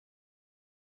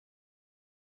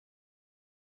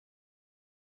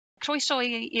Croeso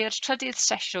i'r trydydd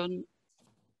sesiwn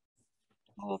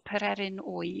o Pererin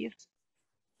Wyf.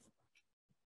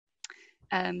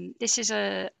 This is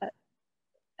a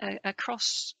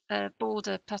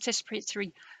cross-border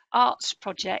participatory arts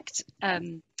project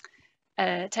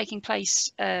taking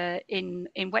place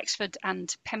in Wexford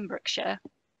and Pembrokeshire.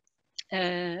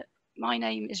 My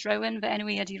name is Rowan, fy enw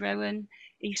I ydi Rowan,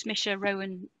 Ismisha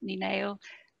Rowan ni Neil,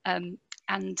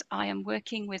 and I am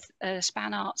working with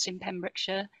Span Arts in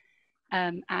Pembrokeshire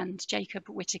and Jacob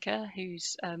Whittaker,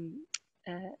 who's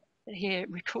here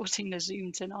recording the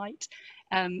Zoom tonight,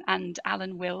 and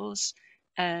Alan Wills,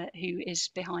 who is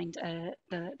behind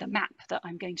the map that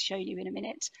I'm going to show you in a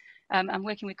minute. I'm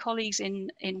working with colleagues in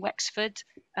Wexford,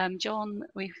 John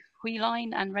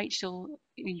Wheeline and Rachel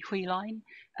Wheeline,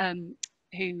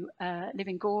 who live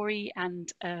in Gorey, and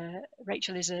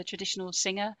Rachel is a traditional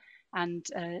singer, and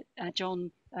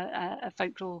John a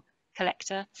folklore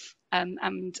collector.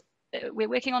 And we're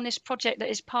working on this project that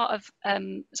is part of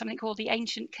something called the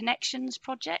Ancient Connections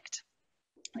Project,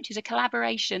 which is a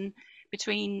collaboration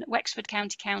between Wexford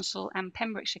County Council and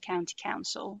Pembrokeshire County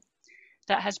Council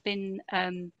that has been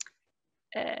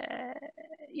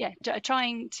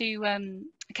trying to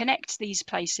connect these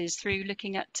places through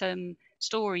looking at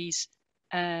stories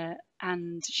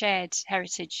and shared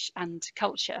heritage and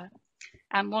culture.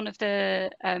 And one of the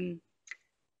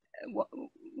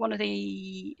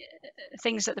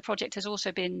things that the project has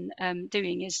also been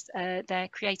doing is they're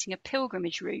creating a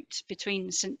pilgrimage route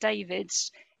between St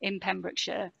David's in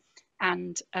Pembrokeshire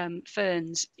and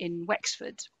Ferns in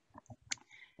Wexford.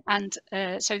 And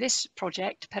so this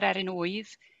project, Pererin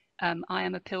Wyf, I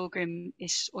am a pilgrim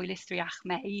is oilithriach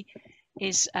Mae,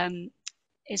 is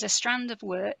a strand of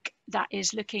work that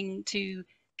is looking to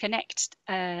connect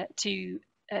to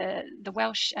the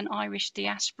Welsh and Irish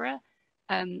diaspora,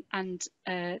 and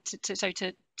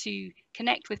to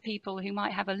connect with people who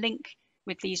might have a link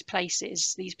with these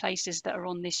places that are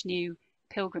on this new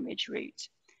pilgrimage route,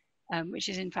 which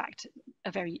is in fact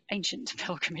a very ancient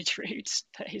pilgrimage route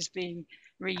that is being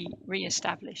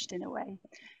re-established in a way.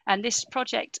 And this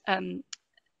project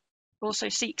also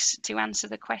seeks to answer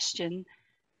the question,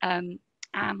 am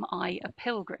I a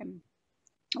pilgrim,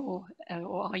 or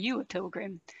are you a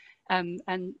pilgrim?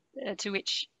 And to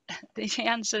which the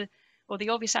answer, or the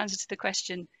obvious answer to the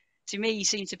question, to me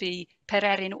seemed to be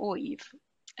Pererin Wyf,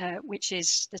 which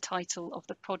is the title of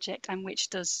the project and which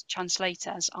does translate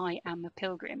as I am a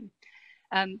pilgrim.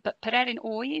 But Pererin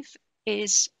Wyf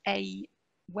is a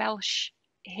Welsh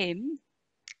hymn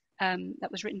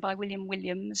that was written by William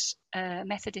Williams, a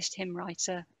Methodist hymn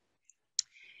writer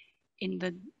in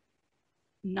the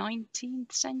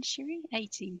 19th century,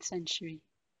 18th century.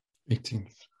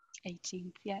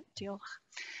 18th, yeah, diolch.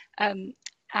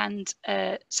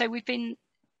 So we've been,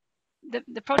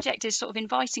 the project is sort of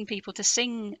inviting people to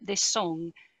sing this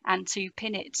song and to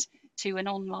pin it to an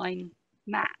online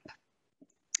map.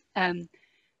 So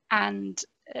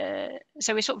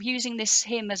we're sort of using this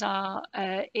hymn as our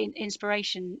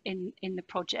inspiration in the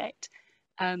project,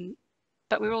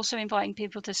 but we're also inviting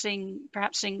people to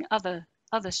perhaps sing other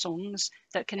songs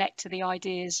that connect to the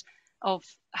ideas of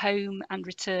home and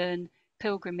return,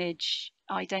 pilgrimage,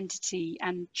 identity,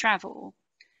 and travel.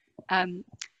 So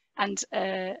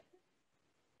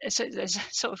there's a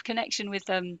sort of connection with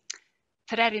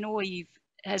Pererin Wyf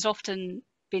has often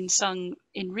been sung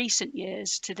in recent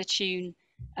years to the tune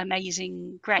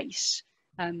Amazing Grace.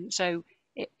 So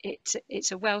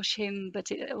it's a Welsh hymn,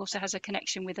 but it also has a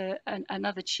connection with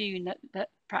another tune that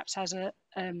perhaps has a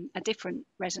different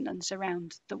resonance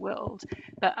around the world.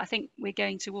 But I think we're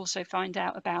going to also find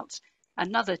out about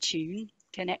another tune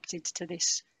connected to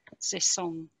this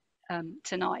song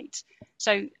tonight.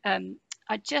 So I'm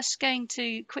just going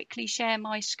to quickly share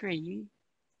my screen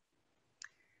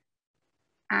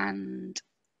and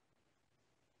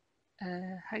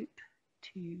hope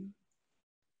to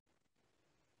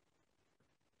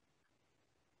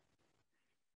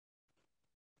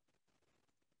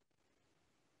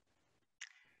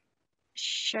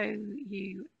show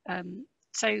you.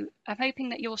 So I'm hoping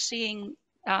that you're seeing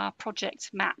our project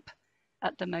map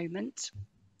at the moment.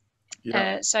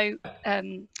 Yeah.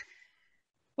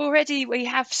 Already we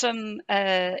have some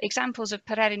examples of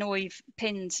Pererin Wyf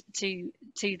pinned to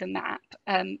the map,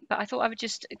 but I thought I would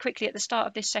just quickly at the start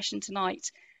of this session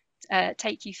tonight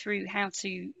take you through how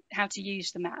to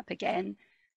use the map again.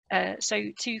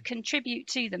 So to contribute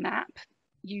to the map,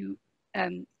 you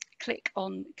click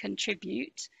on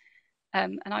contribute,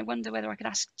 and I wonder whether I could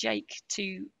ask Jake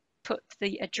to put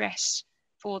the address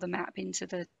for the map into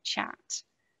the chat,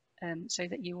 so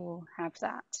that you all have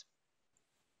that.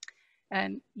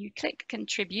 You click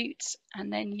contribute,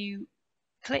 and then you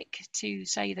click to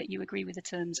say that you agree with the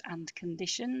terms and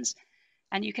conditions.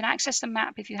 And you can access the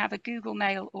map if you have a Google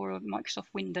Mail or a Microsoft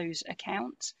Windows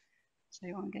account. So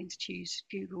I'm going to choose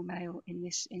Google Mail in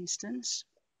this instance.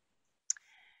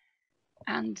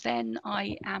 And then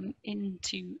I am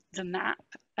into the map.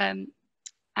 And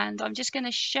I'm just going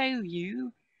to show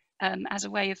you, as a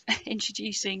way of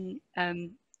introducing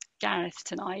Gareth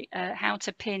tonight, how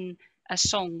to pin a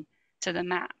song to the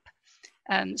map.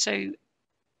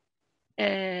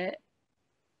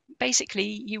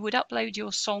 Basically, you would upload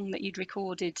your song that you'd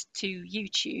recorded to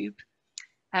YouTube,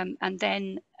 and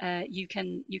then you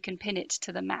can pin it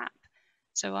to the map.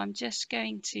 So I'm just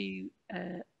going to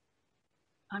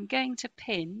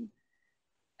pin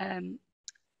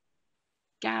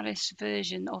Gareth's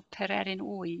version of Pererin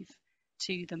Wyf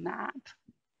to the map.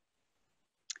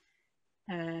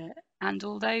 And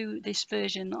although this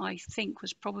version, I think,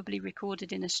 was probably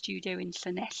recorded in a studio in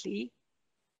Llanelli,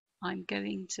 I'm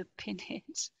going to pin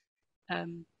it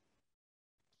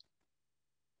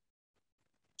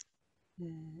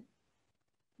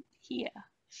here.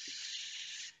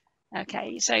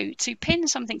 Okay, so to pin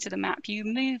something to the map, you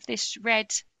move this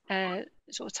red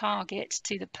sort of target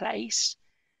to the place,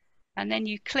 and then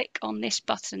you click on this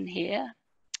button here,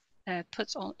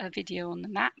 puts on a video on the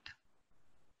map,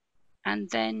 and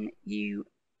then you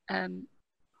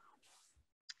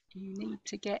need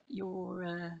to get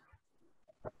your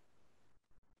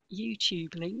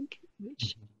YouTube link,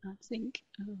 which I think,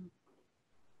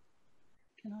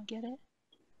 can I get it?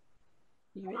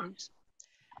 Here it is.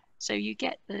 So you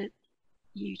get the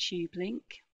YouTube link,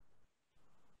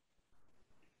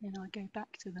 then I go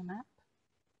back to the map.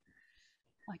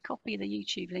 I copy the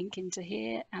YouTube link into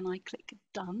here and I click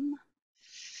done.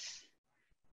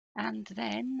 And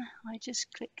then I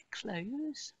just click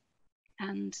close.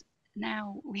 And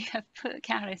now we have put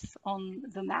Gareth on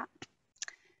the map.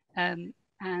 So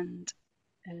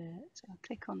I'll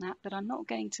click on that, but I'm not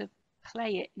going to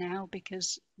play it now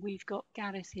because we've got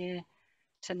Gareth here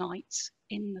tonight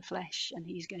in the flesh and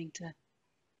he's going to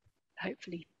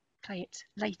hopefully play it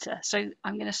later. So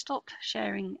I'm going to stop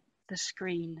sharing the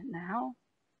screen now.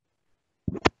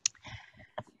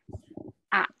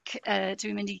 Ac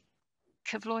dwi'n mynd I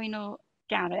cyflwyno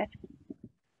Gareth.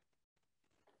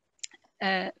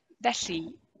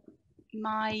 Felly,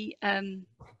 mae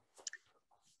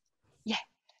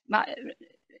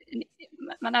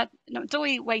yna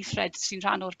dwy weithred sy'n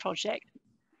rhan o'r prosiect.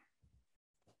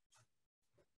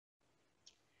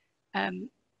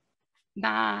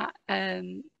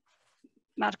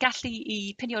 Mae'r gallu I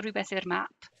pinio rhywbeth i'r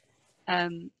map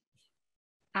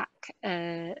ac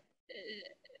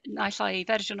naill ai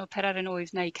fersiwn o Pererin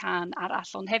Wyf neu can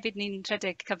arall, ond hefyd ni'n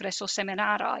rhedeg cyfres o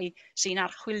seminarau sy'n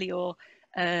archwilio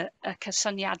y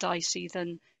cysyniadau sydd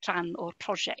yn rhan o'r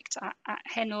prosiect. A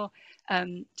heno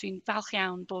dwi'n falch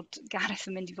iawn bod Gareth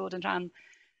yn mynd I fod yn rhan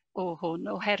o hwn,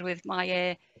 oherwydd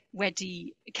mae wedi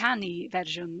canu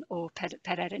fersiwn o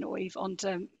Pererin Wyf, ond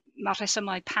mae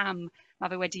rhesymau pam mae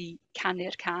fe wedi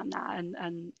canu'r can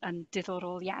yn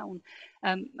diddorol iawn.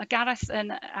 Mae Gareth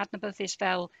yn adnabyddus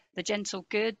fel The Gentle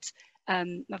Good.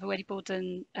 Mae fe wedi bod yn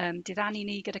diddannu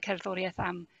ni gyda cherddoriaeth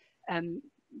am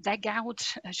ddegawd,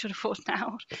 siwr o fod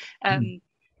nawr.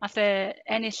 Nath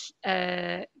ennill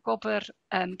gwobr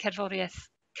cerddoriaeth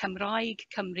Cymreig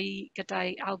Cymru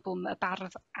gyda'i albwm Y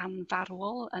Bardd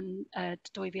Anfarwol yn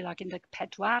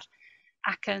 2014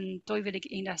 ac yn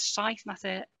 2017 nath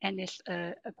ennill y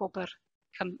gwobr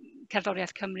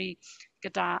cerddoriaeth Cymru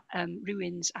gyda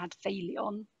Rywins a Deillio.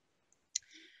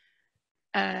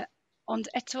 Ond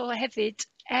eto hefyd,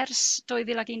 ers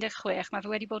 2016, mae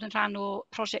fe wedi bod yn rhan o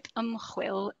prosiect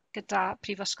ymchwil gyda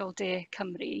Prifysgol De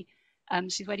Cymru,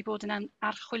 sydd wedi bod yn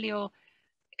archwilio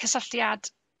cysylltiad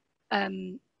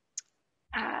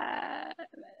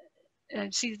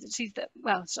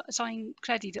sa'n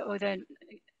credu oedd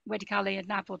wedi cael ei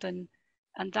adnabod yn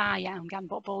dda iawn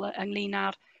gan bobl ynglyn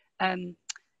â'r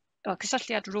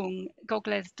cysylltiad rhwng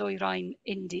Gogledd Ddwyrain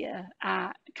India a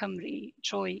Cymru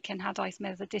trwy genhadaeth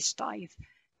meddydistaidd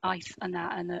aeth yna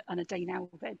yn y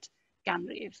 19fed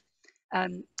ganrif.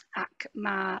 Ac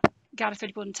mae Gareth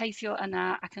wedi bod yn teithio yna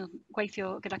ac yn gweithio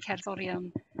gyda cherddorion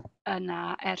yna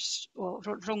ers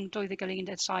rhwng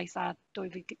 2017 a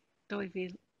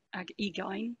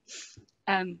 2020.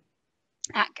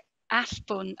 Ac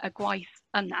allbwn y gwaith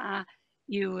yna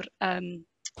yw'r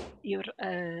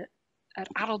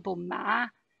albwm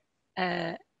ma,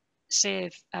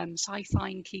 sef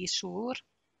Sai-thaiñ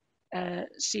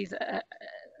sydd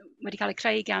wedi cael ei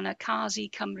creu gan y Khasi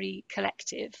Cymru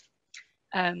Collective.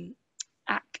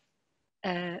 Ac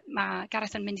mae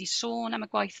Gareth yn mynd I sôn am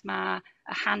y gwaith ma, y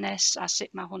hanes a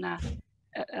sut mae hwnna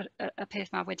y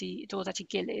peth yma wedi dod at ei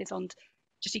gilydd, ond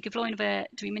jyst i gyflwyno fe,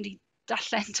 dwi'n mynd i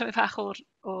darllen tywy fach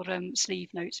o'r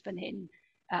sleeve notes fan hyn,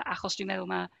 achos dwi'n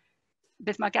meddwl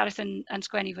beth mae Gareth yn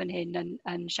sgwennu fan hyn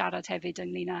yn siarad hefyd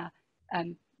ynglyn â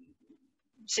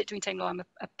sut dwi'n teimlo am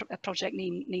y prosiect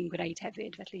ni'n gwneud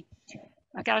hefyd. Felly,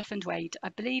 mae Gareth yn dweud, I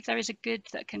believe there is a good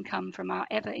that can come from our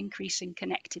ever-increasing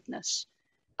connectedness.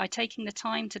 By taking the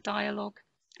time to dialogue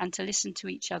and to listen to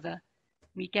each other,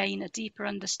 we gain a deeper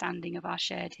understanding of our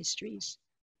shared histories.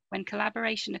 When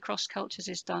collaboration across cultures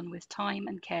is done with time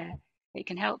and care, it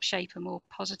can help shape a more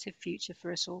positive future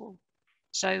for us all.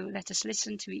 So let us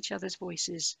listen to each other's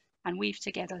voices and weave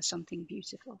together something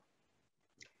beautiful.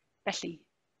 Felly,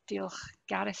 diolch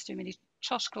Gareth, dwi'n mynd i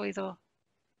trosglwyddo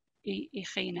i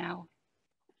chi nawr.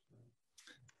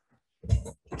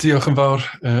 Diolch yn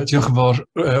fawr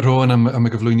Rowan am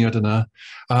y gyflwyniad yna,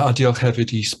 a diolch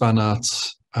hefyd i Spanat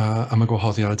am y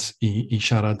gwahoddiad i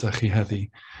siarad â chi heddi.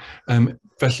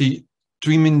 Felly,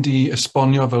 dwi'n mynd i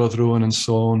esbonio fel oedd Rowan yn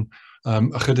sôn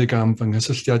ychydig am fy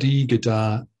nghysylltiad i gyda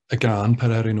y gan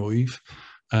Pererin Wyf,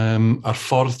 a'r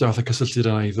ffordd dath y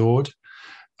cysylltiad yna i ddod,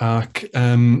 ac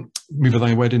mi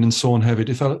fyddai wedyn yn sôn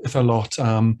hefyd eitha lot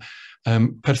am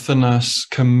perthynas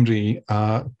Cymru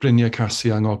a briniau Khasi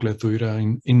a Gogledd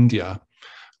Ddwyrain India,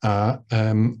 a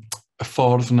y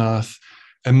ffordd nath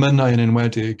emynau yn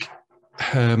enwedig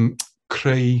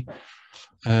creu,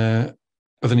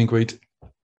 byddwn ni'n gweud,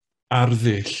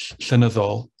 arddull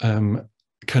llenyddol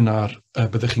cynnar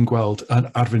byddwch chi'n gweld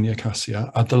ar briniau Khasi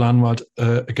a dylanwad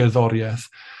y gerddoriaeth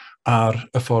ar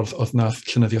y ffordd oedd nath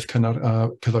llenyddiaeth cynnar a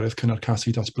cerddoriaeth cynnar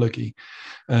Khasi datblygu.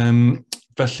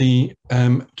 Felly,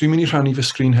 dwi'n mynd i rhannu fy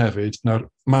sgrin hefyd.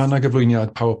 Mae yna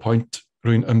gyflwyniad PowerPoint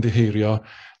rwy'n ymddiheurio.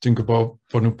 Dwi'n gwybod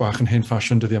bod nhw bach yn hen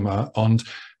ffasiwn dyddiau yma, ond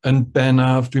yn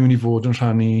bennaf dwi'n mynd i fod yn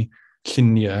rhannu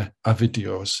lluniau a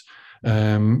fideos.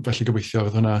 Felly gobeithio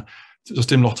fydd hwnna, does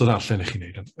dim lot o ddarllen i chi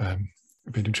wneud,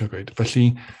 be dwi'n trio gweud. Felly,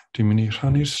 dwi'n mynd i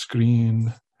rhannu'r sgrin.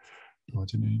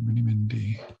 Dwi'n mynd i mynd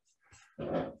i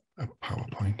y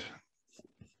PowerPoint.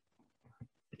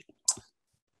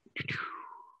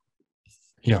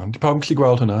 Iawn, di pawb yn gallu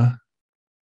gweld hwnna?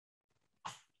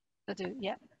 Ydw,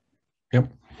 ie. Iawn.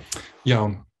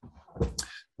 Iawn.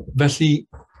 Felly,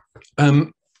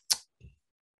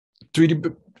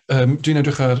 dwi'n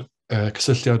edrych ar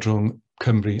cysylltiad rhwng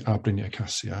Cymru a briniau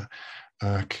Khasi,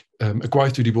 ac y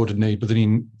gwaith dwi wedi bod yn gwneud, byddwn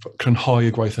ni'n crynhoi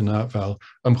y gwaith yna fel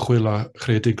ymchwil a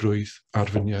chreadigrwydd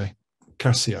ar briniau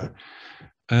Khasi.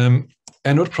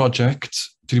 Enw'r prosiect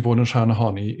dwi wedi bod yn rhan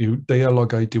ohoni yw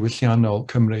Deialogau Diwylliannol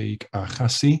Cymreig a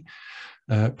Khasi,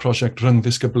 prosiect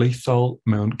rhyngddisgyblaethol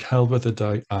mewn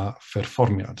celfyddydau a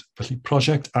pherfformiad. Felly,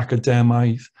 prosiect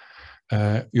academaidd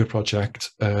yw'r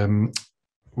prosiect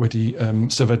wedi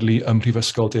sefydlu ym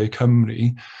Mhrifysgol De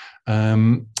Cymru,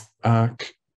 ac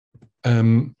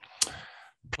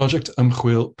prosiect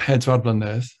ymchwil 4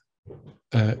 blynedd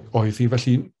oedd hi.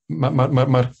 Felly,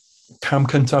 mae'r cam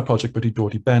cyntaf prosiect wedi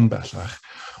dod i ben bellach,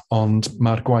 ond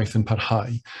mae'r gwaith yn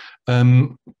parhau.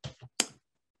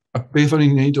 A beth o'n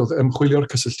i'n gwneud oedd ymchwilio'r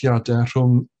cysylltiadau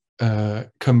rhwng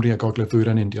Cymru a Gogledd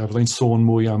Ddwyrain India. Fyddai'n sôn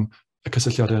mwy am y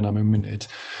cysylltiadau yna mewn munud.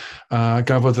 A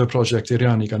gafodd y prosiect ei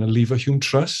riannu gan y Leverhulme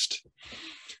Trust.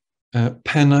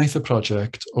 Pennaeth y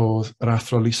prosiect oedd yr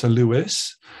athro Lisa Lewis,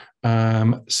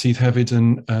 sydd hefyd yn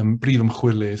brif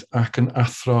ymchwilydd ac yn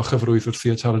athro chyfrwydd o'r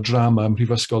theatr y drama ym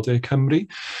Mhrifysgol De Cymru.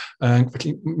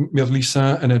 Felly, mi oedd Lisa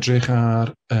yn edrych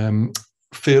ar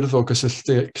ffyrdd o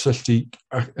gysylltu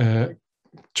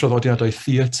traddodiadau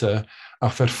theatr a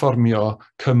pherfformio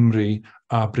Cymru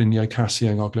a briniau Khasi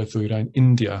yng Ngogledd Ddwyrain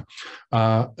India.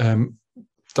 A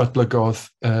datblygodd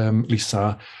Lisa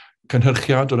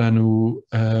cynhyrchiad o'r enw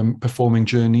Performing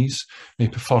Journeys,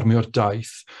 neu Perfformio'r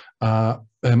Daith, a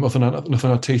nath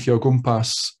hwnna teithio o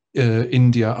gwmpas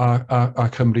India a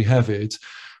Cymru hefyd.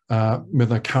 Mi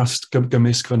oedd yna cast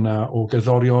gymysg fyna o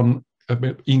gerddorion,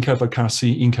 un cerddor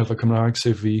Khasi, un cerddor Cymraeg,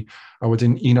 sef fi, a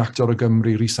wedyn un actor o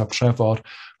Gymru, Rhys ap Trefor,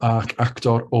 ac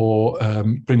actor o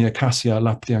briniau Khasi a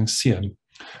lapdiang sy'n.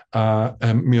 A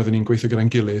mi oedden ni'n gweithio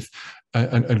gyda'n gilydd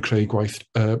yn creu gwaith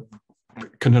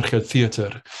cynhyrchiad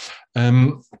theatr.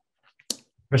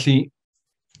 Felly,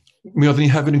 mi oedden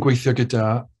ni hefyd yn gweithio gyda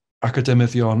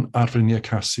academyddion ar briniau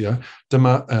Khasi.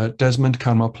 Dyma Desmond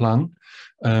Carmel-Plan,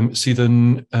 sydd yn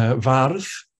fardd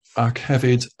ac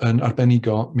hefyd yn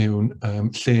arbenigo mewn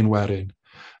llen werin.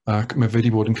 Ac mae fe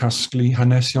wedi bod yn casglu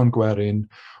hanesion gwerin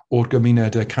o'r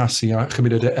gymunedau Khasi a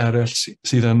chymunedau eraill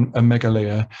sydd yn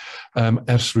Meghalaya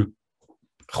ers rhyw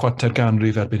 4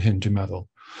 ganrif erbyn hyn, dwi'n meddwl.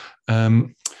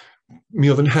 Mi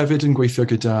oedd yn hefyd yn gweithio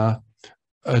gyda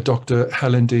Dr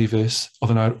Helen Davies,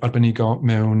 oedd yn arbenigo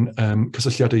mewn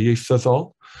cysylltiadau ieithyddol,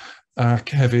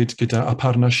 ac hefyd gyda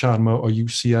Aparna Sharma o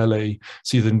UCLA,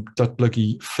 sydd yn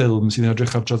datblygu ffilm, sydd yn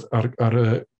edrych ar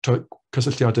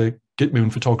cysylltiadau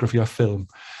mewn ffotograffi a ffilm.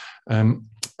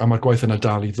 A mae'r gwaith yna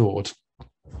dal i ddod.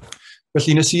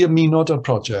 Felly nes i ymuno â'r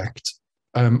prosiect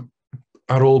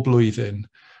ar ôl blwyddyn,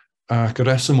 ac y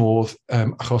reswm oedd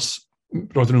achos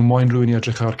roedden nhw moyn rhywun i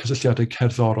edrych ar cysylltiadau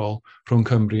cerddorol rhwng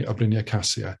Cymru a Briniau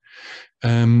Khasi.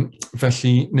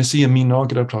 Felly nes i ymuno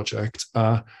gyda'r prosiect,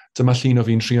 a dyma llun o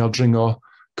fi'n trial dringo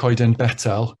coeden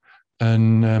betel yn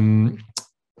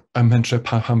mhentre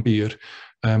Panbir.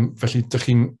 Felly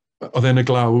oedd e'n y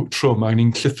glaw trwm, a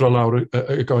ni'n llithro lawr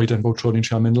y goeden bob tro ni'n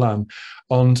trial mynd lan.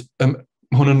 Ond mae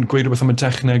hwn yn gweud rhywbeth am y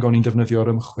dechneg o'n i'n defnyddio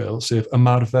ar ymchwil, sef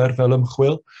ymarfer fel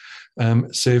ymchwil,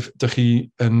 sef dych chi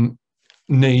yn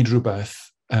wneud rhywbeth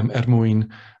mwyn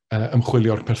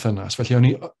ymchwilio'r perthynas.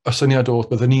 Felly y syniad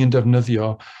oedd byddwn ni'n defnyddio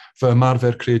fy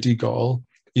ymarfer creadigol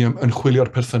i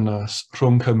ymchwilio'r perthynas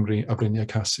rhwng Cymru a Briniau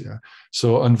Khasi.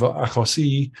 So yn fy achos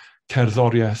i,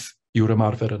 cerddoriaeth yw'r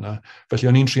ymarfer yna. Felly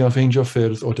o'n i'n trial ffeindio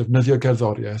ffyrdd o defnyddio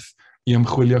gerddoriaeth i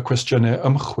ymchwilio cwestiynau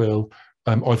ymchwil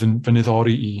oedd yn fy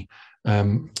niddori i. A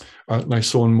na i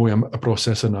sôn mwy am y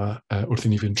broses yna wrth i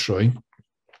ni fynd trwy.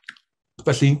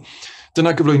 Felly,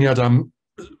 dyna gyflwyniad am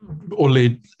o le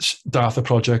dath y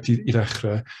prosiect i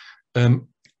ddechrau.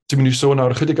 Dwi'n mynd i sôn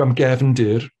nawr ychydig am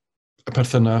gefndir y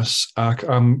perthynas ac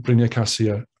am Briniau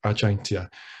Khasi a jaintiau.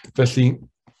 Felly,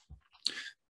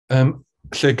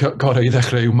 lle gorau i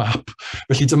ddechrau yw map.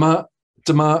 Felly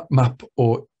dyma map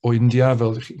o India,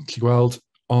 fel chi'n gweld,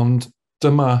 ond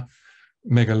dyma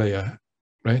Meghalaya.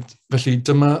 Right? Felly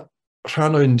dyma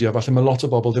rhan o India, falle mae lot o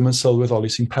bobl ddim yn sylweddoli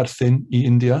sy'n perthyn i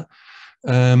India.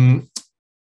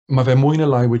 Mae fe mwy na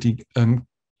lai wedi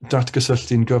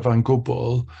datgysylltu'n gyfan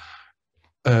gwbl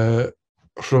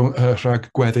rhag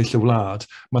gweddill y wlad.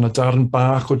 Mae yna darn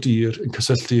bach o dir yn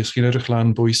cysylltu, os chi'n edrych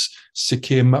lan bwys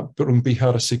Sikkim, rhwng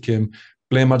Bihar a Sikkim,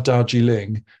 ble mae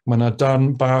Darjeeling. Mae yna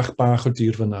darn bach o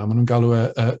dir fyna. Maen nhw'n galw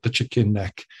the chicken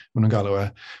neck. Maen nhw'n galw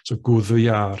so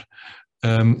gwddwyar.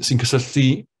 Sy'n cysylltu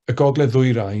y Gogledd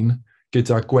Ddwyrain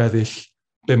gyda gweddill,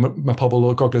 be mae pobl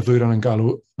o Gogledd Ddwyrain yn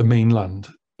galw the mainland,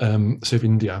 sef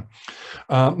India.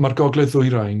 A mae'r Gogledd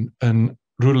Ddwyrain yn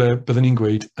rhywle, byddwn ni'n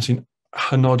gweud, sy'n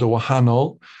hynod o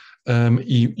wahanol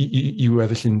i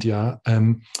weddill India.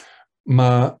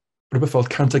 Mae rhywbeth fel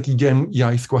 120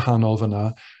 iaith gwahanol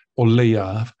fyna o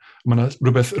leiaf. Mae yna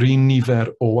rhywbeth rhan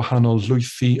nifer o wahanol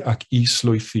lwythi ac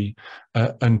is-lwythi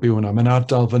yn byw yna. Mae'n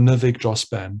ardal fynyddig dros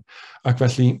ben. Ac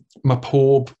felly mae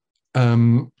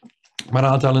mae'r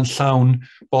ardal yn llawn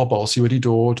bobl sydd wedi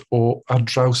dod ar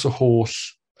draws y holl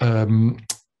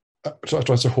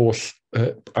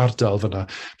ardal fyna.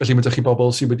 Felly mae ydych chi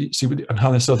bobl sydd wedi yn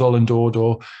hanesyddol yn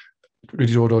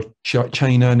wedi dod o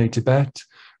China neu Tibet.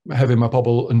 Hefyd mae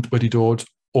pobl wedi dod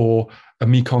o y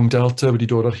Mekong Delta, wedi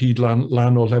dod ar hyd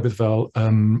lan o lefydd fel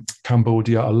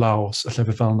Cambodia a Laos, y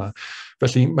lefydd fel yna.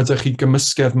 Felly mae ydych chi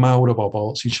gymysgedd mawr o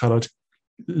bobl sy'n siarad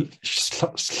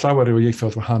llawer o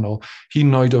ieithoedd wahanol, hyd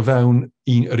yn oed o fewn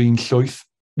yr un llwyth,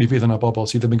 mi fydd yna bobl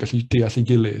sydd ddim yn gallu deall ei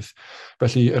gilydd.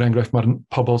 Felly, enghraifft, mae'r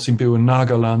pobl sy'n byw yn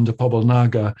Nagaland, y pobl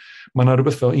Naga, mae yna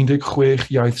rhywbeth fel 16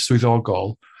 iaith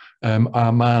swyddogol, a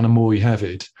mae yna mwy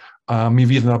hefyd. A mi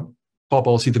fydd yna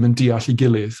bobl sydd ddim yn deall ei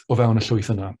gilydd o fewn y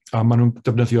llwyth yna. A maen nhw'n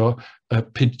defnyddio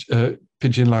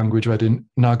pidgin language wedyn,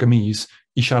 Nagamese,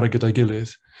 i siarad gyda'i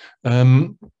gilydd.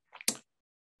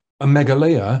 Y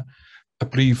Meghalaya, y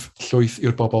brif llwyth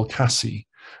yw'r bobl Khasi,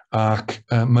 ac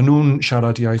maen nhw'n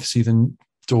siarad iaith sydd yn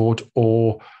dod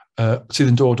o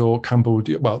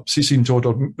Cambodia, wel, sydd yn dod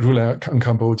o rhywle yn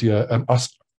Cambodia,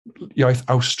 iaith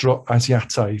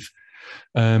Austro-Asiataidd,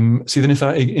 sydd yn eitha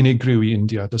unigryw i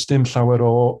India. Does dim llawer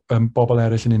o bobl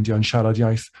eraill yn India yn siarad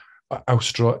iaith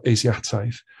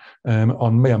Austro-Asiataidd,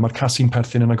 ond mae'r Khasi'n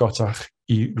perthyn yn agotach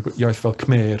i iaith fel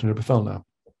Khmer neu rhywbeth fel yna.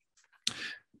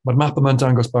 Mae'r map yma'n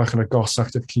dangos bach yn agosach,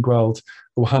 dych chi'n gweld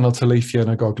y wahanol taleithiau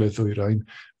yn y Gogledd Ddwyrain,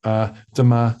 a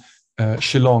dyma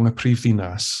Shillong, y prif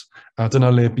ddinas, a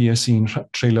dyna le bues i'n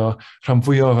treulio rhan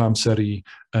fwyaf o amser i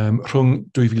rhwng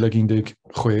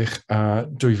 2016 a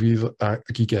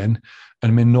 2020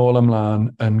 yn mynd nôl ymlaen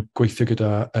yn gweithio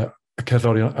gyda y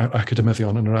cerddorion a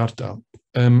academyddion yn yr ardal.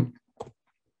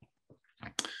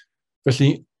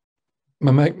 Felly,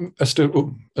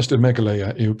 ystyr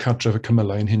Meghalaya yw cartref y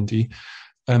cymylau yn Hindi.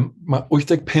 Mae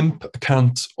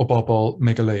 85% o bobl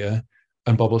Meghalaya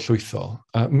yn bobl llwythol.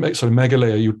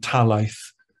 Meghalaya yw talaeth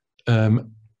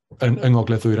yng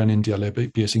Ngogledd Ddwyrain India, le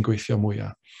bues i'n gweithio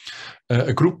mwyaf.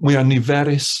 Y grŵp mwyaf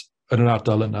niferus yn yr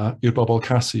ardal yna yw'r bobl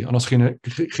Khasi, ond os chi'n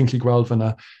gallu gweld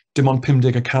fyna, dim ond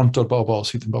 50% o'r bobl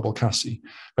sydd yn bobl Khasi.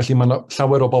 Felly mae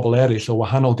llawer o bobl eraill o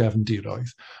wahanol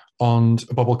gefndiroedd, ond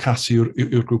y bobl Khasi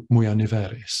yw'r grŵp mwyaf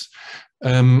niferus.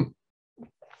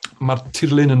 Mae'r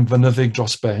tirlun yn fynyddig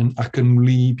dros ben ac yn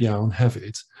wlyb iawn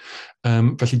hefyd.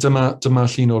 Felly dyma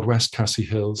llun o'r West Khasi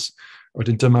Hills.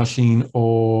 Wedyn dyma llun o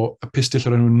y pistill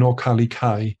o'r enw No Cali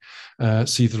Cai,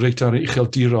 sydd reit ar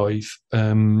ucheldiroedd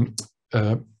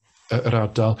yr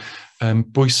ardal.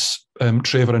 Bwys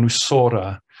tref o'r enw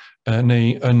Sora,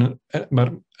 neu yn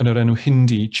yr enw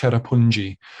Hindi, Cherrapunji.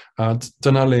 A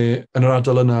dyna le, yn yr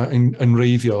ardal yna yn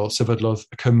wreiddiol, sefydlodd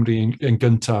y Cymru yn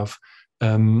gyntaf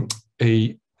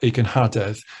ei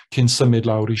genhadaeth cyn symud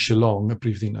lawr i Shillong, y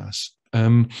brifddinas.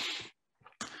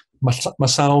 Mae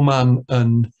sawl man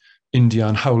yn India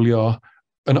yn hawlio,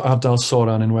 yn ardal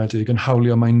Sora'n enwedig, yn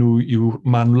hawlio mai nhw yw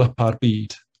man lypa'r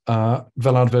byd. A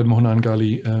fel arfer mae hwnna'n gael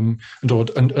yn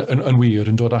dod yn wir,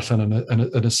 yn dod allan yn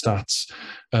y stats.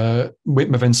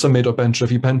 Mae fe'n symud o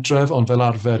bentref i pentref, ond fel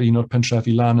arfer un o'r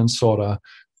pentrefi lan yn Sora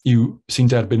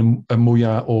sy'n derbyn y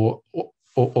mwyaf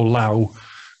o law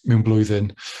mewn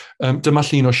blwyddyn. Dyma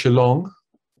llun o Shillong.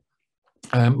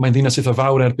 Mae'n ddinas eitha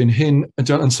fawr erbyn hyn.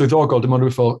 Yn swyddogol, dim ond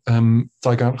rhyw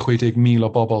 260,000 o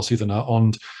bobl sydd yna,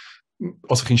 ond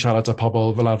os ych chi'n siarad â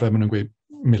pobl fel arfer, maen nhw'n gweud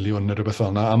miliwn neu rhywbeth fel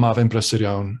yna, a mae fe'n brysur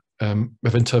iawn.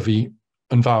 Mae fe'n tyfu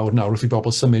yn fawr nawr wrth i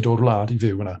bobl symud o'r wlad i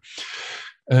fyw yna.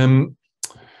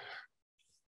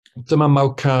 Dyma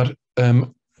Mawcar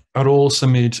ar ôl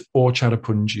symud o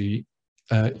Cherrapunji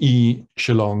i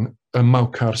Shillong, y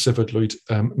Mawcar sefydlwyd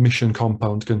Mission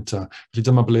Compound gyntaf. Felly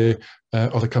dyma ble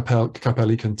oedd y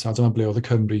capeli cyntaf, dyma ble oedd y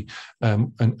Cymru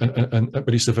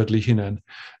wedi sefydlu hunain.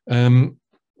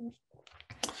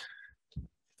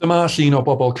 Dyma llun o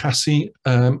bobl Khasi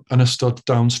yn ystod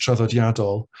dawns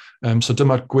traddodiadol. So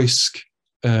dyma'r gwisg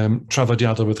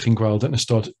traddodiadol byddwch chi'n gweld yn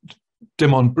ystod,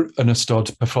 dim ond yn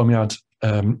ystod perfformiad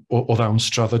o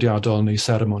ddawns traddodiadol neu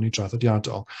seremoni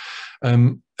traddodiadol.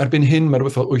 Erbyn hyn, mae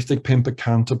rhywbeth fel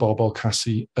 85% o bobl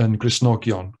Khasi yn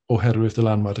Gristnogion oherwydd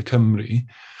dylanwad y Cymru.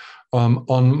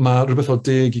 Ond mae rhywbeth o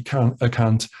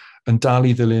 10% yn dal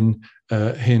i ddilyn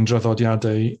hen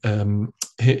draddodiadau,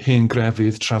 hen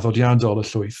grefydd traddodiadol y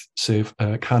llwyth, sef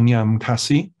Caniam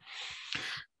Khasi.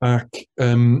 Ac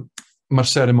mae'r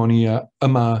seremonia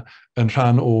yma yn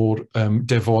rhan o'r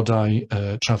defodau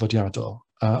traddodiadol.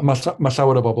 Mae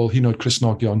llawer o bobl, hyd yn oed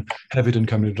Cristnogion, hefyd yn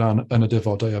cymryd rhan yn y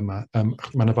defodau yma.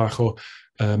 Mae yna bach o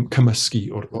cymysgu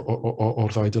o'r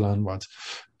ddau dylanwad.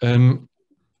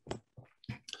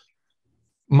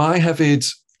 Mae hefyd,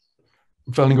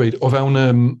 fel ni'n gweud, o fewn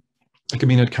y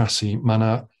gymuned Khasi, mae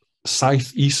yna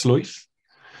 7 islwyth.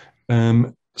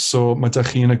 So mae ydych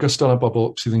chi yn ogystal â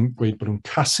bobl sydd yn gweud bod nhw'n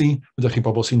Khasi, mae ydych chi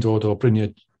bobl sy'n dod o bryniau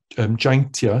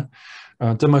jaintia.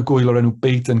 Dyma gwyl o'r enw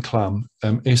Beit yn Clam.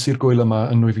 Es i'r gwyl yma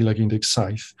yn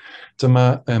 2017. Dyma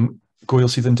gwyl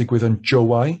sydd yn digwydd yn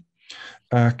Jowai.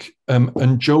 Ac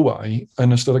yn Jowai,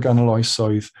 yn ystod y ganol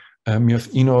oesoedd, mi oedd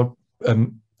un o'r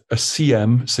y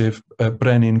CM, sef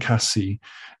Brenin Khasi,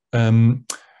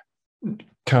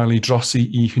 cael ei drosi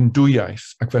i Hindwyaeth,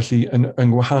 ac felly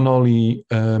yn gwahanol i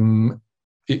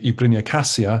bryniau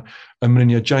Khasia,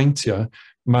 ymryniau jaintia,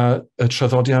 mae y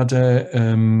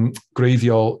traddodiadau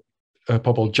greiddiol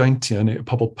pobl jaintia neu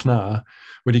pobl pna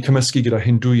wedi cymysgu gyda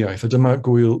Hindwyaeth. A dyma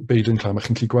gwyl Beid yn Clam, a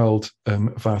chi'n gallu gweld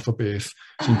fath o beth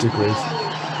sy'n digwydd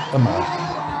yma.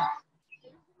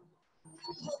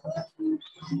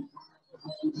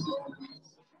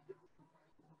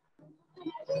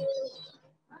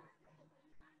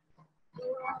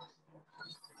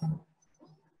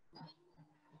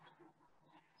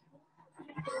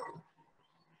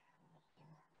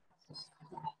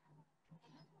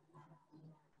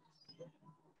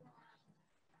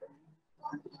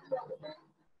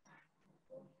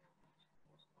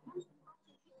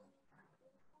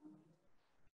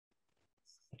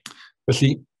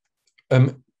 Felly,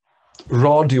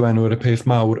 rod yw enw'r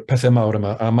pethau mawr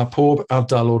yma, a mae pob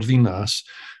ardal o'r ddinas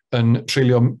yn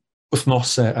treulio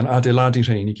wythnosau yn adeiladu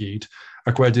rhain i gyd,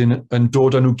 ac wedyn yn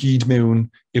dod â nhw gyd mewn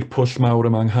i'r pwll mawr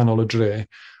yma yng nghanol y dre,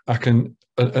 ac yn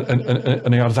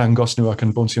ei arddangos nhw ac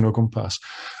yn bwnsio nhw o gwmpas.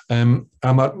 A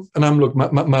yn amlwg,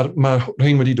 mae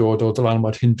rhain wedi dod o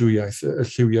dylanwad Hindwyaeth, y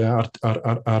lliwiau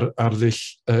ar ddull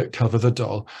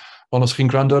celfyddydol. Ond os chi'n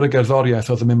gwrando ar y gerddoriaeth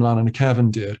oedd yn mynd mlaen yn y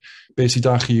cefndir, beth sydd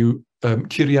â chi yw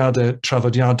curiadau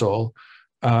traddodiadol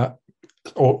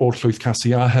o'r llwyth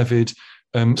Khasi, a hefyd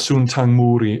sŵn tang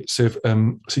mwri, sef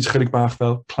sydd chydig bach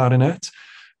fel clarinet.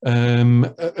 Y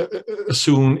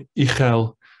sŵn uchel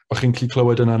o'ch chi'n gallu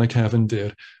clywed yna yn y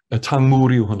cefndir. Y tang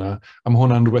mwri yw hwnna, a mae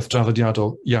hwnna'n rhywbeth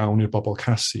traddodiadol iawn i'r bobl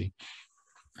Khasi.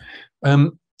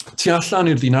 tu allan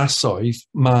i'r ddinasoedd,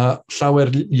 mae llawer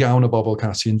iawn o bobl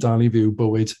Khasi yn dal i fyw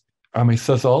bywyd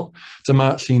amaethyddol. Dyma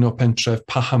llun o pentref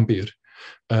Pahambur,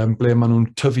 ble maen nhw'n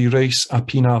tyfu reis a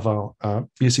pinafal. A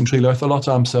fi sy'n treulio eitha lot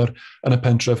o amser yn y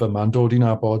pentref yma, yn dod i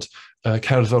nabod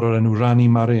cerddor o'r enw Rani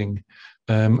Maring.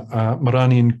 A mae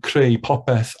Rani'n creu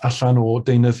popeth allan o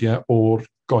deunyddiau o'r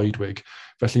goedwig.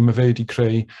 Felly mae fe wedi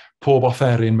creu pob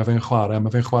offeryn mae fe'n chwarae.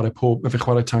 Mae fe'n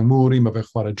chwarae tangmwri, mae fe'n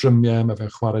chwarae drymiau, mae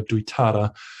fe'n chwarae dwytara.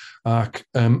 Ac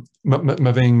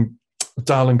mae fe'n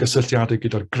dal yn gysylltiedig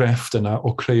gyda'r grefft yna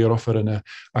o creu'r offer yna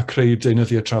a creu'r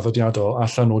deunyddiau traddodiadol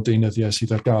allan o deunyddiau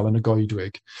sydd ar gael yn y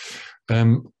goedwig.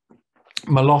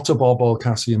 Mae lot o bobl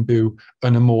Khasi yn byw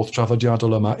yn y modd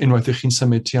traddodiadol yma, unwaith ych chi'n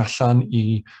symud tu allan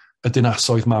i y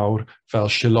dinasoedd mawr fel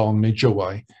Shillong neu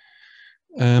Jowai.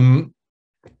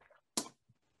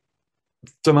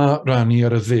 Dyma Rani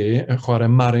ar y dde yn chwarae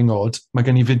maringod. Mae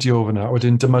gen i fideo fyna.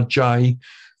 Wedyn dyma Jai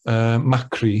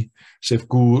Macri, sef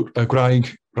gwraig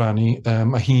Rani.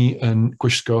 Mae hi yn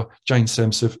gwisgo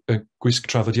jainsem, sef gwisg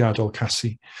traddodiadol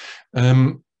Khasi.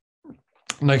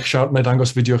 Na i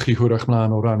dangos fideo chi hwyrach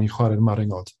mlaen o Rani chwarae'r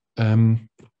maringod.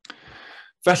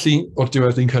 Felly, o'r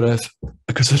diwedd ni'n cyrraedd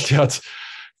y cysylltiad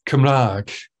Cymraeg.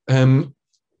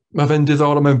 Mae fe'n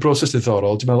diddorol, mae'n broses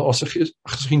diddorol. Dwi'n meddwl, os ych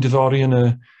chi'n diddori yn y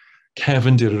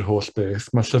cefndir yr holl beth,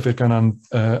 mae llyfr gan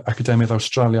academydd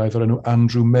Awstraliaidd o'r enw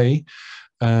Andrew Mae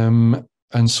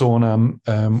yn sôn am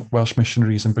Welsh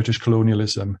missionaries and British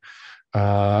colonialism.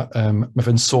 Mae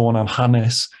fe'n sôn am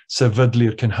hanes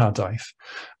sefydlu'r genhadaeth.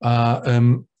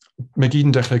 Mae gyd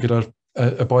yn dechrau gyda'r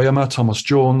y boi yma, Thomas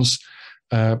Jones.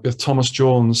 Bydd Thomas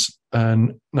Jones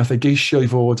nath geisio i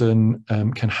fod yn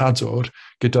cenhadwr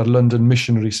gyda'r London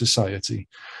Missionary Society.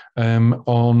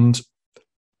 Ond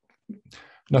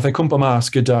nath cwmpa mas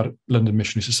gyda'r London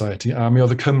Missionary Society, a mi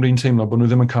oedd y Cymru'n teimlo bod nhw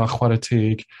ddim yn cael chwarae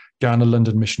teg gan y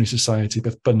London Missionary Society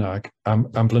beth bynnag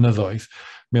am blynyddoedd.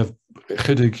 Mi oedd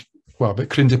chydig,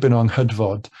 cryn dipyn o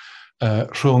anghydfod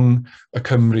rhwng y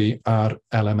Cymru a'r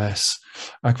LMS.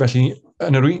 Ac felly,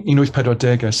 yn yr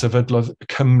 1840au, sefydlodd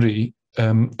Cymru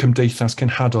cymdeithas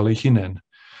cenhadol ei hunain.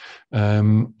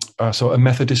 So, y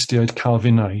Methodistiaid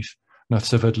Calfinaidd nath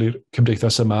sefydlu'r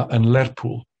cymdeithas yma yn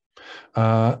Lerpwl.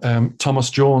 Thomas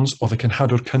Jones oedd y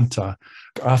cenhadwr cyntaf,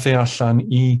 ath ei allan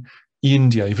i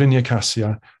India, i Fryniau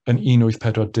Casia yn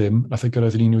 1840, nath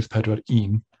gyrraedd yn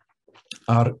 1841,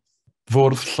 ar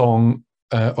fwrdd llong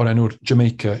o'r enw'r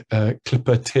Jamaica,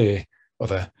 Clipper Te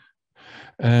oedd e.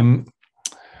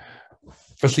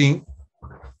 Felly,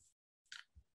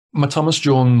 mae Thomas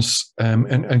Jones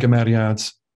yn gymeriad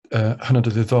hynod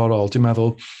o ddiddorol. Dwi'n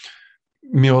meddwl,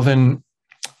 mi oedd yn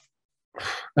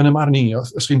y marn i,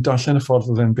 os chi'n darllen y ffordd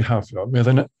oedd e'n bihafio, mi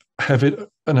oedd e'n hefyd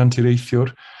yn antireithiwr.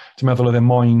 Dwi'n meddwl oedd e'n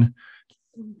moyn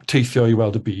teithio i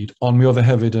weld y byd, ond mi oedd e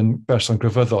hefyd yn berson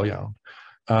grefyddol iawn.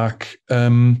 Ac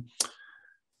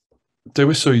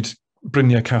dewiswyd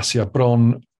Bryniau Casia bron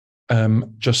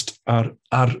just ar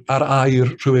air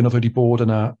rhywun oedd wedi bod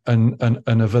yna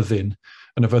yn y fyddin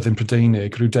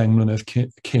Prydeinig, rhyw 10 mlynedd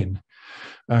cyn.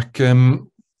 Ac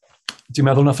dwi'n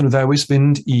meddwl nath nhw ddewis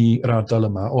fynd i'r ardal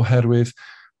yma oherwydd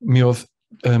mi oedd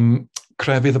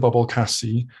crefydd y bobl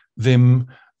Khasi ddim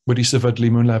wedi sefydlu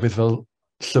mewn lefydd fel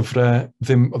llyfrau,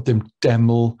 oedd dim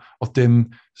deml, oedd dim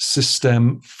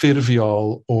system ffurfiol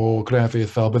o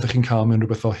grefydd fel byddwch chi'n cael mewn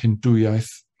rhywbeth fel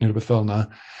Hindwyaeth neu rhywbeth fel yna.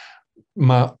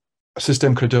 Mae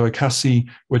system credoau Khasi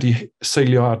wedi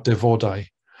seilio ar defodau.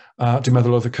 A dwi'n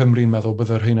meddwl oedd y Cymru'n meddwl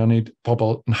byddai'r rhain yn gwneud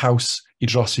pobl yn haws i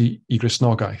drosi i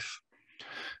Gristnogaeth.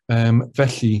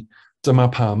 Felly, dyma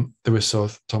pam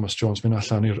ddewisodd Thomas Jones mynd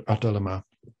allan i'r ardal yma.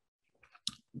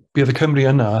 Bydd y Cymru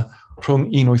yna rhwng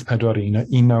 1841 a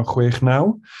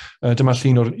 1969. Dyma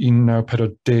llun o'r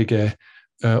 1940au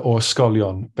o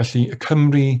ysgolion. Felly, y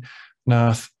Cymru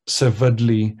nath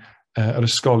sefydlu yr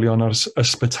ysgolion a'r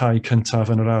ysbytai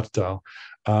cyntaf yn yr ardal.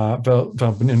 A fel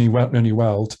wnawn ni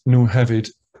weld, nhw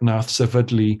hefyd nath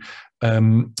sefydlu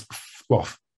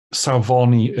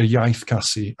safoni y iaith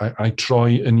Khasi a'i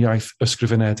troi yn iaith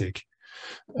ysgrifenedig.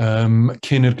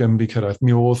 Cyn i'r Gymru cyrraedd,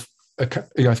 mi oedd y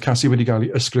iaith Khasi wedi cael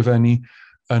ei ysgrifennu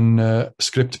yn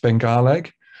sgript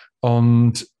Bengaleg,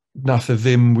 ond nath e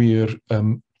ddim wir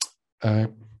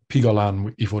pigo lan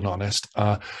i fod yn onest, a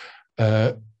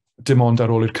dim ond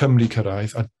ar ôl i'r Cymru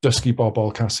cyrraedd a dysgu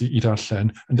bobl Khasi i darllen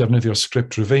yn defnyddio'r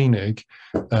sgript Rufeinig,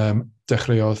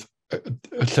 dechreuodd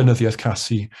y llenyddiaeth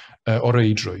Khasi o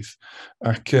reidrwydd.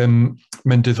 Ac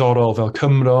mae'n diddorol fel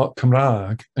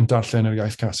Cymraeg yn darllen yr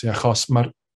iaith Khasi, achos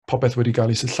mae'r popeth wedi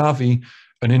cael ei sillafu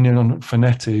yn union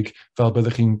ffonetig fel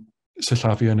byddwch chi'n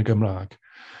sillafu yn y Gymraeg.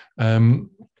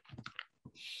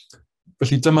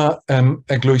 Felly dyma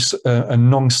eglwys yn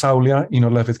Nongsawlia, un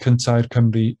o'r lefydd cyntaf i'r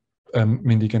Cymru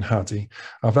mynd i genhadu.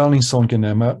 A fel ni'n sôn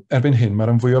gynnau, erbyn hyn,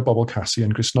 mae'r fwy o bobl Khasi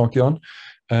yn Gristnogion.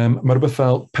 Mae rhywbeth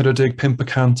fel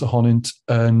 45% ohonynt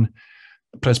yn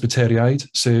presbyteriaid,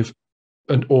 sef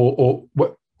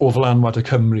o flanwad y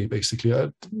Cymru, basically.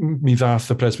 Mi ddath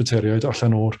y presbyteriaid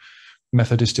allan o'r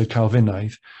methodistiaid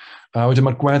Calfinaidd. A wedyn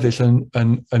mae'r gweddill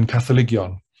yn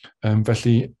Catholigion.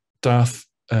 Felly dath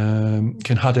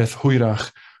genhadaeth hwyrach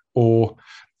o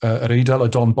yr Eidal, y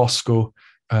Don Bosco,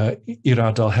 i'r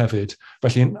ardal hefyd.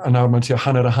 Felly, nawr mae'n tua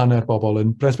hanner a hanner bobl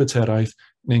yn presbyteraidd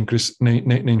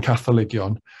neu'n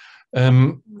Catholigion.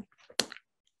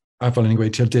 A fel ni'n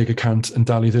gweud, tua 10% yn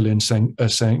dal i ddilyn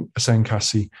sy'n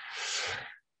Khasi.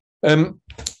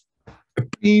 Y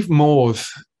brif modd,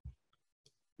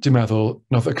 dwi'n meddwl,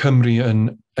 nath y Cymru yn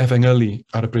efengylu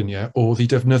ar y briniau oedd i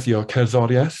defnyddio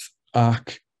cerddoriaeth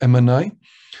ac emynau.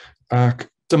 Ac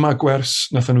dyma gwers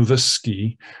nath nhw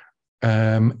ddysgu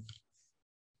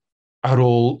ar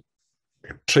ôl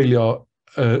treulio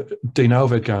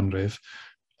 19fed ganrif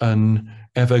yn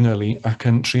efengylu ac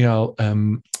yn trial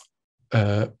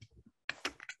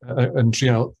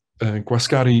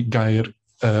gwasgaru gair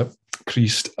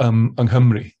Crist yng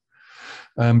Nghymru.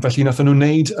 Felly nath nhw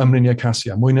wneud ymriniau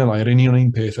Khasi, mwy neu lai, yr union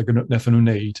un peth ac nath nhw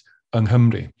wneud yng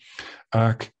Nghymru.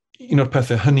 Ac un o'r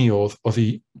pethau hynny oedd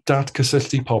i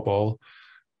datgysylltu pobl,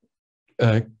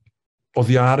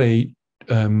 oedd i ar ei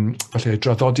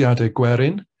draddodiadau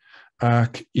gwerin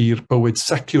ac i'r bywyd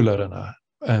secular yna,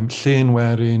 lle'n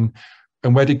werin,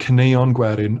 yn wedi cyneuon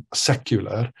gwerin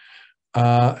secular,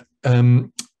 a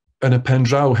yn y pen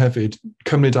draw hefyd,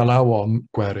 cymryd alawon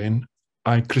gwerin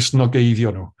a'i Cristnogeiddio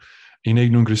nhw, i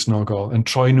wneud nhw'n Gristnogol, yn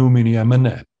troi nhw mewn i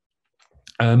emynau.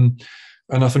 A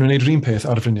nath nhw'n gwneud rhywun peth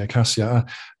ar y friniau Khasi.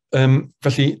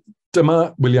 Felly, dyma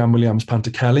Williams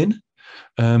Pantycelyn,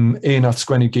 nath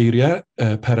sgwennu geiriau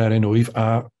Pererin Wyf,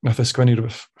 a nath sgwennu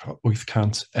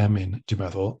 800 emyn, dwi'n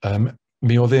meddwl.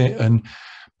 Mi oedd yn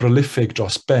prolific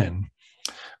dros ben.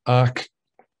 Ac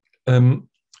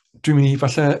dwi'n mynd i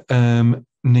falle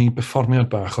wneud perfformiad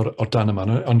bach o'r dan yma,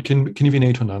 ond cyn i fi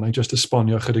wneud hwnna, na i jyst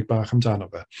esbonio chydig bach amdano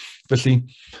fe. Felly,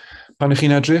 pan ych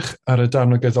chi'n edrych ar y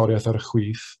darn o gerddoriaeth ar y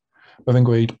chwith, mae fe'n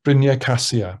gweud briniau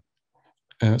Khasi,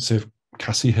 sef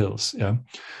Khasi Hills. Yeah?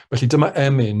 Felly dyma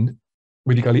emyn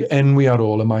wedi cael ei enwi ar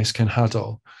ôl y maes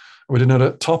cenhadol. Wedyn ar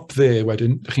y top dde,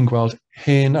 wedyn, chi'n gweld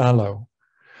hen alaw.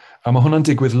 A mae hwnna'n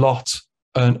digwydd lot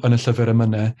yn y llyfr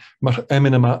emynau. Mae'r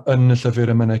emyn yma yn y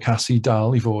llyfr emynau Khasi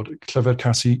dal i fod. Llyfr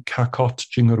Khasi Cacot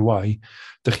Jingurwai.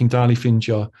 Dych chi'n dal i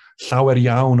ffindio llawer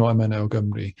iawn o emynau o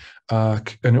Gymru.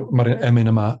 Ac mae'r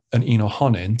emyn yma yn un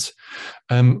ohonynt.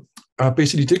 A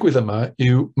beth sydd wedi digwydd yma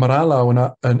yw mae'r alaw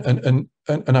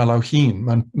yn alaw hun.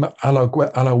 Mae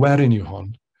alaw werin yw hon.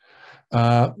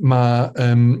 A mae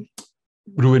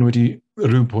rhywun wedi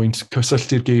rhyw pwynt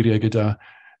cysylltu'r geiriau gyda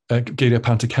geiriau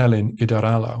Pantycelyn gyda'r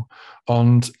alaw.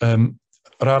 Ond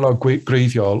yr alaw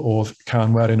greiddiol oedd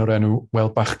can werin o'r enw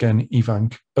Wel Bachgen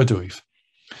Ifanc Ydwyf.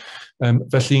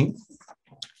 Felly,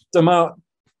 dyma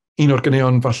un o'r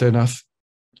ganeuon falle nath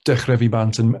dechrau fi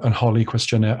bant yn holi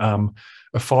cwestiynau am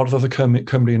y ffordd oedd y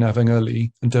Cymru yn efengylu,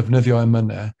 yn defnyddio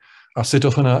emynau, a sut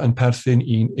oedd hwnna yn perthyn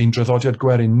ein draddodiad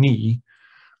gwerin ni,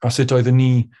 a sut oedden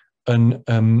ni yn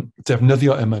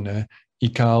defnyddio emynau i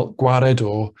cael gwared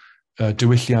o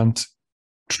diwylliant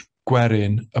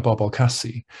gwerin y bobl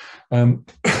Khasi.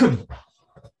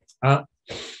 A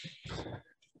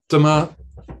dyma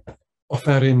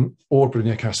offeryn o'r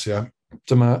briniau Khasi,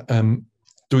 dyma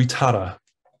dwy tara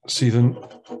sydd yn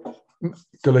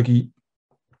golygu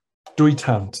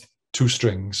 200, 2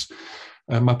 strings.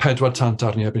 Mae 4 tant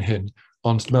arni erbyn hyn,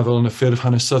 ond dwi'n meddwl yn y ffurf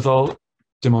hanesyddol,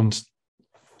 dim ond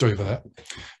 2 fe.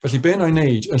 Felly be na'i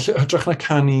wneud, yn hytrach na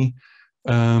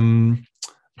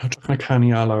canu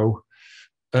alaw,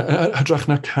 hytrach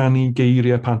na canu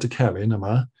geiriau Pantycelyn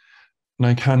yma,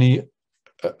 na'i canu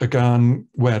y gan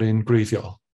werin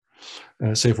greiddiol,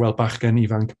 sef Wel Bachgen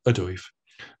Ifanc Ydwyf.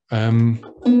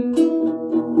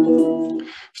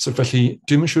 So felly,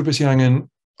 dwi'n yn siŵr beth sy'n angen,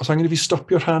 os angen i fi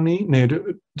stopio rhannu, neu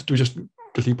dwi jyst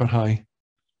gallu parhau?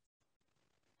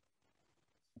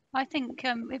 I think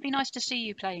it'd be nice to see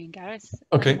you playing, Gareth.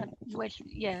 Okay. Well,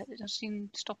 yeah, os ti'n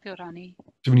stopio rhannu.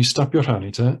 Dwi'n mynd i stopio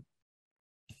rhannu, te?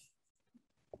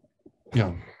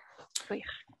 Iawn.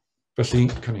 Gwych. Felly,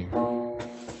 cynnig.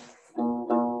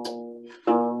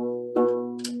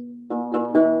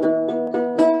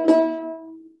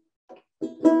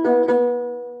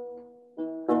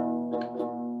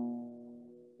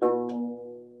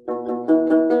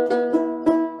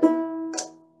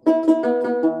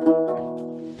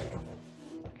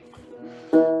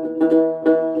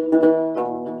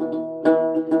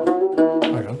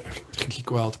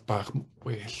 bach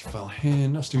well fel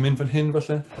hyn, os dwi'n mynd fan hyn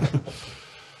falle.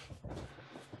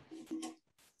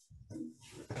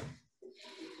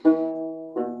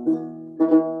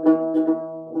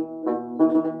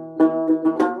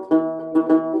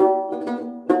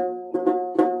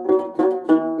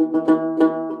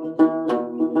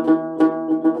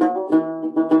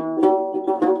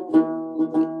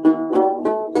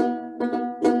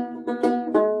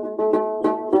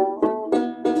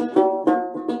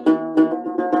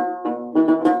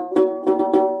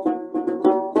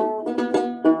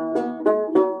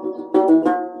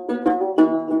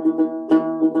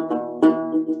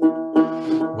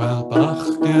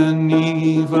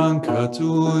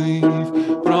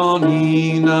 Bron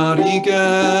un ar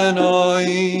 20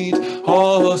 oed,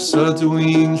 os ydw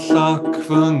i'n llac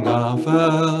fy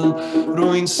ngafel,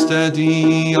 rwy'n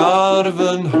stedi ar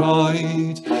fy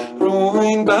nhroed,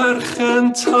 rwy'n berchen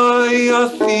tai a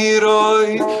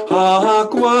thiroedd, a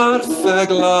gwartheg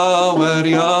lawer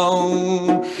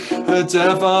iawn, y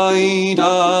defaid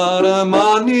ar y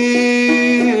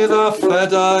manydd a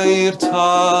phedai'r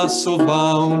tas o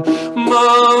fawn,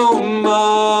 mawn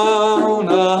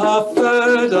a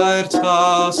phedai'r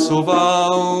tas o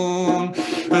fawn,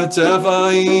 y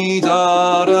defaid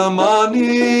ar y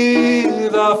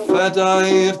manydd a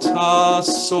phedai'r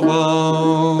tas o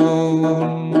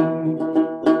fawn.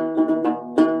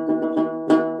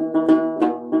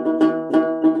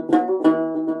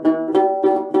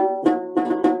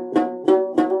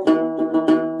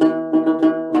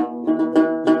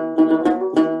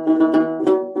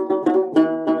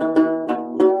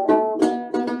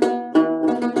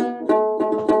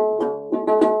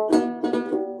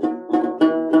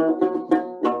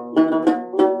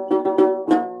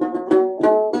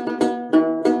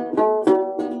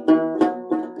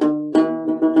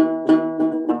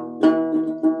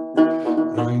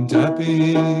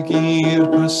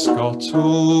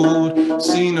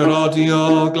 Sy'n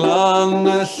rodio glan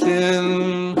y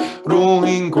llyn,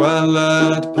 rwy'n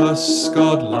gweled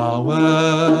pysgod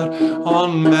lawer,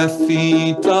 ond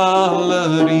methu dal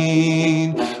yr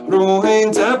un. Rwy'n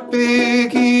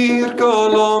debyg i'r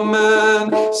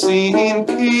golomen sy'n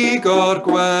pigo'r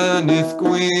gwenydd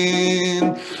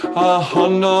gwyn, a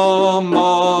honno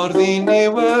mor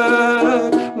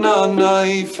ddiniwed na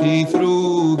naiff hi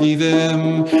ddrwg i ddim.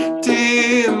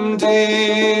 Dim,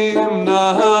 dim,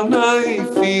 na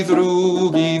naiff hi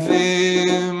ddrwg i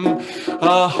ddim,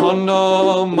 a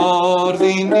honno mor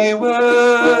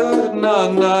ddiniwed na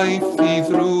naiff hi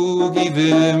ddrwg i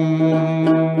ddim.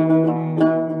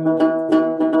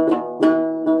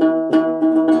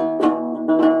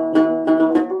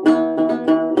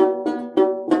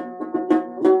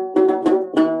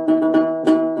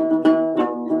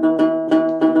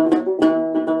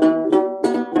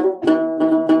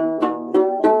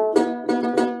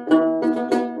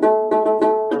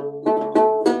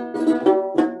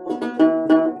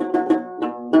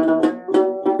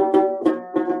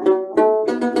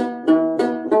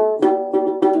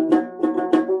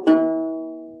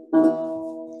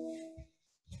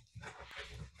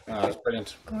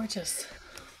 Brilliant. Gorgeous.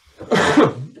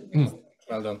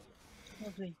 Well done.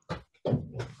 Lovely.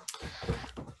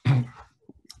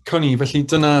 Connie, felly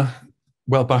dyna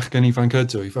wel bachgen ifanc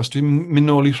ydw i. Os dwi'n mynd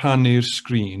nôl i rhannu'r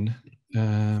sgrin.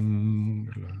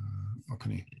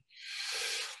 Connie.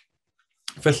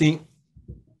 Felly,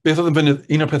 beth oedd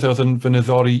un o'r pethau oedd yn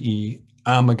fynyddori i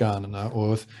am y gan yna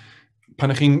oedd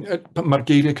pan mae'r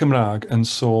geiriau Cymraeg yn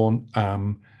sôn am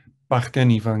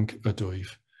bachgen ifanc ydw i.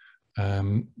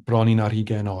 Bron un ar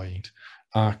 20 oed,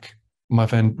 ac mae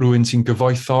fe'n rhywun sy'n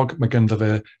gyfoethog, mae ganddo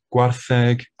fe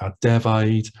gwartheg a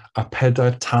defaid a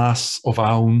 4 tas o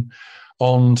fawn,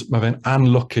 ond mae fe'n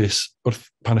anlwcus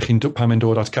pan mae'n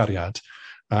dod at cariad,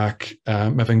 ac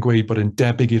mae fe'n gweud bod e'n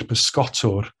debyg i'r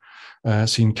pysgotwr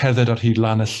sy'n cerdded ar hyd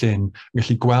lan y llyn, yn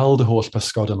gallu gweld y holl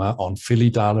pysgod yma, ond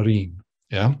ffili dal yr un.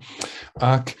 Yeah?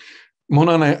 Ac mae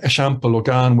hwnna'n esiampl o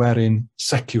gan werin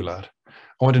secular.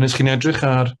 Ond wedyn, os chi'n edrych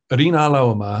ar yr un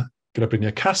alaw yma, gyda briniau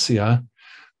Khasi,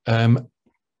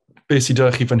 beth sydd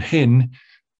ydych chi fan hyn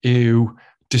yw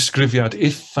disgrifiad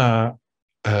eitha,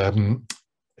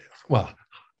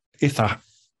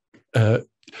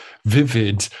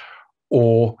 fifid o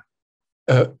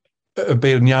y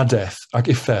beirniadaeth ac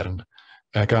uffern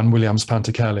gan Williams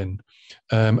Pantycelyn,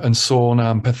 yn sôn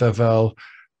am pethau fel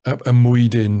y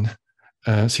mwydyn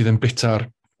sydd yn bita'r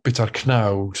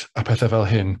cnawd a pethau fel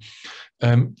hyn.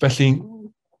 Felly,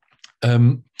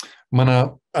 mae yna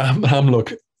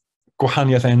amlwg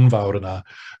gwahaniaeth enfawr yna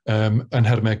yn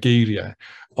hermau geiriau,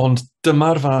 ond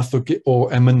dyma'r fath o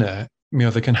emynau mi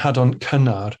oedd y genhadon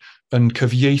cynnar yn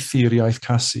cyfieithu'r iaith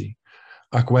Khasi,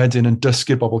 ac wedyn yn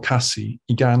dysgu'r bobl Khasi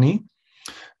i ganu.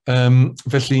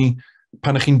 Felly,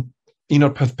 pan ych chi'n un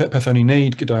o'r pethau ni'n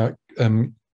neud gyda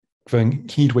fy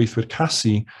nghydweithwyr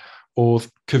Khasi oedd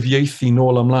cyfieithu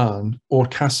nôl ymlaen o'r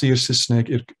Khasi i'r Saesneg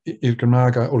i'r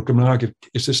Gymraeg, o'r Gymraeg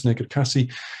i'r Saesneg i'r Khasi,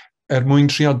 mwyn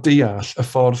trio deall y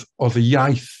ffordd oedd y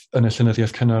iaith yn y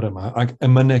llenyddiaeth cynnar yma, ac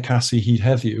emynau Khasi hyd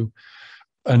heddiw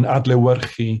yn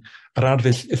adlewyrchu yr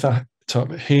arddull eitha,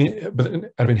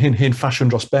 erbyn hyn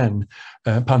ffasiwn dros ben,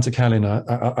 Pant y Celyn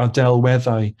a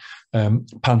delweddau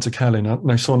Pant y Celyn.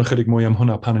 Na i sôn ychydig mwy am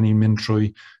hwnna pan ni'n mynd trwy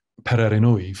Pererin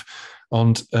Wyf.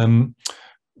 Ond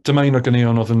dyma un o'r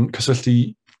ganeuon oedd yn cysylltu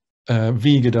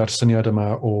fi gyda'r syniad yma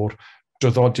o'r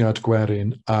draddodiad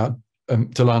gwerin a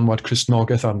dylanwad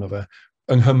Cristnogaeth arno fe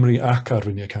yng Nghymru ac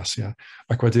arfyniau Khasi.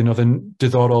 Ac wedyn oedd yn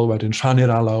diddorol wedyn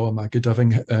rhannu'r alaw yma gyda fy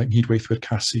nghydweithwyr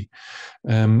Khasi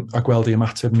a gweld eu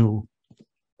ymateb nhw.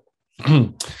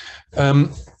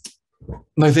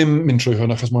 Na i ddim mynd trwy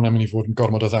hwn achos mae hwnna'n mynd i fod yn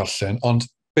gormod o ddarllen, ond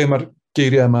be mae'r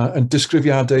geiriau yma yn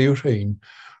disgrifiadau yw'r rhain,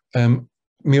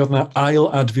 mi oedd yna ail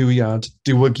adfywiad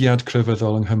diwygiad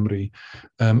crefyddol yng Nghymru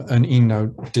yn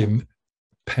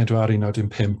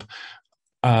 1914-1915,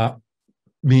 a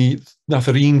mi nath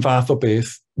yr un fath o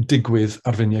beth digwydd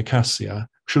arfyniau Khasi,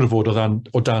 siŵr o fod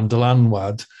o dan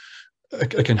dylanwad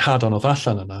y genhadaeth oedd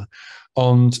allan yna,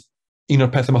 ond un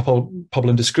o'r pethau mae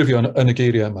pobl yn disgrifio yn y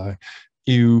geiriau yma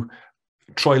yw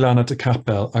troi lan at y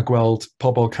capel a gweld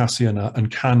pobl Khasi yna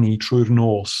yn canu trwy'r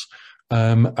nos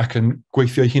ac yn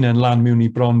gweithio eu hunain lan mewn i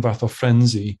bron fath o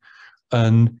frenzy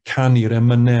yn canu'r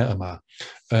emynau yma.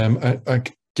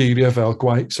 Ac geiriau fel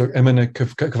gwaed, so emynau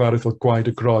cyfarwydd fel gwaed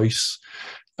y groes,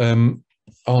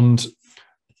 ond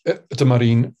dyma'r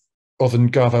un oedd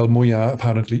yn gafael mwyaf,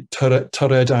 apparently,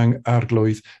 tyred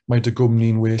arglwydd mae dy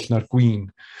gwmni'n well na'r gwyn.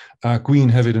 A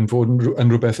gwyn hefyd yn fod yn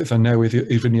rhywbeth eitha newydd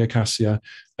i'r fyniau Khasi.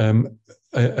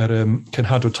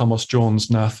 Cenhadwr Thomas Jones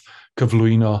nath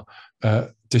cyflwyno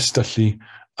distyllu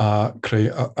a creu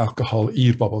alcohol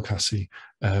i'r bobl Khasi.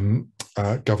 A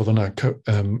gafodd hwnna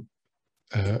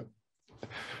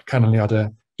canlyniadau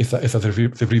eitha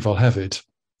ddifrifol hefyd.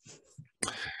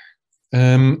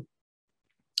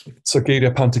 So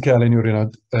geiriau Pant y Celyn yw'r un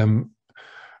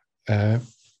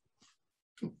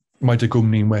mae dy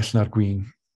gwmni'n well na'r gwyn.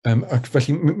 Ac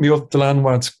felly mi oedd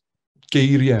dylanwad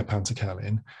geiriau Pant y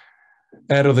Celyn,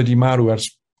 oedd wedi marw ers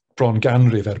bron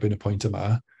ganrif erbyn y pwynt yma,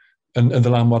 yn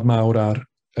ddylanwad mawr ar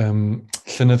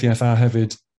llenyddiaeth a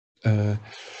hefyd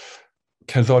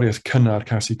cerddoriaeth cynnar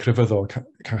Khasi, crefyddol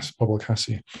pobl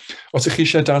Khasi. Os ych chi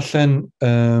eisiau darllen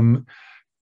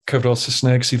cyfrol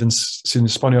Saesneg sydd yn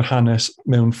esbonio'r hanes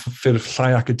mewn ffurf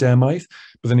llai academaidd,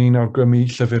 byddwn ni'n awgrymu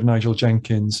llyfr Nigel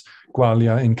Jenkins,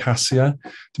 Gwalia in Khasi.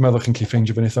 Dwi'n meddwl chi'n gallu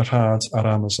ffeindio fe'n eitha rhad ar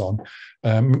Amazon.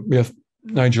 Mi oedd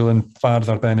Nigel yn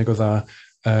fardd arbennig o dda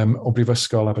o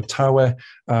Brifysgol Abertawe,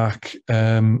 ac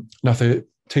nath e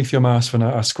teithio mas fyna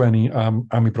a sgwennu am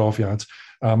ei brofiad.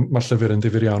 Mae'r llyfr yn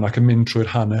ddifyr iawn ac yn mynd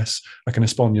trwy'r hanes ac yn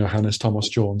esbonio hanes Thomas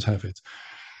Jones hefyd.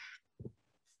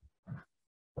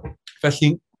 Felly,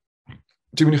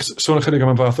 dwi'n mynd i sôn ychydig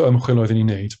am y fath o ymchwil oedd ni'n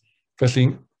wneud. Felly,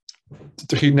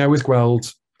 dych chi newydd gweld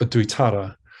y dwy tara,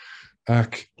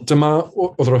 ac dyma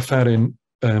oedd yr offeryn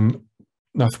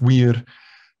nath wir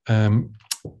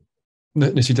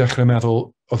nes i dechrau meddwl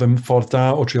oedd yn ffordd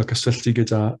da o trial cysylltu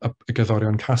gyda y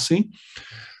gerddorion Khasi,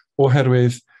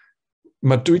 oherwydd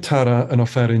mae'r dwy tara yn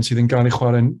offeryn sydd yn cael ei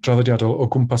chwarae'n draddodiadol o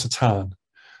gwmpas y tân.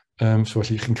 So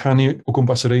felly, chi'n canu o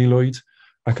gwmpas yr aelwyd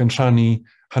ac yn rhannu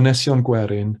hanesion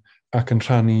gwerin ac yn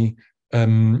rhannu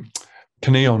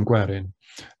caneuon gwerin.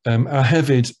 A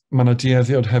hefyd, mae yna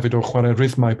dueddiad hefyd o chwarae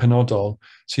rhythmau penodol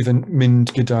sydd yn mynd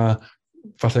gyda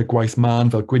falle gwaith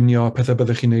man fel gwynio, pethau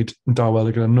byddwch chi'n gwneud yn dawel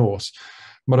gyda'r nos.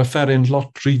 Mae'r offeryn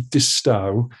lot rhy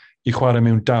distaw i chwarae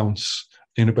mewn dawns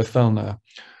neu rhywbeth fel yna.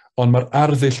 Ond mae'r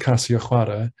arddull Khasi o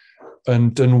chwarae yn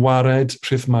dynwared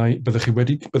rhythmau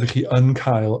byddwch chi yn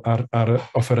cael ar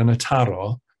offeryn y taro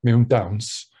mewn dawns.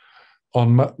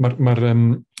 Ond mae'r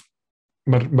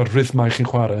rhythmau chi'n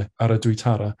chwarae ar y dwy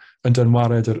tara yn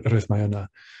dynwared y rhythmau yna.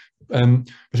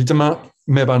 Felly dyma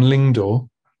Meban Lingdo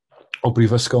o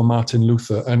Brifysgol Martin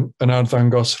Luther yn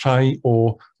arddangos rhai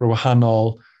o wahanol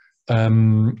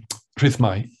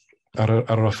rhythmau ar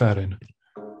yr offeryn.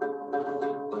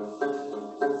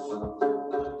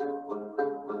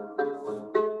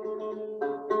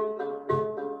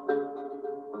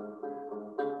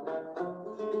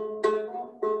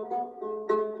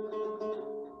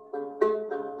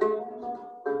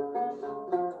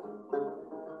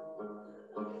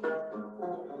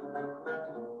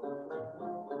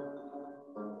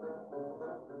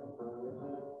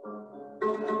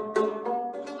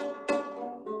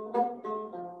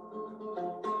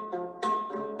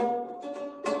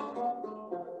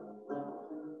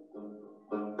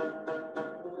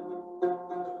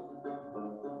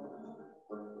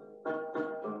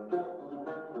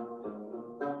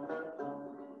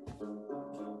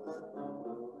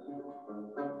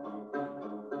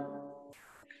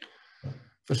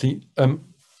 Felly,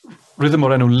 rhythm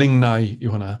o'r enw lingnau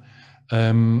yw hwnna,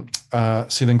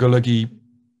 sydd yn golygu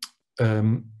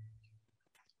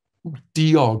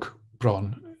diog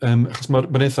bron. Achos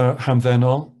mae'n eitha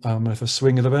hamddenol, a mae'n eitha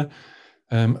swing iddo fe.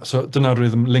 So dyna'r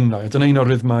rhythm lingnau. Dyna un o'r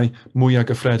rhythmau mwyaf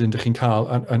gyffredin ydych chi'n cael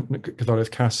yn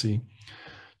gerddoriaeth Khasi.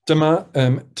 Dyma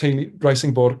teulu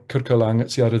Rising Bo'r Cyrcylang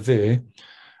sydd ar y dde,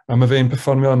 a mae fe'n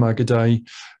perfformio yma gyda'i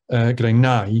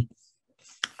nai,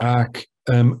 ac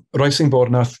Rising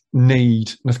Bo'r nath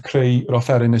creu yr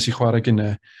offeryn nes i chwarae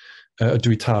gynnau y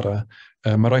dwy tara.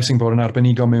 Mae Rising Bo'r yn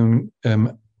arbenigo mewn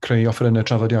creu offerynnau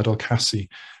traddodiadol Khasi.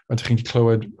 A ydych chi'n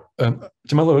clywed,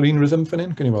 dwi'n meddwl o'r un rhythm fan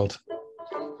hyn, gan i weld?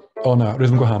 O na,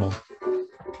 rhythm gwahanol.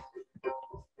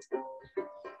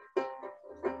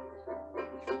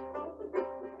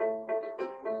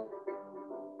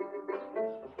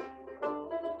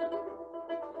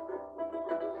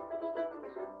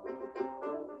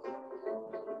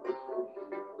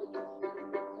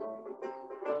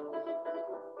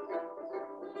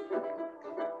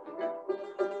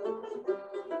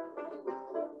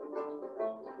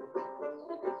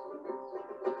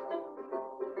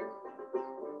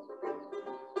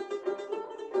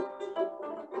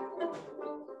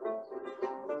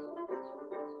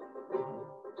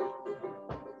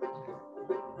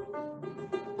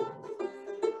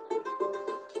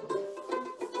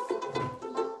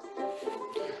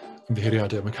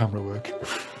 Ymddiheuriadau am y camera work.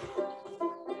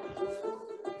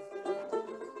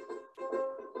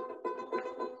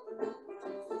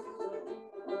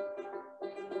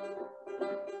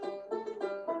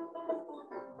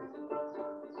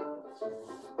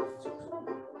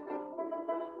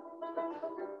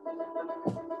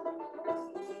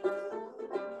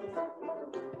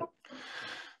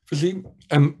 Felly,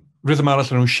 rhythm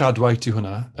arall yn nhw'n siadwaith yw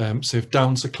hwnna, sef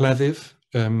dawns y cleddyf.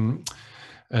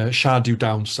 Siad yw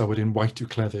dawns a wedyn waith yw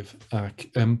cleddyf. Ac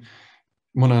mae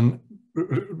hwnna'n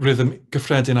rhythm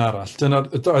gyffredin arall. Dyna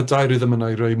y dau rhythm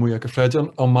yna i roi mwyaf gyffredin,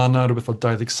 ond mae yna rhywbeth o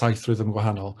 27 rhythm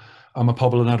gwahanol, a mae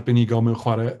pobl yn arbenigo mewn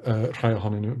chwarae rhai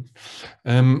ohonyn nhw.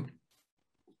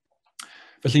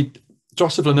 Felly,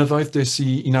 dros y flynyddoedd, des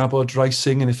i nabod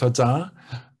Rising yn eitha da.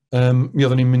 Mi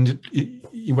oeddwn ni'n mynd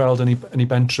i weld yn ei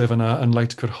bentref yna yn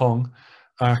Lait Cyrhong,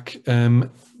 ac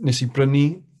nes i brynu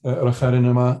yr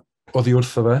offeryn yma oddi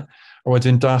wrtho fe, a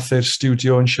wedyn dath i'r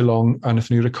studio yn Shillong a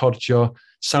wnaethon ni recordio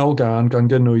sawl gan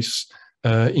gynnwys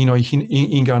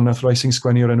un gan nath Rising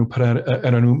sgwennu o'r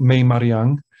enw Mae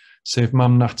Mariang, sef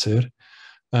Mam Natur.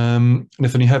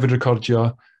 Wnaethon ni hefyd recordio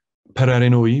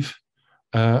Pererin Wyf.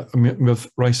 Mi oedd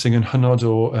Rising yn hynod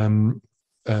o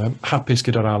hapus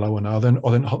gyda'r alaw yna.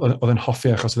 Oedd e'n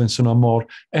hoffi achos oedd e'n swnio mor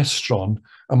estron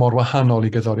a mor wahanol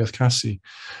i gerddoriaeth Khasi.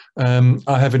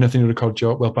 A hefyd wnaethon ni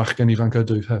recordio, bachgen ifanc y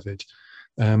dwyf hefyd.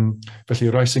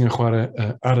 Felly Rising yn chwarae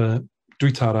ar y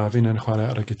dwy tara, fi'n yn chwarae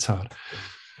ar y gitar.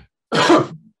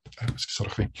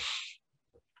 Sorry chi.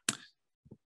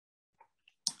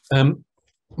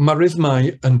 Mae rhythmau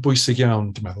yn bwysig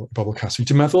iawn, dwi'n meddwl, i bobl Khasi.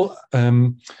 Dwi'n meddwl,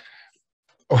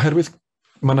 oherwydd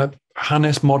mae yna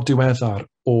hanes mor diweddar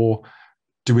o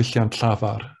diwylliant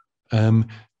llafar.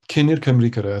 Cyn i'r Cymru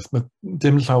gyrraedd, mae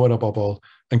dim llawer o bobl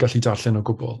yn gallu darllen o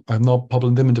gwbl, a pobl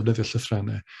yn ddim yn defnyddio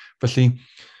llythrennau. Felly,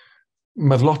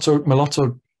 mae lot o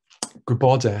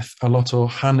gwybodaeth a lot o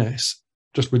hanes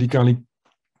jyst wedi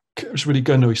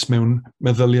gynnwys mewn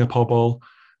meddyliau pobl,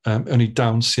 yn ei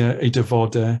dawnsiau, ei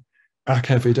dyfodau, ac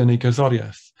hefyd yn ei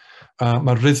gerddoriaeth. A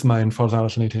mae rhythmau yn ffordd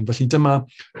arall yn gwneud hyn. Felly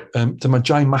dyma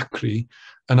Jai Macri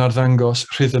yn arddangos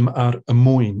rhythm ar y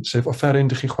mwyn, sef offeryn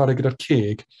ydych chi'n chwarae gyda'r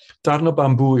ceg, darn o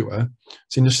bambŵ yw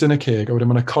sy'n ystyn y ceg, a wedyn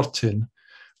mae yna cortyn,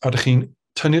 a ydych chi'n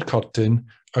tynnu'r cortyn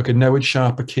ac yn newid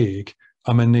siap y ceg, a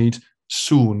mae'n gwneud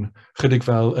sŵn, chydig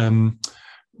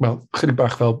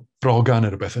bach fel brogan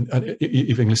neu rhywbeth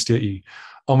i fy nglystiau i.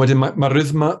 Ond wedyn mae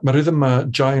rhythm mae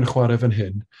Jai yn chwarae fan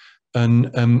hyn yn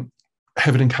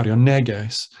hefyd yn cario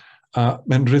neges, a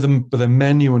mae'n rhythm bydde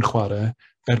menyw yn chwarae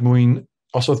mwyn,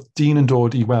 os oedd dyn yn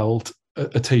dod i weld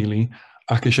y teulu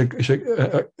ac eisiau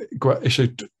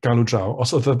galw draw,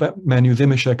 os oedd y menyw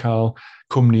ddim eisiau cael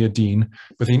cwmni y dyn,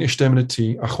 bydd hi'n eistedd yn y tŷ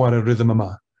a chwarae'r rhythm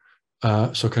yma.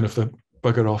 So kind of the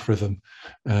bugger off rhythm,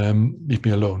 leave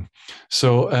me alone.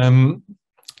 So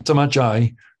dyma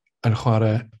Jai yn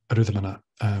chwarae y rhythm yna.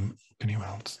 Can you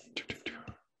weld?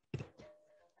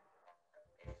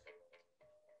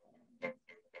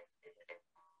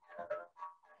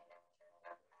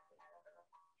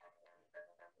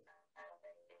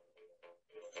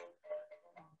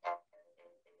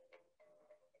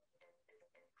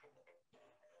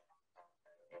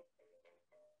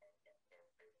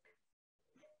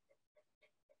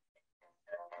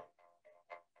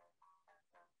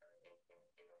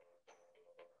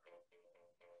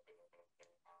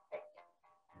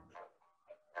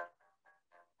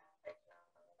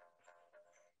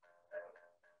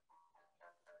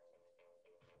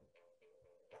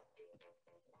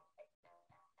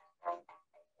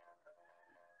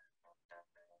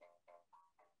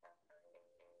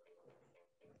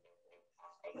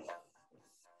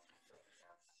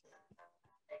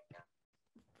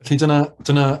 Felly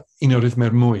dyna un o'r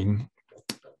rythmau'r mwyn.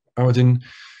 A wedyn,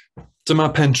 dyma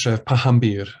pentref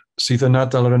Pahambur, sydd yn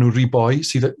ardal o'r enw Riboi,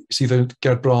 sydd yn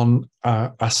gerbron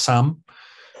a Sam.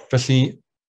 Felly,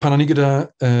 pan o'n i gyda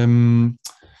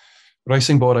rai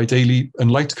sy'n bod a'i deulu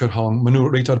yn Lait Cyrhong, maen nhw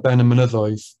reit ar ben y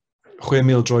mynyddoedd,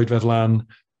 6,000 droedfedd lan,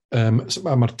 a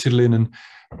mae'r tirlun yn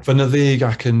fynyddig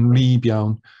ac yn wlyb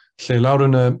iawn, lle lawr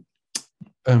yn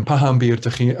y Pahambur,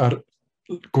 dych chi ar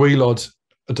gwaelod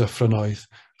y dyffrynoedd,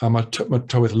 a mae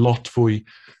tywydd lot fwy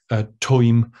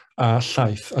twym a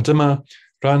llaeth. A dyma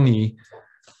rannu,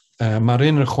 mae'r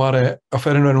un yn chwarae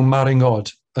offeryn enw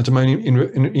Maringod, a dyma un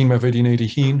mae wedi wneud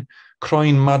ei hun,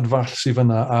 croen madfall sydd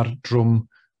fyna ar drwm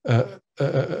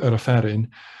yr offeryn,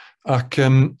 ac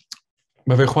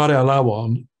mae fe chwarae a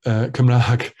lawon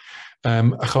Cymraeg,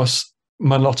 achos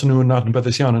mae lot o nhw yn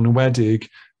adnabyddus iawn, yn enwedig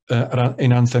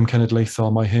ein anthem cenedlaethol,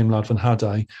 mae hen wlad fy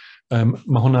nhadau.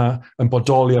 Mae hwnna yn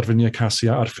bodoli ar fryniau Khasi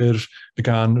ar ffurf y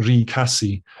gan Rhi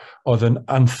Khasi, oedd yn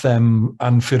anthem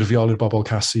anffurfiol i'r bobl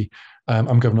Khasi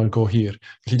am gyfnod go hir.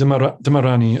 Felly dyma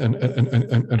rannu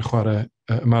yn chwarae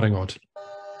Maringod.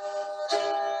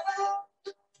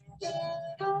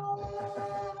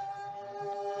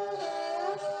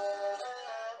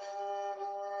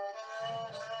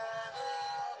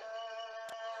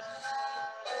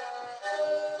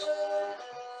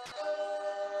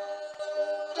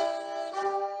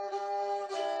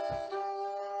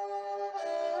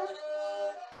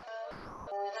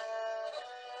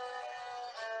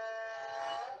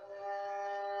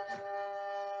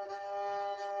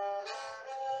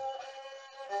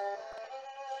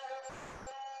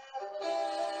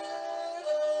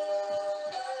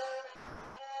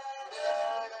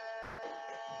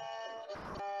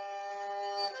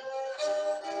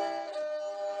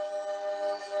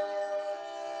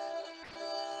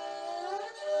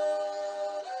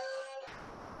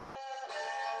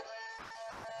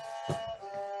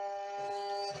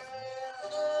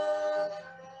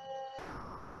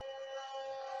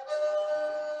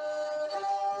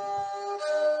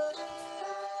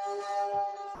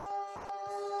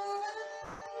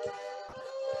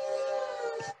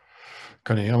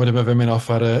 A wedyn mae fe'n mynd off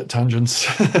ar y tangents.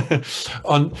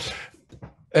 Ond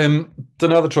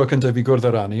dyna oedd y tro cyntaf i gwrdd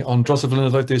ar rannu, ond dros y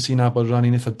flynyddoedd des i'n nabod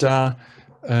rannu'n eitha da.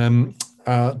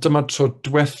 A dyma tro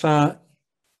diwetha,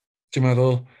 dwi'n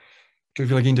meddwl,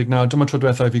 2019, dyma tro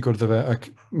diwetha i fi gwrdd fe,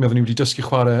 ac mi oeddwn ni wedi dysgu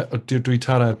chwarae o Dwy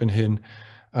Tara erbyn hyn,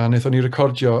 a wnaethon ni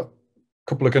recordio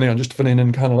cwbl o ganeuon, jyst fan hyn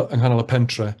yng nghanol y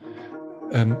pentre.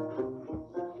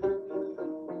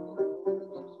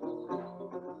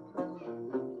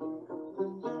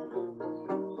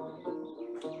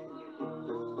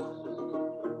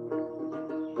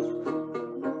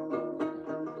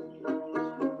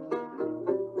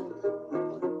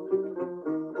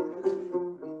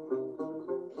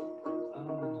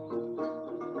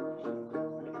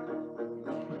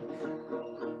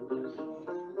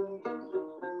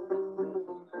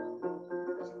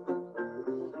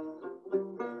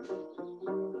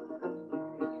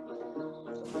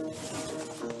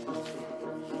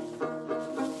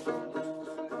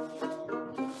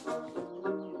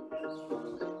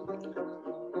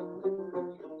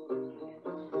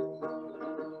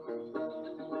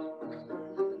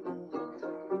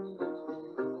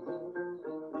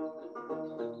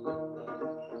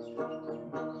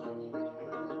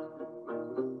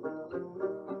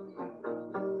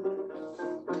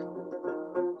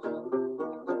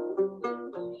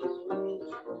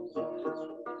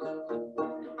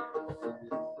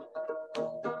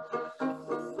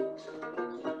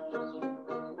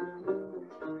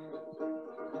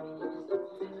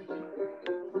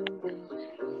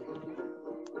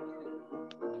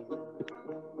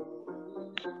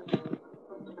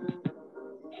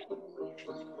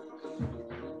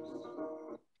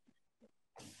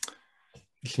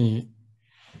 Felly,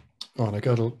 na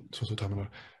gadael sos o tam yna.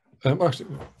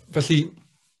 Felly,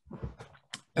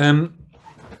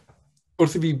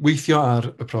 wrth i fi weithio ar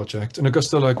y prosiect, yn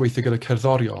ogystal â gweithio gyda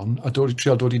cerddorion, a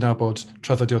trial dod i nabod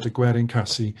traddodiad y gwerin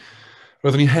Khasi,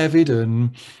 roeddwn ni hefyd yn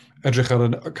edrych ar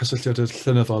y cysylltiad y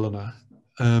llynyddol yna.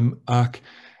 Ac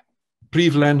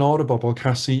brif lenor y bobl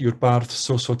Khasi yw'r bardd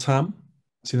Sos o Tam,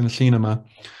 sydd yn y llun yma.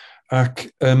 Ac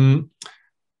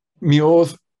mi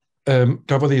oedd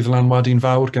gafodd ei ddylanwadu'n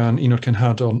fawr gan un o'r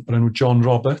cenhadon o'r enw John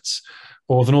Roberts,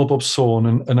 oedd yn ôl bob sôn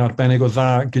yn arbennig o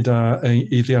dda gyda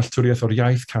ei ddealltwriaeth o'r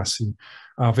iaith Khasi,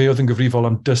 a fe oedd yn gyfrifol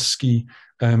am dysgu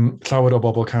llawer o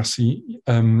bobl Khasi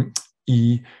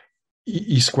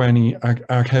i sgwennu,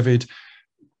 ac hefyd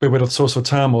be wedodd Sos o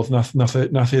Tam oedd nath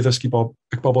ei ddysgu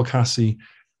bobl Khasi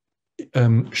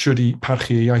siwr i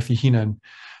parchu ei iaith ei hunain.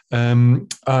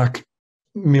 Ac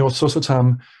mi oedd sos o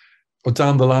tam o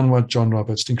dan ddylanwad John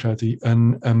Roberts, dwi'n credu,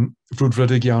 yn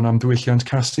frwdfrydig iawn am diwylliant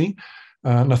Khasi.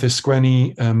 Nath e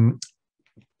sgwennu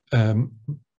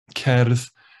cerdd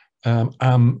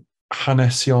am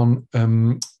hanesion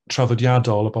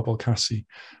traddodiadol y bobl Khasi,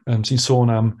 sy'n sôn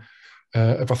am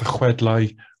y fath o chwedlau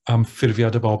am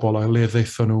ffurfiad y bobl a le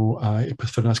ddeithio nhw a eu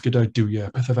perthynas gyda'r duwiau,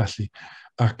 pethau felly.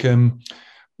 Ac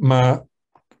mae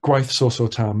gwaith sos o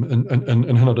tam yn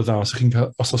hynod o dda, os ydych chi'n cael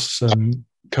os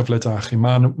cyfle da chi.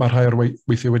 Mae rhai o'r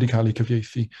weithio wedi cael eu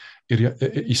cyfieithu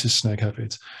i Saesneg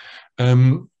hefyd.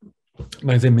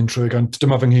 Na i ddim mynd trwy, gan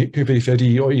dyma fy nghyfeithiad i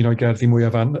o un o'i gerddi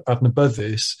mwyaf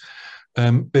adnabyddus,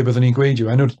 be byddwn ni'n gweud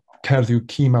yw, enw'r cerdd yw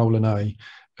Ci Mawl yn Ai,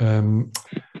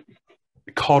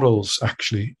 corals,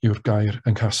 actually, yw'r gair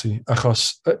yn Khasi,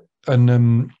 achos yn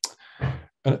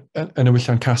y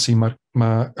wylliant Khasi,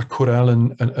 mae y cwrel yn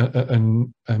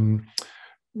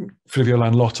ffurfio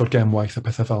lan lot o'r gemwaith a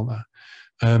pethau fel yna.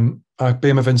 A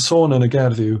be mae fe'n sôn yn y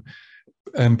gerdd yw,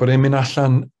 bod e'n mynd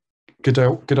allan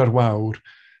gyda'r wawr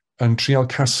yn trial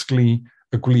casglu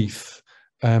y gwlith,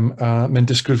 a mae'n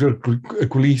disgrifio'r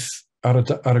gwlith ar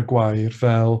y gwair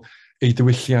fel ei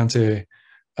diwylliant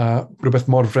a rhywbeth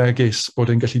mor fregus bod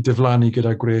e'n gallu diflannu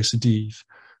gyda gres y dydd.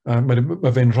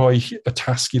 Mae fe'n rhoi y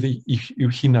tasg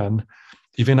i'w hunan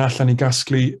i fynd allan i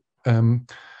gasglu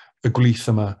y gwlith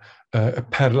yma, y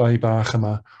perlau bach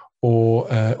yma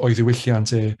o'i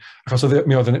ddiwylliant achos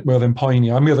mi oedd e'n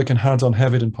poeni, a mi oedd y genhadaeth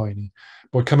hefyd yn poeni,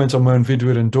 bod cymaint o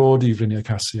mewnfudwyr yn dod i Fryniau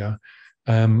Khasi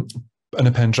yn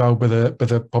y pen draw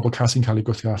bydde pobl Khasi'n cael eu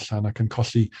gwthio allan ac yn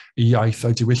colli eu iaith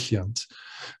a'i diwylliant.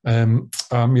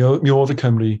 A mi oedd y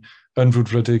Cymru yn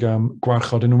frwdfrydig am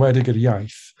gwarchod yn enwedig yr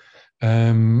iaith,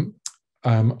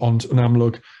 ond yn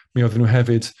amlwg mi oedden nhw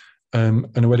hefyd yn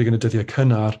enwedig yn y dyddiau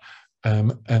cynnar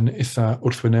yn eitha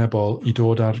wrthwynebol i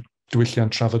dod ar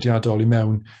diwylliant traddodiadol i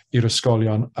mewn i'r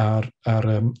ysgolion a'r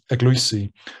eglwysi.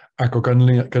 Ac o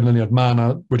ganlyniad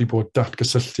mae wedi bod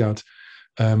datgysylltiad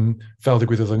fel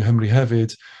ddigwyddodd yng Nghymru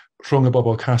hefyd rhwng y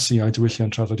bobl Khasi a'i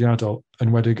diwylliant traddodiadol yn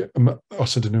enwedig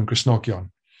os ydyn nhw'n Gristnogion.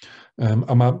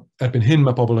 A erbyn hyn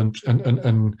mae bobl yn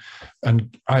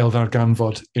ail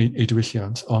ddarganfod eu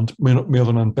diwylliant, ond mi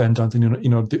oedd hwnna'n bendant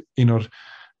un o'r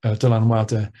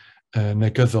dylanwadau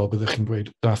negyddol byddwch chi'n gweud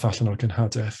dath allan o'r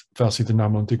genhadaeth fel sydd yn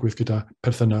amlwg digwydd gyda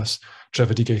perthynas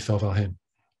trefedigaethol fel hyn.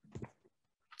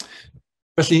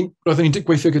 Felly, roeddwn ni'n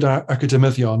gweithio gyda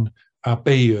academyddion a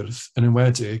beirdd yn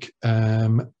enwedig.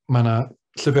 Mae yna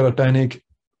llyfr arbennig,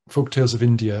 Folk Tales of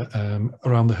India,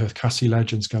 Around the Hearth, Khasi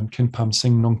Legends, gan Kinpam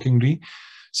Singh Nongkingri,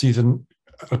 sydd yn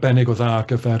arbennig o dda ar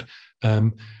gyfer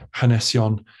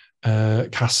hanesion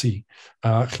Khasi.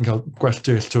 A chi'n cael gwell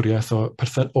deilltwriaeth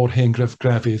o'r hen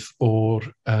grefydd o'r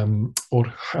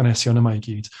hanesion yma i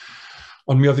gyd.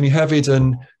 Ond mi oeddwn ni hefyd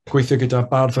yn gweithio gyda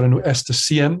bardd o'r enw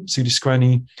sy'n, sydd wedi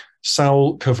sgwennu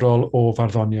sawl cyfrol o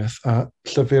farddoniaeth, a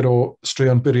llyfr o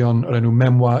straeon byrion o'r enw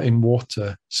Memoir in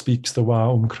Water, Speaks the Wa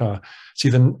Cra,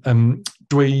 sydd yn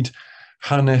dweud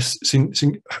hanes, sy'n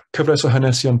cyfres o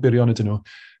hanesion byrion ydyn nhw,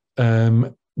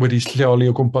 wedi lleoli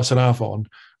o gwmpas yr afon,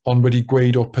 ond wedi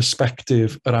gweud o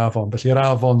persbectif yr afon. Felly yr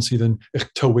afon sydd yn eich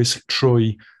tywys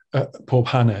trwy pob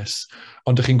hanes,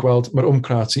 ond ydych chi'n gweld mae'r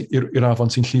wmcrat i'r afon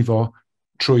sy'n llifo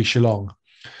trwy Shillong.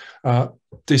 A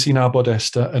des i'n abod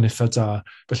Esther yn eitha da,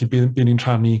 felly bydd ni'n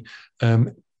rhannu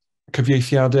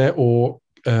cyfieithiadau o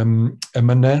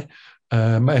emynau.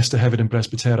 Mae Esther hefyd yn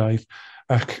bresbyteraidd,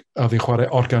 ac oedd hi'n chwarae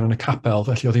organ yn y capel,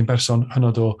 felly oedd hi'n berson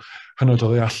hynod o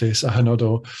ddeallus a hynod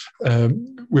o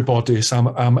wybodus am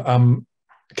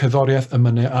cerddoriaeth,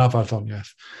 emynau a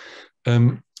farddoniaeth.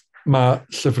 Mae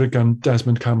llyfr gan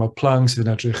Desmond Carmel Plang sydd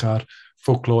yn edrych ar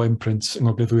folklore imprints yng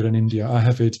Gogledd Ddwyrain India, a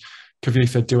hefyd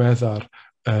cyfieithiad diweddar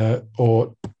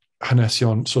o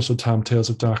hanesion Sos o Tam, Tales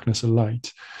of Darkness and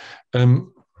Light.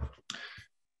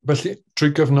 Felly, trwy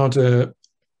gyfnod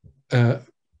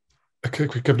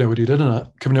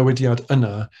cyfnewidiad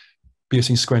yna, bues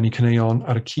i'n sgwennu caneuon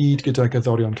ar y cyd gyda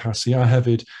gerddorion Khasi, a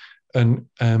hefyd yn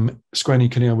sgwennu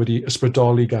caneuon wedi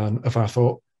ysbrydoli gan y fath o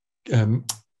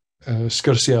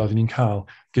sgyrsiau oedd ni'n cael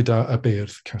gyda y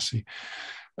beirdd Khasi.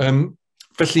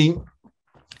 Felly,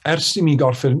 ers i mi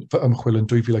gorffen fy ymchwil yn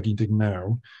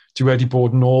 2019, dwi wedi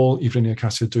bod nôl i Fryniau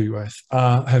Khasi Dwywaith,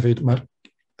 a hefyd mae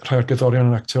rhai o'r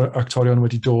gerddorion a actorion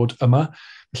wedi dod yma.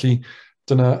 Felly,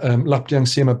 dyna lapdiang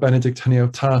sy'n mae Benedict hynny o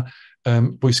ta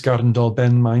bwysgarndol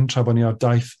Ben Maen, tra bod ni ar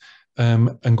daith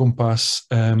yn gwmpas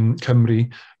Cymru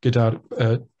gyda'r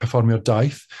perfformio'r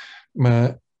daith.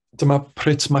 Dyma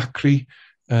Prit Macri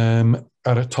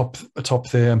ar y top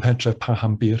dde ym Mhedref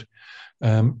Pahambir.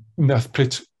 Nath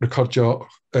Prit recordio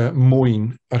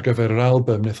mwyn ar gyfer yr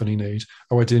album wnaethon ni'n neud,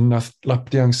 a wedyn nath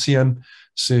Lapdiang Sy'n,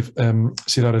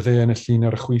 sydd ar y dde yn y llun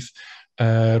ar y chwith,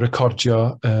 recordio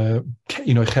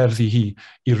un o'i cherddi hi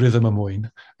i rhythm y mwyn,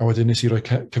 a wedyn nes i roi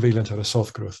cyfeiliant ar y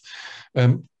soddgrwth.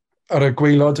 Ar y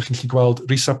gwaelod, ydych chi'n gallu gweld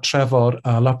Rhysab Trefor a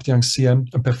Lapdiang Sy'n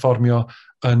yn perfformio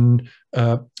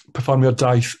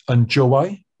daith yn Jowai,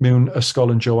 mewn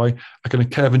ysgol yn Jowai, ac yn y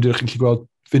cefndir ydych chi'n gallu gweld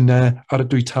finne ar y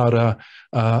dwy tara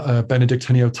a Benedict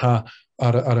Hynny Ta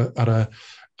ar y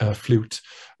fflwt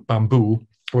bambŵ.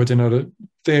 Wedyn ar y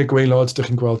dde gwaelod, ydych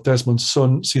chi'n gweld Desmond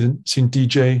Sun sy'n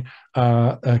DJ a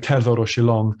cerddor o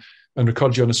Shillong yn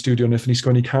recordio yn y studio. Wnaethon ni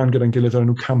sgwennu can gyda'n gilydd o'r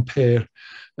enw Camper,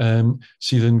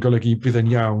 sydd yn golygu bydd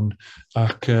yn iawn.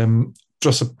 Ac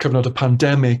dros y cyfnod y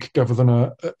pandemig, gafodd yna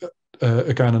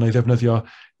y gan yna i ddefnyddio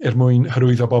mwyn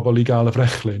hyrwyddo bobl i gael y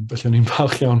frechlyn. Felly o'n i'n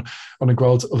falch iawn o'n i'n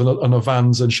gweld oedd yna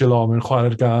fans yn Shillong yn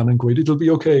chwarae'r gan yn gweud, it'll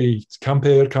be okay,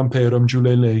 camper,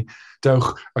 ymjwlele, dewch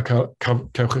a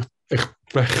cewch eich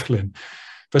frechlyn.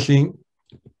 Felly,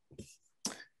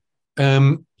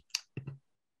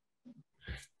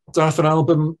 dath yr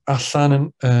album allan yn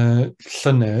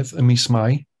llynedd, y mis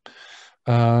Mai,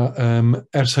 a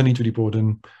ers hynny dwi wedi bod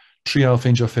yn trial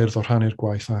ffeindio ffyrdd o rhannu'r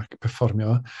gwaith ac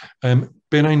perfformio.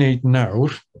 Be na i wneud nawr,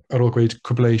 ar ôl gweud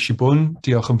cwblau Shibwn,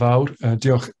 diolch yn fawr,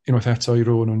 diolch unwaith eto i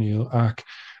Rowan O'Neill, ac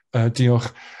diolch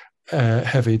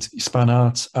hefyd i Span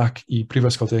Art ac i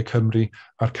Prifysgol De Cymru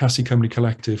a'r Khasi Cymru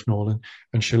Collective nôl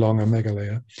yn Shillong a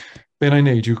Meghalaya. Be na i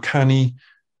wneud yw canu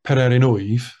Pererin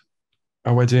Wyf,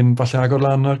 a wedyn falle agor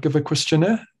lan ar gyfer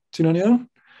cwestiynau. Ti'n o'n iawn?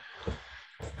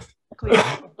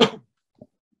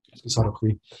 Sorry,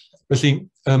 chwi. Felly,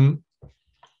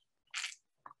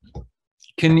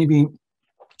 cyn i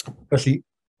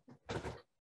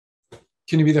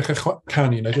fi ddechrau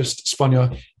canu, na jyst sbonio,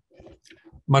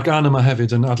 mae'r gan yma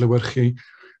hefyd yn adlewyrchiad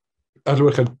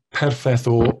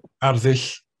perffaith o arddull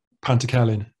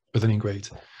Pantycelyn, byddwn ni'n gweud.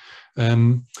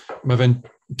 Mae fe'n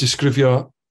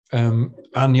disgrifio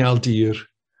anial dir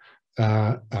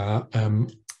a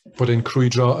bod e'n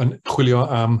crwydro yn chwilio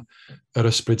am yr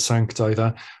ysbryd sanctaidd.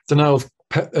 Dyna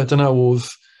oedd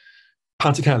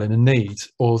Pantycelyn yn neud,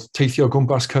 oedd teithio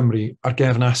gwmpas Cymru ar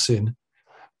gefn asyn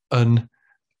yn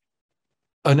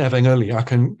efengylu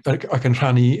ac yn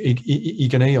rhannu i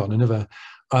ganeuon yn efe.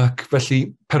 Ac felly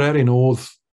Pererin oedd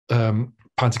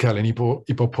Pantycelyn i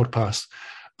bob pwrpas.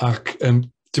 Ac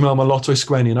dwi'n meddwl mae lot o'i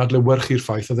sgwennu yn adlewyrchu'r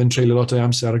ffaith oedd e'n treulio lot o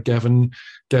amser ar gefn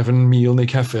mil neu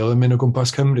ceffyl yn mynd o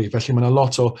gwmpas Cymru. Felly mae yna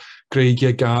lot o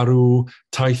greigiau garw,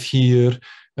 taith hir,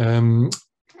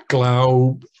 glaw,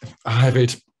 a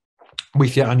hefyd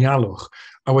weithiau anialwch.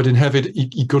 A wedyn hefyd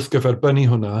i gwrthgyferbynnu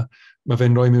hwnna, mae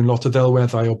fe'n rhoi mewn lot o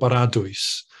ddelweddau o baradwys.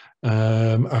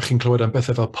 A chi'n clywed am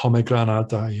bethau fel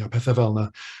pomegranadau a pethau fel yna.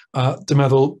 A dwi'n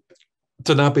meddwl,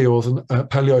 dyna be oedd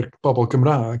pelio'r bobl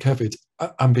Gymraeg hefyd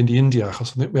am fynd i India,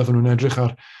 achos mi oedden nhw'n edrych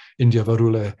ar India fel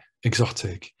rhywle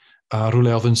exotig, a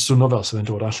rhywle oedd yn swnio fel sydd yn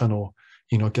dod allan o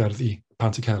un o gerddi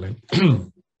Pantycelyn.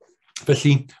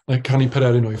 Felly, mae canu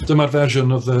Pererin Wyf. Dyma'r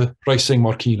fersiwn oedd y Racing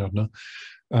mor keen arno.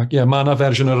 Ac ie, mae yna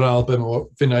fersiwn yr album o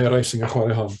finnau y Racing a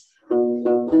chwarae hon.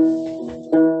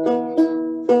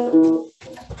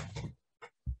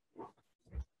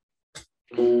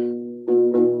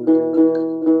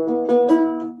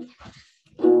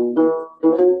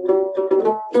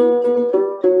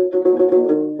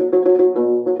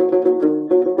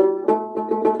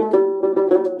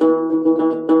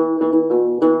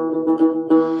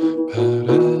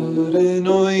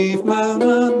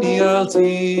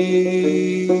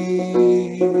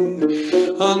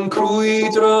 Yn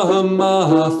crwydro yma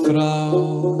thraw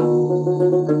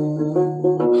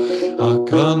ac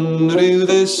yn rhyw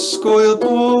ddisgwyl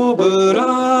bob yr ar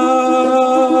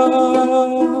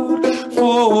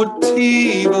fod ti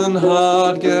yn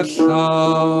had ger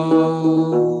llaw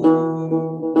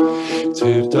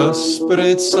Ty'r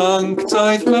dysbryd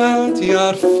sanctaidd ledi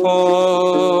ar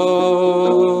ffordd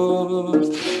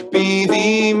bydd i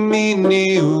mi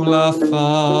niwl a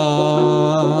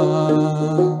than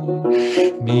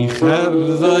Ni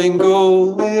cherddai'n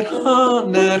gywir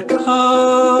hanner can,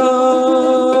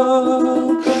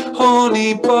 hon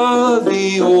i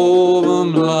byddi o fy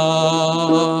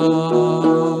mlaen.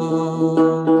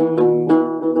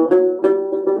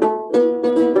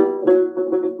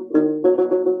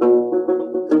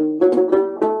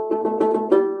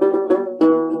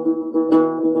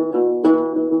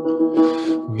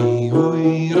 Mi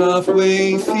hwyraf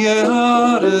weithiau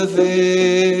ar y dde,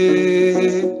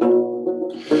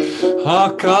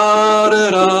 ac ar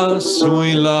yr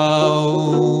aswy law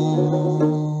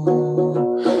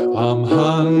am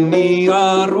hynny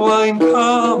arwain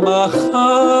camacham,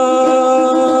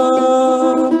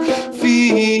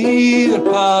 fi'r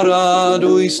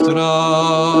paradwys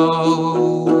draw.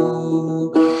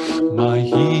 Mae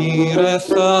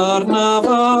hireth arnaf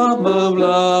am y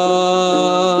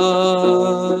wlad,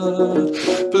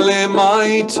 ble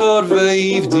mae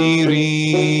torfeydd diri,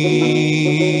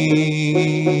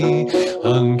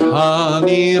 yn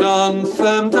canu'r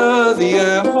anthem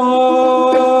dyddiau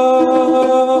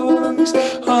oes,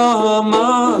 a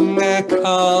mangau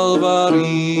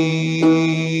Calfari.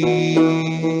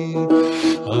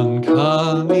 Yn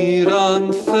canu'r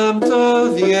anthem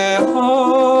dyddiau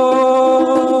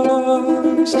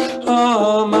oes, a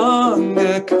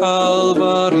mangau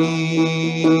Calfari.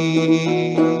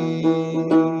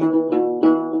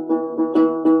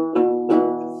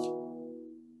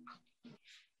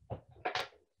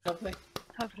 Lovely.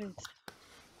 Hyfryd.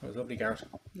 That was lovely, Gareth.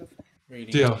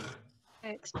 Really. Diolch.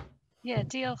 Great. Yeah,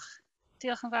 diolch.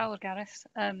 Diolch yn fawr, Gareth.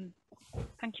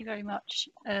 Thank you very much.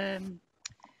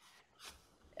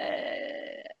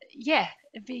 Yeah,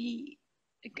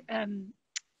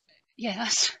 yeah,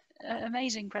 that's an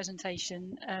amazing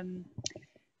presentation.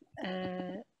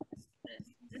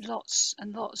 Lots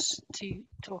and lots to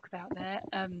talk about there.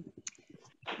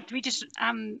 We just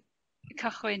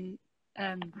cychwyn,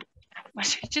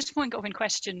 just mwyn gofyn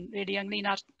cwestiwn really ynglyn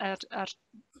ar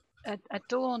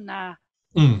dôn na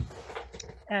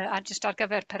a just ar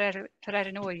gyfer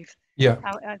Pererin Wyf. Yeah.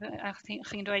 A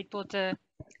chi'n dweud bod dy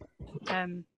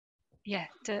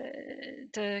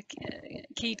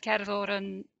cyd-cerddor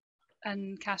yn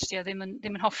Castia ddim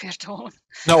yn hoffi'r dôn.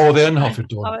 No, oedd e yn hoffi'r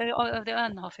dôn. Oedd e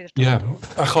yn hoffi'r dôn. Ie,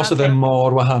 achos oedd e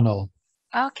mor wahanol.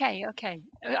 OK.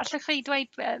 Allwch chi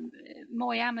dweud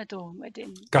mwy am y dôn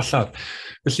wedyn? Gallaf.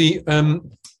 Felly,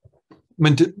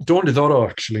 mae'n dôn diddorol,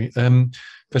 actually.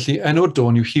 Felly, enw'r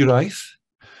dôn yw hiraeth.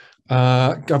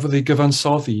 Gafodd ei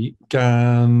gyfansoddi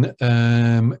gan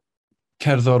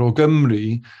cerddor o Gymru,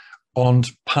 ond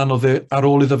pan oedd e, ar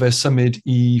ôl iddo fe symud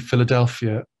i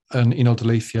Philadelphia yn Unol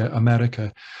Daleithiau America.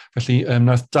 Felly,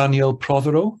 nath Daniel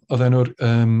Prothero, oedd enw'r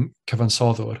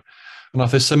cyfansoddwr,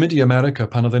 nath e symud i America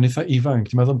pan oedd e'n eitha ifanc.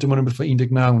 Dwi'n meddwl dim ond yn beth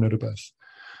 19 neu rhywbeth.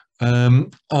 A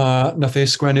nath e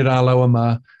sgwennu'r alaw yma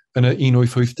yn y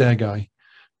 1880au.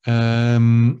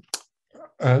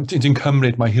 Dwi'n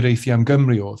cymryd mae hiraethu am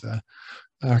Gymru oedd e.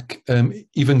 Ac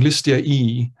i fy nglystiau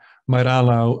mae'r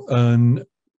alaw yn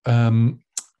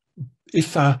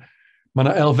eitha, mae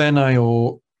yna elfennau o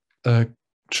y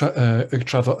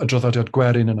draddodiad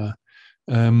gwerin yna.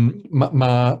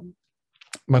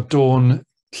 Mae dôn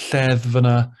lledd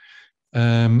fyna,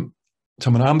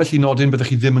 mae'n ambell i nodyn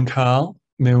byddwch chi ddim yn cael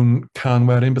mewn can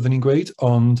werin byddwn ni'n gweud,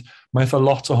 ond mae eitha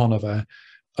lot ohono fe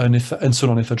yn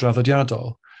swnio'n eitha draddodiadol.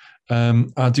 A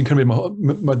dwi'n cymryd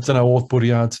mae dyna oedd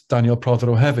bwriad Daniel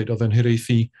Prothero hefyd, oedd e'n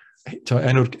hiraethu,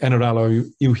 enw'r alaw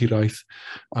yw hiraeth,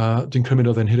 a dwi'n cymryd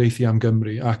oedd e'n hiraethu am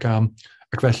Gymru, ac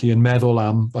felly yn meddwl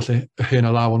am, falle, y hen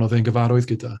alawon oedd e'n gyfarwydd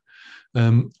gyda.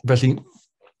 Felly,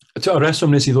 y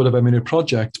reswm nes i ddod o fe mewn i'r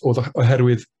prosiect oedd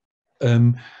oherwydd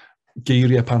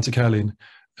geiriau Pantycelyn.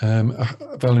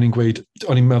 Fel o'n i'n gweud,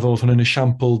 o'n i'n meddwl oedd hwn yn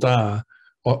esiampl da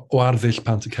o arddull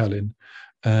Pantycelyn.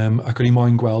 Ac o'n i'n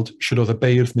moyn gweld sydd oedd y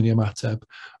beirdd mynd i ymateb.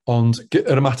 Ond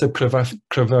yr ymateb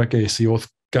cryfa ges i oedd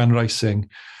gan Rising,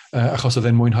 achos oedd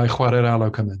e'n mwynhau chwarae'r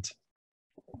alaw cymaint.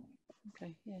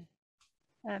 Okay,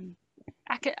 yeah.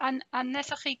 Ac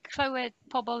neswch chi clywed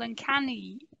pobl yn canu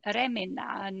yr emyn na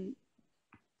yn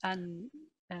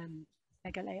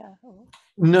Meghalaya?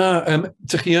 Na,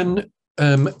 dych chi yn,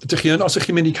 os ydych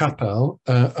chi'n mynd i capel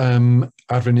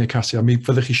arfyniau Khasi, mi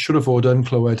fyddwch chi siŵr o fod yn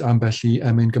clywed ambell i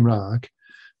emyn Gymraeg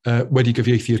wedi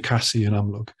gyfieithu'r Khasi yn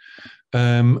amlwg.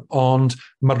 Ond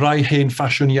mae rai hen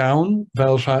ffasiwn iawn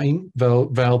fel rhain,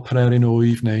 fel Pererin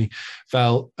Wyf neu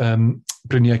fel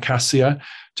bryniau Khasi.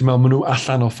 Dwi'n meddwl maen nhw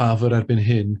allan o ffafr erbyn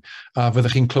hyn, a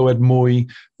fyddwch chi'n clywed mwy,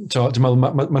 dwi'n meddwl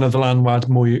mae yna ddylanwad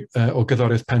mwy o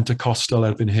gyddoriaeth Pentecostal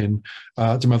erbyn hyn, a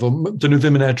dwi'n meddwl, dyn nhw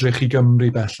ddim yn edrych i Gymru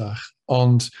bellach,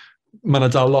 ond mae yna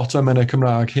dal lot o emynau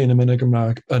Cymraeg, hen emynau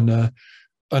Gymraeg yn y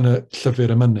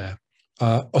llyfr emynau.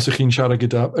 Os ydych chi'n siarad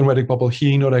gyda, enwedig bobl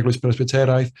hŷn o'r Eglwys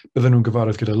Presbyteraeth, bydden nhw'n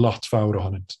gyfarwydd gyda lot fawr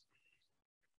ohonynt.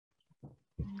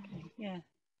 Yeah,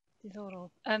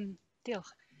 diddorol.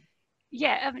 Diolch.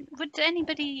 Yeah, would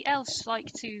anybody else like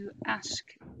to ask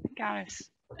Gareth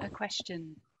a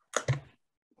question?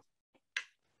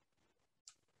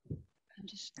 I'm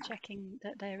just checking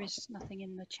that there is nothing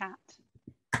in the chat.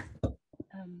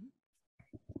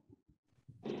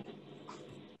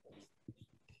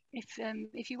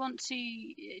 If you want to,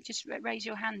 just raise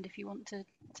your hand if you want to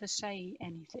say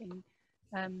anything.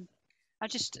 I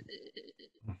just,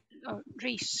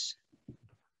 Rhys,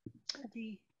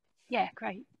 Yeah,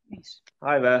 great. Thanks.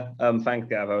 Hi there. Thanks,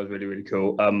 Gav. That was really, really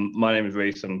cool. My name is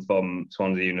Reece. I'm from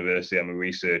Swansea University. I'm a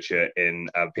researcher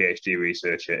a PhD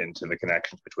researcher into the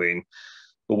connections between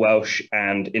the Welsh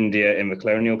and India in the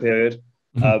colonial period.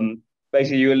 Mm-hmm.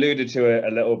 Basically, you alluded to it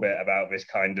a little bit about this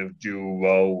kind of dual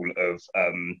role of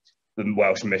the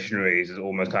Welsh missionaries as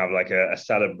almost kind of like a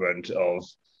celebrant of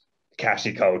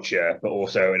Khasi culture, but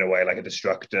also in a way like a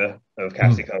destructor of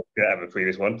Khasi culture and the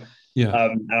previous one. Yeah.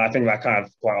 And I think that kind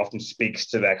of quite often speaks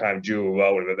to their kind of dual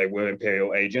role, that they were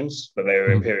imperial agents, but they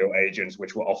were imperial agents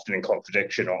which were often in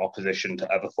contradiction or opposition to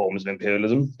other forms of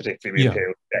imperialism, particularly the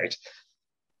imperial state.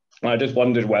 And I just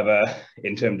wondered whether,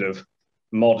 in terms of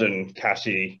modern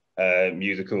Khasi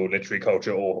musical, literary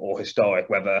culture or historic,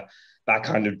 whether that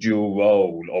kind of dual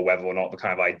role, or whether or not the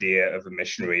kind of idea of a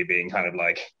missionary being kind of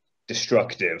like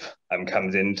destructive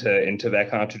comes into their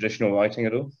kind of traditional writing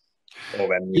at all? Or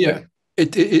then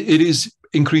it is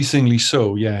increasingly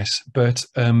so, yes. But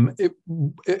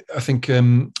I think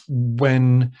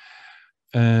when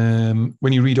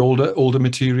you read older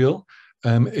material,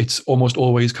 it's almost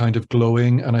always kind of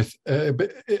glowing, and I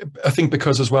think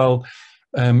because as well.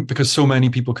 Because so many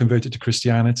people converted to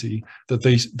Christianity that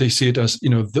they see it as, you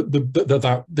know, that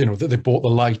they brought the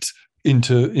light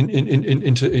into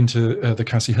the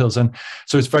Khasi Hills, and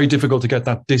so it's very difficult to get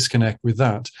that disconnect with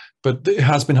that. But it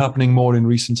has been happening more in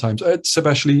recent times,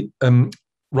 especially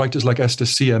writers like Esther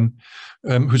Siem,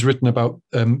 who's written about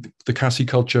the Khasi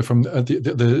culture from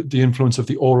the influence of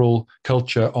the oral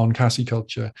culture on Khasi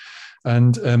culture,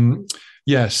 and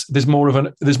yes, there's more of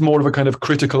a kind of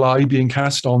critical eye being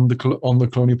cast on the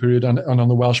colonial period and on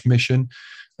the Welsh mission.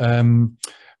 You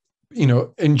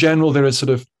know, in general, there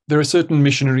are certain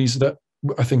missionaries that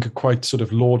I think are quite sort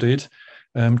of lauded.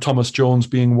 Thomas Jones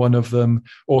being one of them.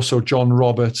 Also John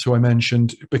Roberts, who I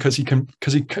mentioned, because he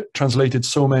translated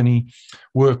so many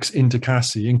works into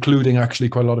Khasi, including actually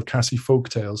quite a lot of Khasi folk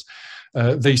tales.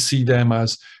 They see them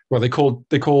as, well, they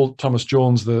call Thomas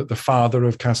Jones the father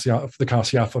of the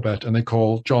Khasi alphabet, and they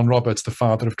call John Roberts the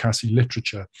father of Khasi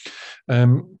literature.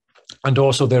 And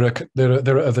also there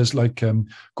are others like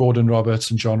Gordon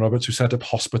Roberts and John Roberts who set up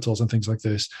hospitals and things like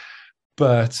this.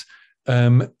 But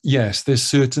yes, there's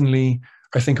certainly,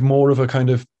 I think, more of a kind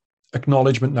of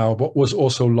acknowledgement now of what was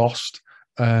also lost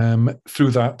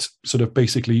through that sort of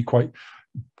basically quite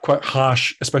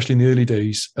harsh, especially in the early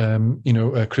days,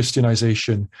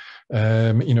 Christianization.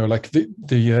 Like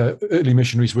the early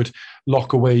missionaries would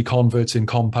lock away converts in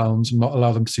compounds and not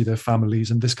allow them to see their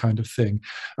families and this kind of thing,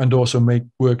 and also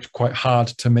worked quite hard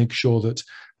to make sure that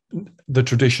the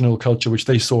traditional culture, which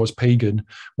they saw as pagan,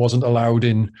 wasn't allowed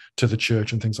in to the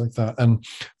church and things like that. And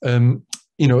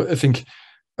I think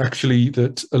actually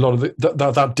that a lot of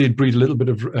that did breed a little bit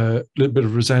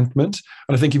of resentment.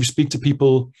 And I think if you speak to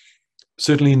people,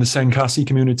 certainly in the Sen Khasi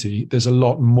community, there's a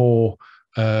lot more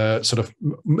sort of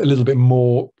a little bit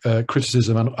more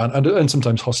criticism and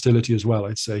sometimes hostility as well,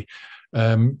 I'd say.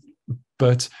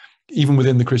 But even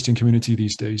within the Christian community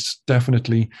these days,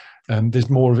 definitely there's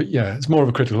more of it. Yeah, it's more of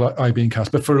a critical eye being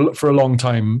cast. But for a long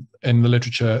time in the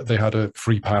literature, they had a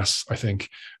free pass, I think,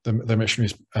 the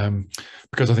missionaries,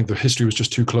 because I think the history was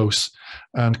just too close.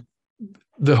 And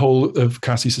the whole of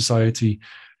Khasi society,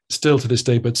 still to this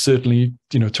day, but certainly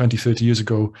 20, 30 years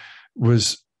ago,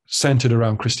 was centered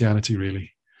around Christianity,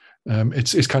 really.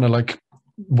 It's kind of like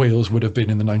Wales would have been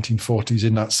in the 1940s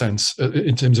in that sense,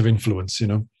 in terms of influence,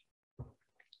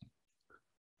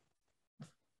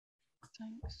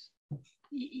 Thanks.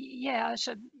 Yeah,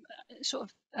 so sort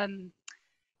of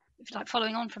like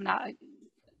following on from that,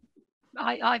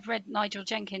 I've read Nigel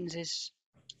Jenkins's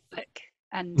book,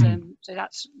 and so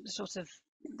that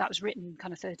was written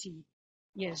kind of 30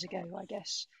 years ago, I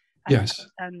guess. Yes.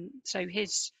 So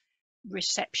his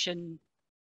reception,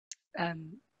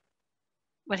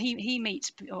 well, he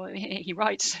meets, or he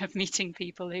writes of meeting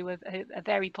people who are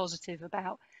very positive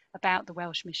about the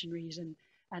Welsh missionaries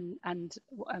and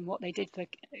what they did for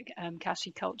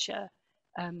Khasi culture.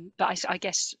 But I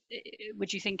guess,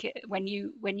 would you think when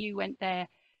you went there,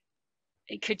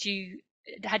 had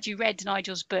you read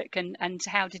Nigel's book, and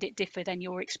how did it differ then,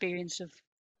 your experience of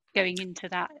going into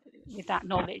that with that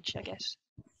knowledge, I guess?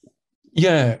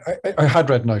 Yeah, I had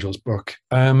read Nigel's book.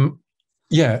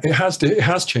 Yeah, it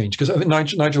has changed, because I think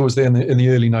Nigel was there in the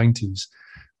early 90s,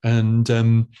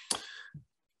 and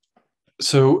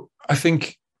so I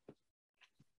think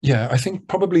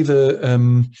probably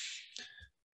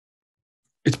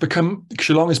it's become,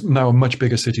 Shillong is now a much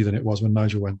bigger city than it was when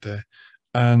Nigel went there,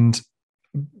 and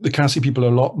the Khasi people are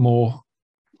a lot more.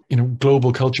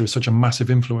 Global culture is such a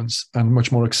massive influence and much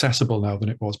more accessible now than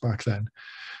it was back then.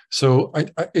 So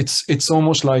it's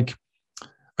almost like,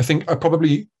 I think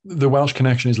probably the Welsh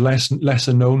connection is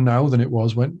lesser known now than it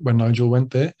was when Nigel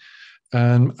went there,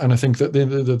 and I think that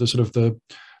the sort of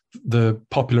the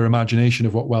popular imagination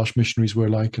of what Welsh missionaries were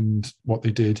like and what they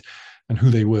did and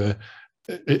who they were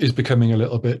is becoming a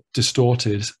little bit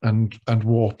distorted and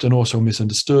warped and also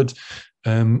misunderstood,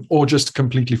 or just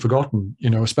completely forgotten,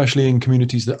 you know, especially in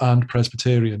communities that aren't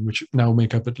Presbyterian, which now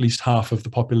make up at least half of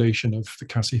the population of the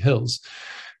Khasi Hills.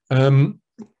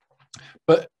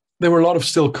 But there were a lot of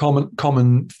still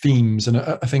common themes, and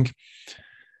I think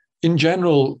in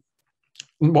general,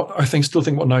 still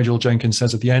think what Nigel Jenkins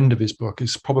says at the end of his book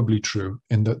is probably true,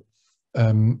 in that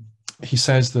he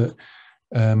says that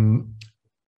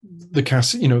the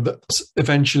Khasi, you know, that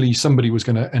eventually somebody was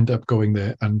going to end up going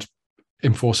there and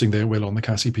enforcing their will on the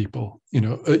Khasi people. You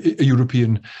know, a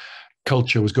European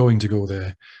culture was going to go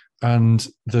there, and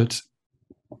that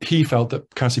he felt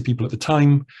that Khasi people at the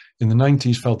time in the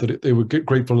 90s felt that they were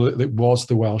grateful that it was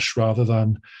the Welsh rather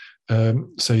than,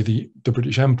 say, the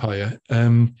British Empire.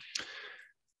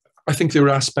 I think there were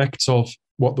aspects of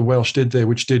what the Welsh did there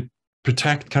which did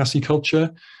protect Khasi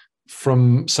culture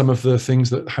from some of the things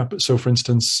that happened. So, for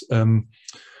instance,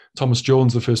 Thomas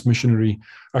Jones, the first missionary,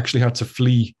 actually had to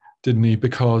flee, didn't he?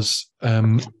 Because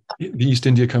the East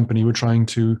India Company were trying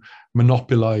to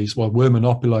were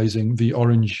monopolizing the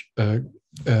orange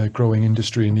growing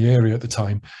industry in the area at the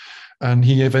time. And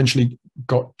he eventually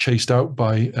got chased out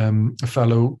by a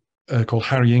fellow called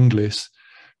Harry Inglis,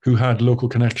 who had local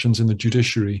connections in the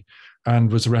judiciary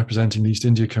and was representing the East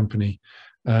India Company.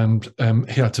 And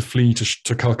he had to flee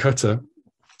to Calcutta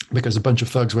because a bunch of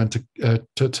thugs went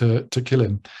to kill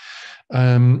him.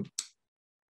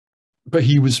 But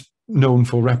he was known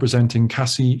for representing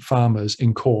Khasi farmers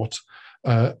in court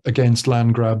against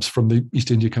land grabs from the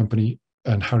East India Company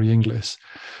and Harry Inglis.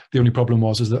 The only problem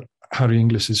is that Harry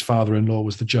Inglis's father-in-law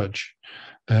was the judge.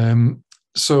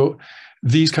 So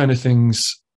these kind of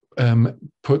things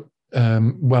put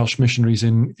Welsh missionaries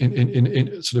in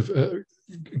sort of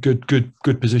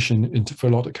good position for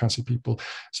a lot of Khasi people.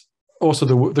 Also,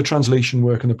 the translation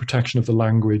work and the protection of the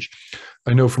language.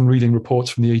 I know from reading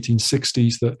reports from the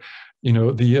 1860s that, you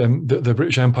know, the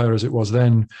British Empire as it was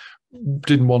then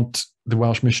didn't want the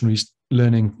Welsh missionaries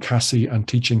learning Khasi and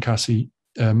teaching Khasi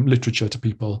literature to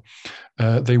people.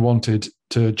 They wanted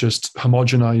to just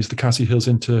homogenize the Khasi Hills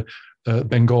into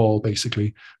Bengal,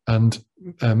 basically, and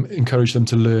encourage them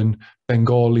to learn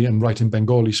Bengali and write in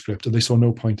Bengali script, and they saw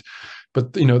no point.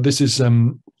 But, you know, this is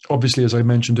obviously, as I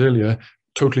mentioned earlier,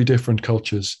 totally different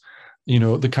cultures. You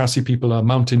know, the Khasi people are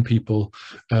mountain people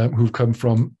who've come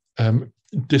from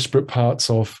disparate parts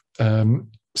of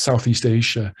Southeast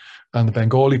Asia, and the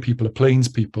Bengali people are plains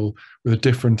people with a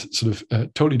different sort of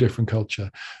totally different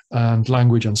culture and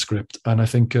language and script. And I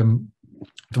think the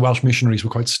Welsh missionaries were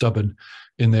quite stubborn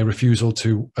in their refusal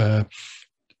to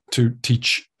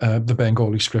teach the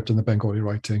Bengali script and the Bengali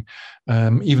writing,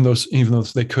 even though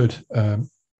they could. A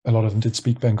lot of them did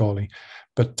speak Bengali,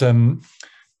 but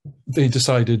they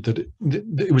decided that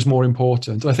it was more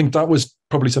important. I think that was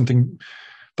probably something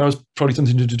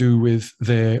to do with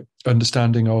their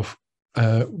understanding of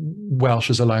Welsh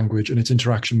as a language and its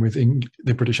interaction with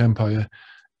the British Empire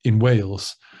in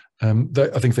Wales.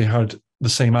 I think they had the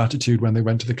same attitude when they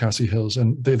went to the Khasi Hills,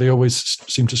 and they always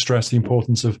seemed to stress the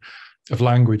importance of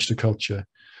language to culture.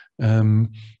 And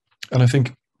I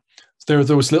think there are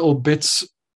those little bits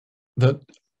that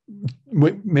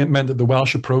meant that the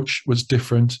Welsh approach was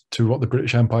different to what the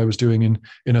British Empire was doing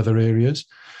in other areas.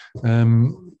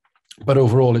 But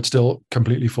overall, it still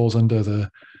completely falls under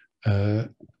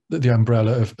the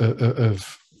umbrella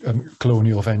of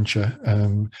colonial venture,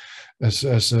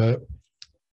 as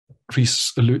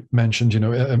Chris mentioned, you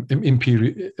know,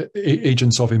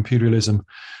 agents of imperialism,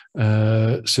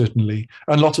 certainly,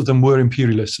 and lots of them were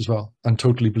imperialists as well, and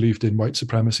totally believed in white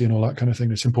supremacy and all that kind of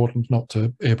thing. It's important not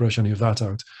to airbrush any of that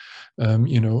out, so,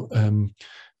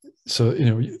 you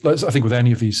know, I think with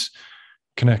any of these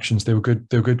connections, they were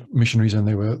good missionaries, and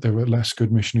they were less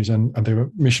good missionaries, and they were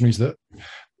missionaries that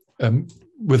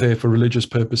were there for religious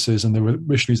purposes, and there were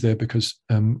missionaries there because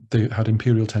they had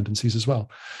imperial tendencies as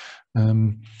well.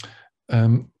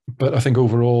 But I think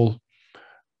overall,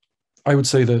 I would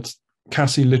say that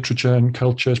Khasi literature and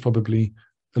culture is probably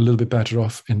a little bit better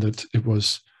off in that it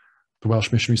was the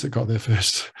Welsh missionaries that got there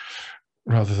first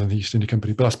rather than the East India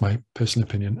Company. But that's my personal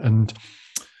opinion. And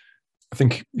I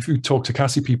think if you talk to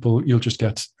Khasi people, you'll just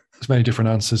get as many different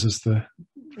answers as the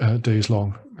day is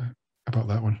long about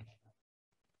that one.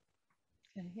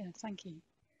 Okay, yeah, thank you.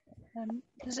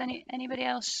 Does anybody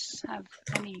else have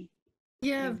any?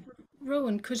 Yeah,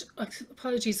 Rowan,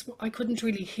 apologies, I couldn't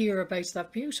really hear about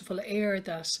that beautiful air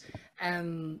that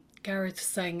Gareth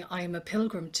saying, I am a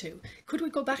pilgrim to. Could we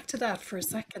go back to that for a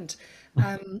second?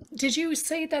 Did you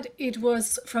say that it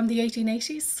was from the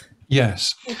 1880s?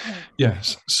 Yes, Okay.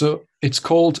 yes. So it's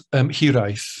called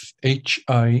hiraeth,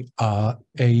 H-I-R-A-E-T-H,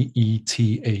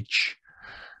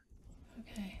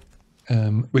 Okay.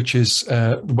 which is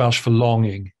Welsh for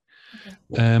longing.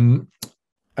 Okay.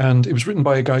 And it was written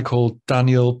by a guy called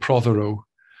Daniel Prothero,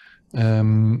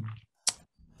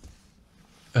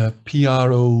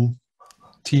 P-R-O-T-H-E-R-O-E,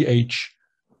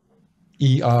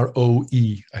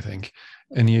 I think,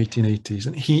 in the 1880s.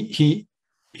 And he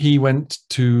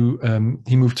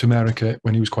moved to America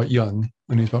when he was quite young,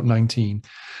 when he was about 19.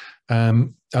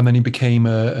 And then he became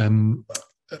a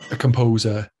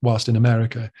composer whilst in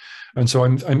America. And so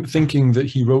I'm thinking that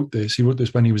he wrote this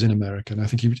when he was in America. And I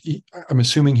think I'm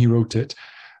assuming he wrote it,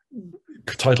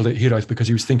 titled it Hiraeth, because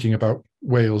he was thinking about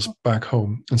Wales back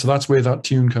home. And so that's where that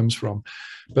tune comes from.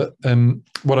 But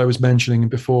what I was mentioning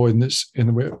before in the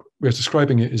way we're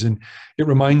describing it it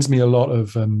reminds me a lot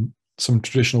of some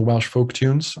traditional Welsh folk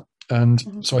tunes.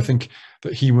 And so I think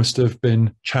that he must have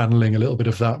been channeling a little bit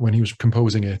of that when he was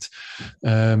composing it,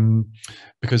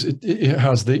 because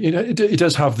it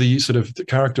does have the sort of the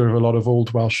character of a lot of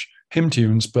old Welsh hymn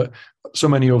tunes, but so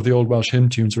many of the old Welsh hymn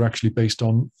tunes are actually based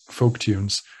on folk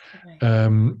tunes.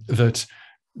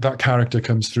 That character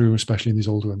comes through, especially in these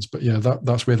old ones. But yeah,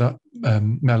 that's where that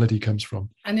melody comes from.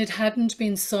 And it hadn't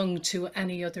been sung to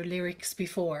any other lyrics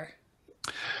before?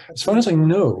 As far as I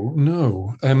know,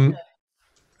 no.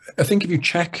 I think if you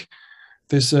check,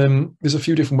 there's a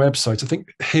few different websites. I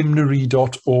think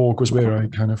hymnary.org was where I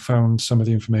kind of found some of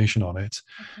the information on it.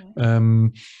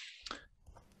 Okay.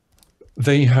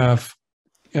 They have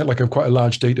like quite a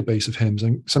large database of hymns,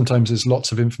 and sometimes there's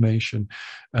lots of information.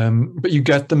 But you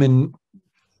get them in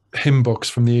hymn books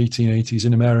from the 1880s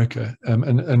in America,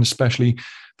 and especially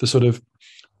the sort of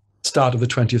start of the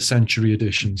 20th century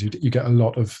editions. You get a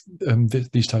lot of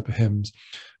these type of hymns,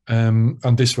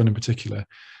 and this one in particular.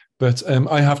 But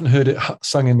I haven't heard it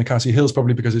sung in the Khasi Hills,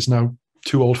 probably because it's now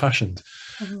too old-fashioned.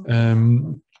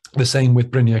 The same with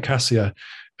Brynja Cassia.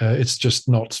 It's just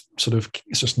not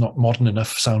modern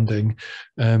enough sounding.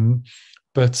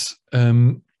 But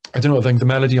I don't know, I think the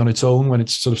melody on its own, when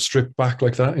it's sort of stripped back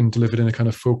like that and delivered in a kind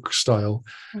of folk style,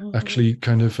 actually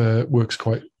kind of works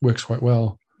quite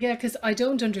well. Yeah, because I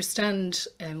don't understand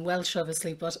Welsh,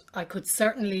 obviously, but I could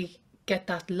certainly get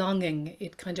that longing.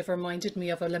 It kind of reminded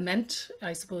me of a lament,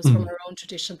 I suppose, from our own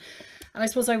tradition. And I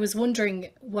suppose I was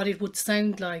wondering what it would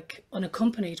sound like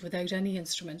unaccompanied without any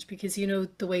instrument, because you know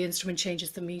the way instrument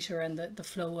changes the meter and the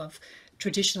flow of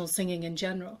traditional singing in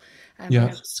general. I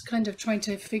was kind of trying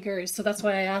to figure, so that's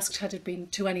why I asked, had it been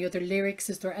to any other lyrics?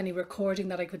 Is there any recording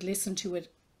that I could listen to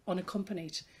it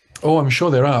unaccompanied? Oh, I'm sure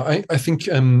there are. I think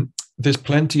there'll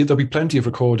be plenty of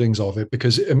recordings of it,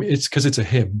 because it's a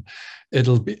hymn.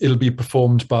 It'll be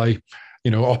performed by,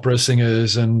 opera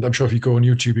singers, and I'm sure if you go on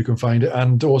YouTube you can find it,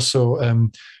 and also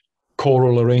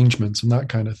choral arrangements and that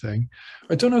kind of thing.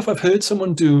 I don't know if I've heard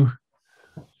someone do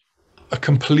a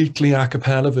completely a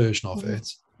cappella version of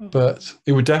it, but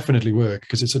it would definitely work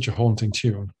because it's such a haunting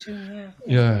tune.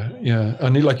 Yeah.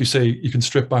 And like you say, you can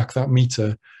strip back that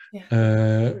meter,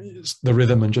 the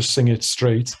rhythm, and just sing it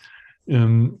straight.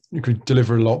 You could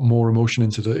deliver a lot more emotion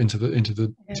into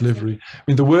the delivery. I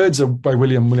mean, the words are by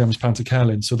William Williams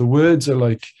Pantycelyn, so the words are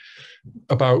like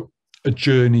about a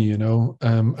journey, and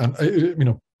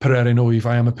Pererin Wyf,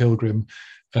 I am a pilgrim,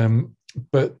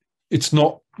 but it's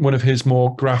not one of his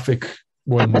more graphic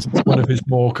ones. It's one of his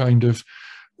more kind of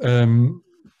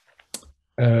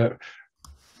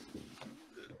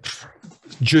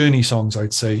journey songs,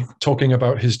 I'd say, talking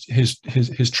about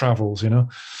his travels,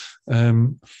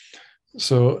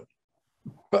 So,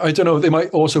 but I don't know, there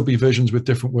might also be versions with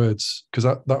different words, because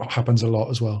that happens a lot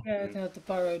as well. Yeah, the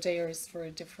borrowed airs for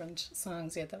different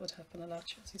songs. Yeah, that would happen a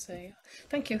lot, as you say.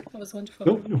 Thank you. That was wonderful.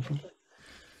 No problem.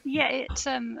 Yeah, it's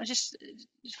just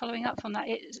following up on that.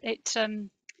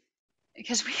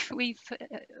 Because we've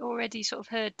already sort of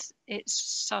heard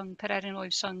it's sung, Pererin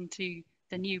Wyf sung to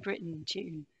the New Britain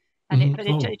tune, and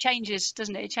it changes,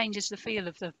 doesn't it? It changes the feel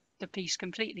of the piece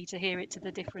completely to hear it to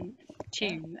the different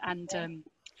tune, and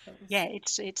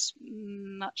it's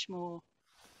much more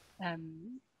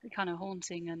kind of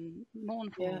haunting and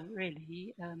mournful,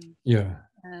 really.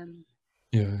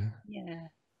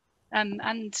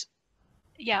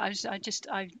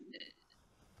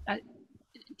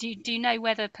 Do you know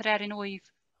whether Pererin Wyf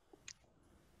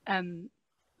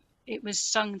it was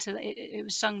sung to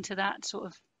that sort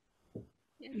of,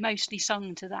 mostly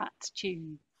sung to that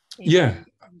tune?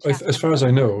 As far as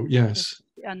I know, yes.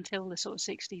 Until the sort of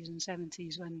 60s and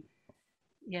 70s, when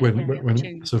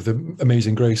when sort of the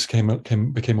Amazing Grace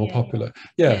became more popular.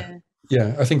 Yeah.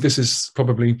 I think this is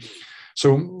probably,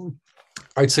 so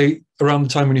I'd say around the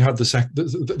time when you had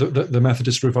the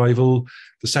Methodist revival,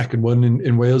 the second one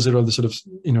in Wales, around the sort of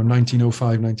 1905,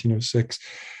 1906.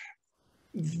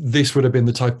 This would have been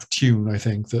the type of tune, I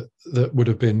think, that would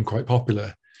have been quite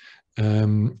popular.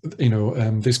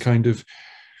 This kind of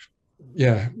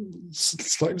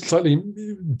slightly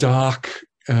dark,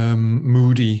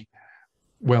 moody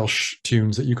Welsh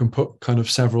tunes that you can put kind of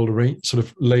several sort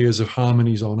of layers of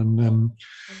harmonies on, and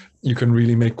you can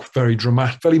really make very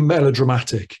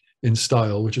melodramatic in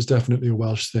style, which is definitely a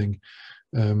Welsh thing.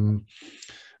 And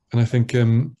I think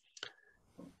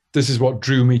this is what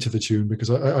drew me to the tune,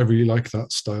 because I really like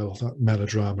that style, that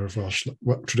melodrama of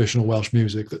traditional Welsh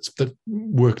music that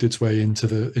worked its way into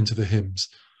the hymns.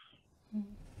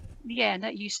 Yeah, and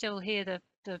that you still hear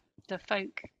the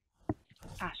folk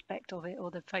aspect of it,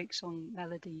 or the folk song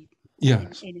melody in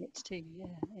it too.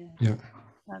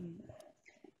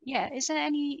 Is there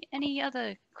any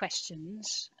other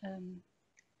questions?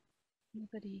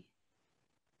 Anybody?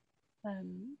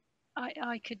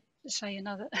 I could say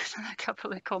another a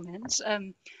couple of comments.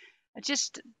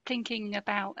 Just thinking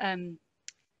about I mean,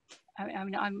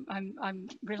 I'm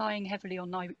relying heavily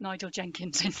on Nigel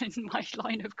Jenkins in my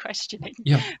line of questioning.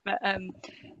 But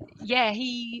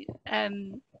he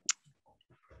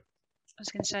I was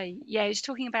going to say, he's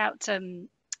talking about, and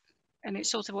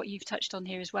it's sort of what you've touched on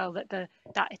here as well, that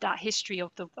that history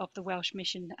of the Welsh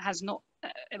mission has not,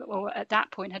 or at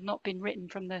that point had not been written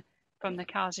from the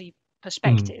Khasi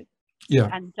perspective.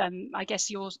 And I guess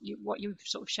what you've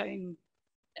sort of shown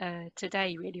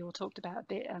today really, or talked about a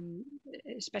bit,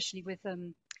 especially with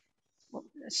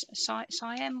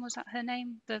Sai-thaiñ, was that her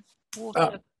name? The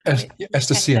water.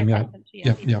 Esther Siem,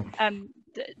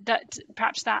 that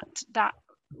perhaps that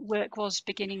work was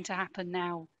beginning to happen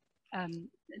now.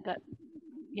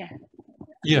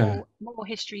 More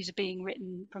histories are being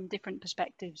written from different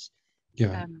perspectives.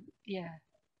 I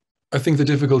think the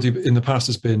difficulty in the past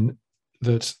has been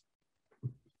that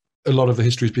a lot of the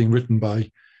history is being written by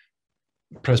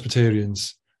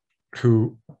Presbyterians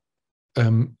who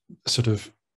sort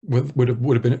of would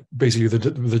have been basically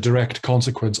the direct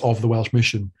consequence of the Welsh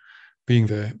mission being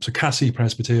there. So Khasi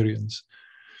Presbyterians.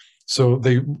 So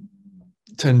they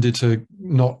tended to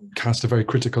not cast a very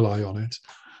critical eye on it,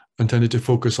 and tended to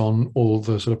focus on all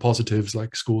the sort of positives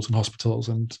like schools and hospitals,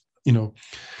 and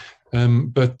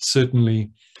but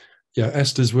certainly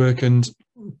Esther's work, and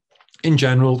in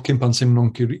general Cympan Sing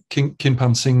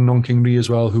Nonking Rhi as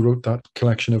well, who wrote that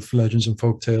collection of legends and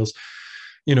folk tales.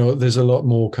 There's a lot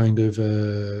more kind of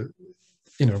a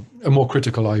more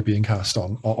critical eye being cast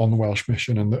on the Welsh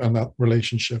mission and that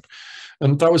relationship.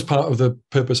 And that was part of the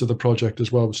purpose of the project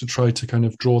as well, was to try to kind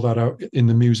of draw that out in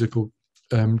the musical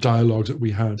dialogue that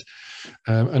we had,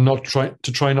 and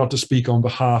try not to speak on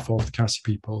behalf of the Khasi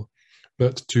people,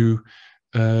 but to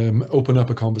open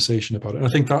up a conversation about it. And I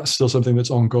think that's still something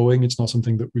that's ongoing. It's not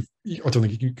something that I don't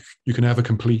think you can ever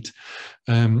complete.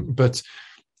 But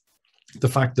the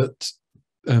fact that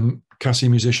Khasi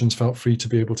musicians felt free to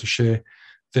be able to share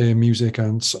their music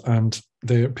and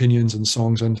their opinions and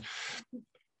songs and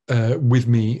with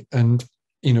me, and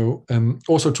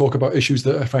also talk about issues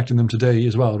that are affecting them today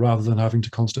as well, rather than having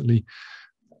to constantly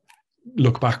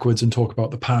look backwards and talk about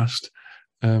the past.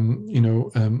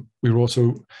 We were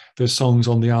also, there's songs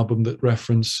on the album that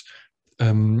reference,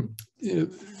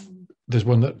 there's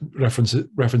one that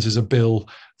references a bill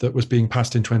that was being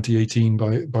passed in 2018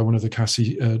 by one of the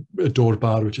Khasi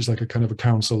Dorbar, which is like a kind of a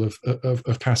council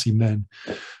of Khasi men.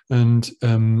 And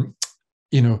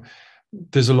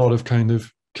there's a lot of kind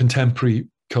of contemporary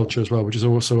culture as well, which is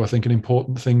also, I think, an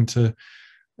important thing to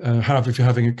have if you're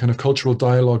having a kind of cultural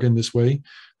dialogue in this way,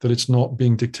 that it's not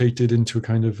being dictated into a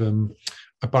kind of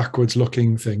a backwards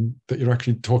looking thing, that you're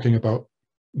actually talking about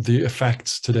the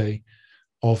effects today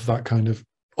of that kind of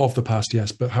the past,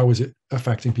 yes, but how is it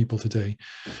affecting people today?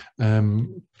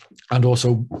 And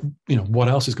also, what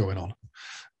else is going on?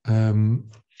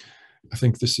 I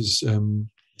think this is,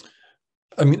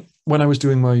 I mean, when I was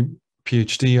doing my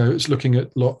PhD, I was looking at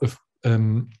a lot of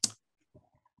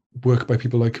work by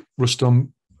people like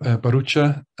Rustom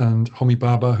Barucha and Homi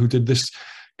Baba, who did this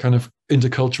kind of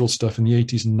intercultural stuff in the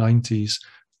 80s and 90s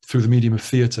through the medium of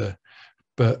theatre.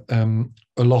 But a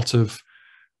lot of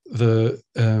the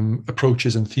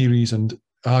approaches and theories and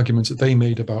arguments that they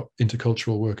made about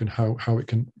intercultural work and how it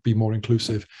can be more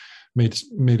inclusive made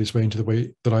its way into the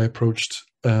way that I approached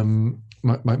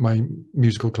my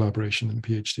musical collaboration in the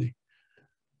PhD.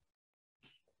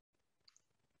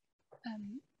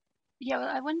 Yeah, well,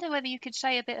 I wonder whether you could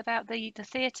say a bit about the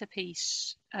theatre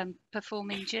piece,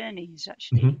 Performing Journeys,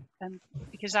 actually,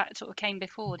 because that sort of came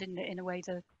before, didn't it, in a way,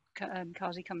 the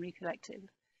Khasi Cymru Collective?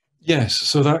 Yes,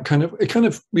 so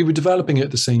that we were developing it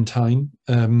at the same time,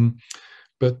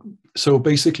 but so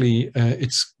basically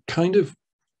it's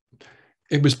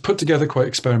it was put together quite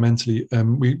experimentally.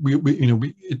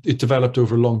 It developed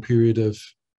over a long period of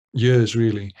years,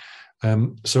 really.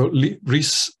 So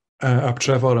Rhys ap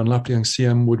Trevor and Laptang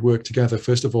Siem would work together,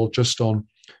 first of all, just on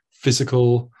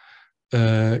physical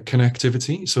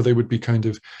connectivity. So they would be kind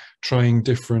of trying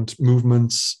different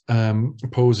movements,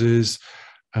 poses.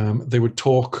 They would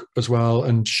talk as well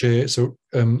and share. So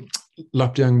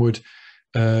Laptang would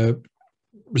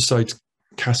recite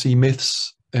Khasi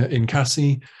myths in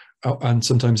Khasi and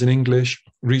sometimes in English.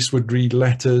 Rhys would read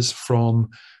letters from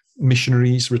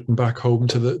missionaries written back home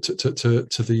to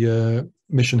the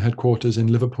mission headquarters in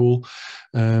Liverpool,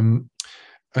 and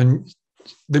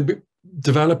they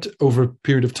developed over a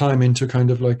period of time into kind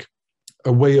of like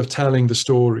a way of telling the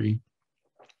story,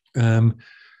 in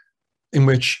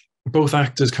which both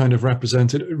actors kind of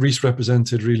represented. Rhys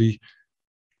represented really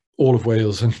all of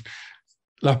Wales, and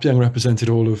Laptang represented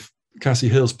all of Khasi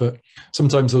Hills, but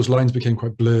sometimes those lines became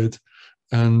quite blurred,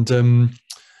 and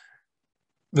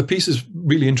the piece is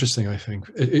really interesting. I think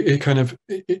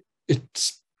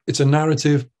it's a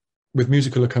narrative with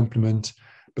musical accompaniment,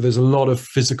 but there's a lot of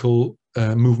physical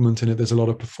movement in it. There's a lot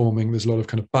of performing. There's a lot of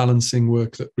kind of balancing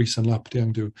work that Rhys and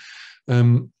Laptang do,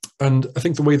 and I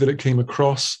think the way that it came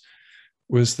across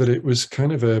was that it was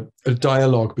kind of a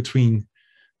dialogue between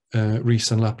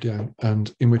Rhys and Laptang,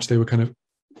 and in which they were kind of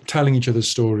telling each other's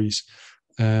stories,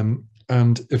 and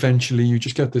eventually you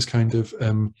just get this kind of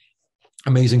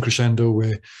amazing crescendo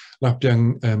where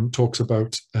Laptang talks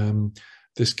about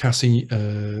this Khasi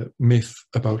myth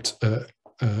about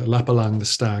Lapalang, the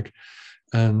stag,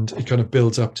 and it kind of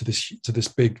builds up to this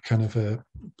big kind of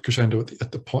crescendo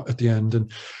at the end,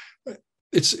 and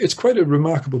it's quite a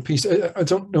remarkable piece. I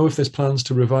don't know if there's plans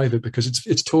to revive it, because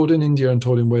it's toured in India and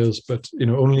toured in Wales, but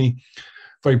only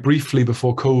very briefly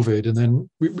before COVID, and then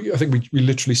I think we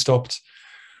literally stopped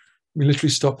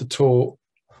the tour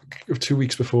 2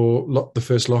 weeks before the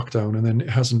first lockdown, and then it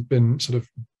hasn't been sort of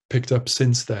picked up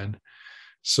since then.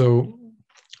 So,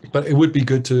 but it would be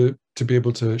good to be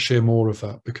able to share more of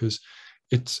that, because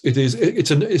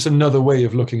it's another way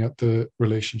of looking at the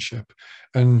relationship,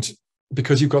 and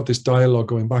because you've got this dialogue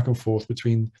going back and forth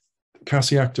between a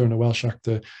Khasi actor and a Welsh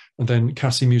actor, and then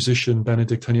Khasi musician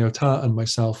Benedict Haniota and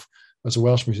myself as a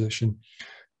Welsh musician,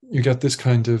 you get this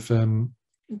kind of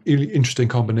really interesting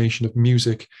combination of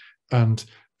music and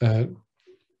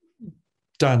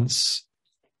dance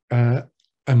and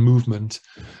movement,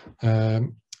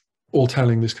 all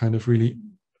telling this kind of really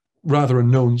rather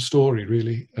unknown story,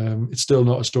 really. It's still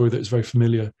not a story that is very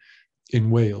familiar in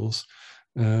Wales,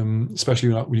 especially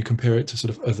when you compare it to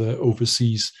sort of other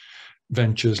overseas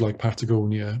ventures like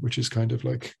Patagonia, which is kind of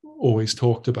like always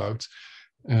talked about.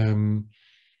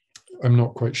 I'm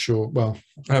not quite sure. Well,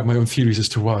 I have my own theories as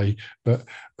to why, but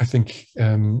I think,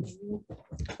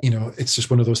 it's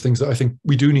just one of those things that I think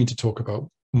we do need to talk about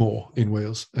more in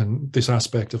Wales, and this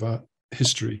aspect of our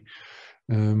history,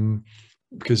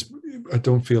 because I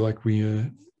don't feel like we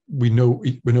know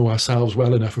ourselves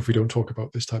well enough if we don't talk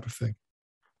about this type of thing.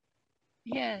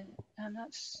 Yeah, and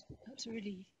that's a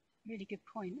really good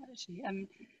point, actually.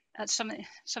 That's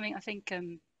something I think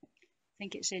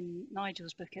it's in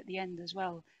Nigel's book at the end as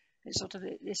well. It's sort of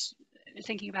this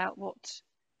thinking about what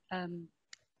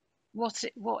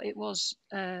it was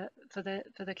for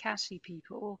the Khasi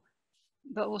people,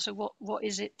 but also what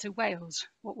is it to Wales?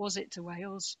 What was it to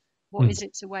Wales? What is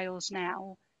it to Wales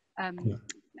now? And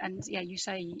yeah, you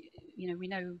say we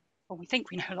know, or we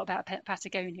think we know a lot about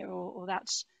Patagonia, or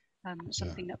that's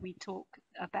something that we talk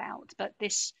about. But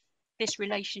this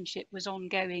relationship was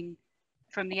ongoing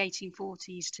from the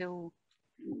 1840s till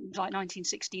like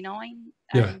 1969.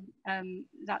 That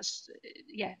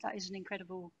is an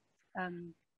incredible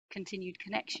continued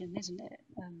connection, isn't it?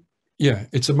 Yeah,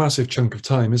 it's a massive chunk of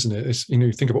time, isn't it? It's,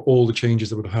 you think about all the changes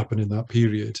that would have happened in that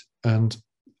period, and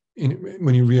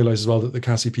when you realize as well that the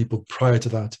Khasi people prior to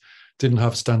that didn't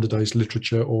have standardized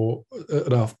literature or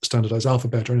standardized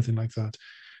alphabet or anything like that.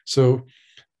 So,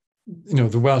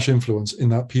 the Welsh influence in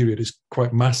that period is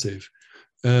quite massive,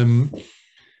 and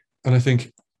I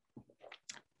think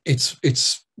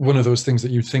it's one of those things that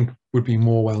you'd think would be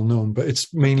more well known, but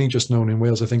it's mainly just known in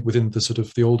Wales, I think, within the sort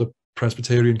of the older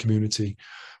Presbyterian community,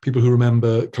 people who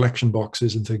remember collection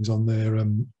boxes and things on their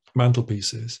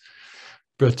mantelpieces.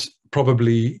 But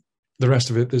probably the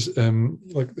rest of it, there's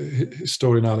like the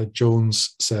historian Aled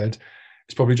Jones said,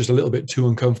 is probably just a little bit too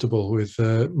uncomfortable with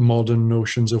modern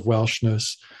notions of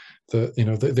Welshness.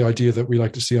 The idea that we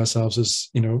like to see ourselves as,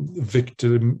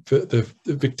 the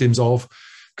victims of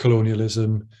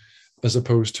colonialism, as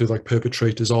opposed to like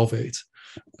perpetrators of it.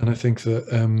 And I think that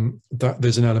that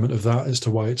there's an element of that as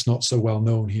to why it's not so well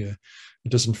known here.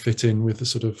 It doesn't fit in with the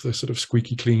sort of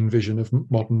squeaky clean vision of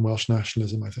modern Welsh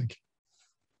nationalism, I think.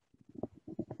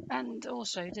 And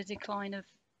also the decline of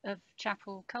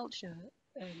chapel culture.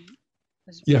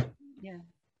 Yeah.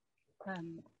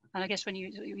 And I guess when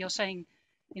you're saying,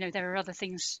 there are other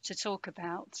things to talk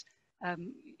about,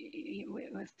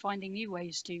 we're finding new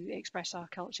ways to express our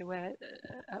culture, where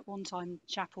at one time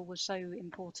chapel was so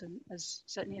important,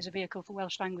 certainly as a vehicle for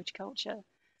Welsh language culture.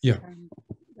 Yeah.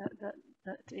 That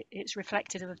it's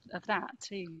reflective of that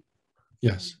too.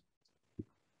 Yes.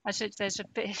 I said there's a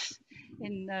bit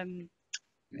in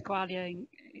Gwyddelig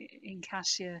in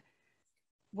Khasi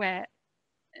where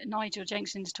Nigel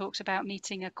Jenkins talks about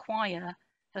meeting a choir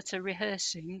that are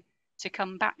rehearsing to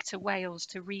come back to Wales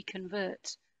to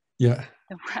reconvert the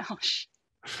Welsh.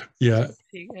 Yeah.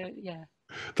 Yeah.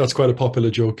 That's quite a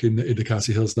popular joke in the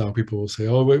Khasi Hills now. People will say,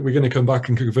 "Oh, we're going to come back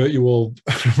and convert you all,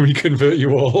 reconvert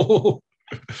you all."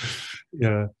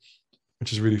 Yeah,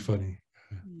 which is really funny.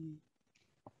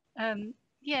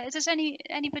 Does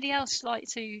anybody else like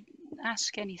to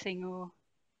ask anything or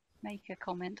make a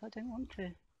comment? I don't want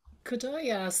to. Could I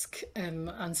ask,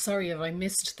 and sorry if I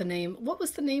missed the name, what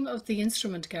was the name of the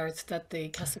instrument, Gareth, that the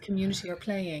Khasi community are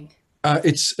playing?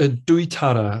 It's a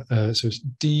duitara, so it's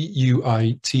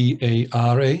Duitara.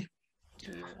 Duitara,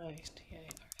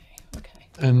 okay.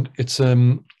 And it's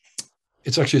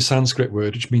actually a Sanskrit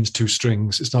word, which means two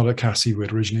strings. It's not a Khasi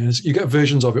word originally. You get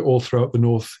versions of it all throughout the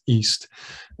northeast,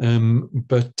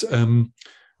 but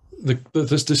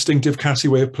this distinctive Khasi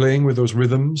way of playing with those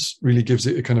rhythms really gives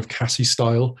it a kind of Khasi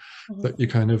style that you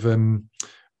kind of,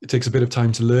 it takes a bit of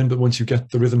time to learn, but once you get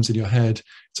the rhythms in your head,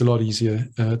 it's a lot easier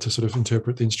to sort of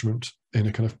interpret the instrument in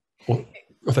a kind of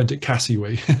authentic Khasi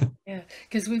way. Yeah,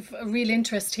 because we've a real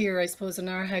interest here, I suppose, in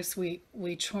our house. We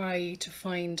try to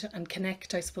find and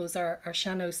connect, I suppose, our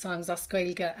seanó songs,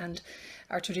 Oscailga, and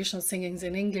our traditional singings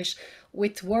in English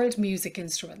with world music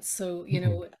instruments. So,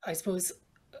 I suppose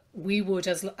we would,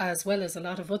 as well as a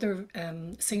lot of other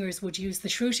singers, would use the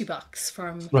shruti box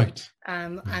from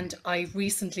and I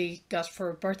recently got for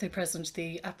a birthday present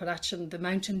the Appalachian, the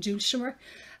mountain dulcimer,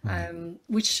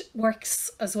 which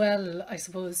works as well, I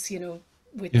suppose,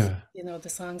 with the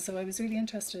song. So I was really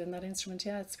interested in that instrument.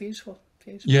 Yeah, it's beautiful.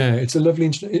 Yeah, it's a lovely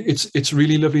instrument. It's a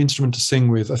really lovely instrument to sing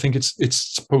with. I think it's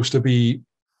supposed to be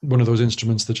one of those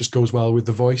instruments that just goes well with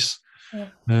the voice. Yeah.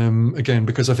 Again,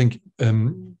 because I think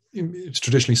it's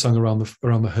traditionally sung around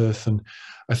the hearth, and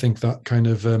I think that kind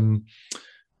of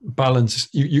balance,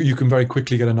 you can very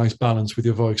quickly get a nice balance with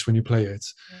your voice when you play it,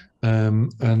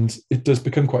 and it does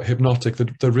become quite hypnotic.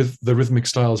 The rhythmic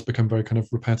styles become very kind of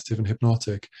repetitive and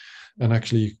hypnotic, and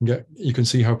actually you can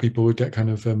see how people would get kind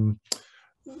of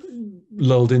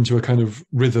lulled into a kind of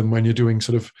rhythm when you're doing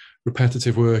sort of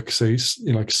repetitive work, say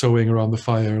like sewing around the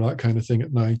fire, that kind of thing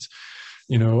at night.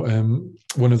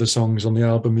 One of the songs on the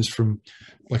album is from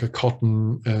like a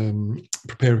cotton,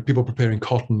 people preparing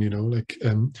cotton,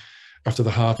 after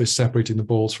the harvest, separating the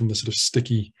balls from the sort of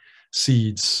sticky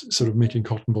seeds, sort of making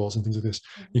cotton balls and things like this.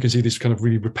 You can see these kind of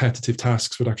really repetitive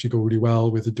tasks would actually go really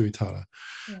well with the duitara.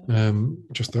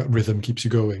 Just that rhythm keeps you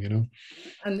going,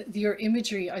 And your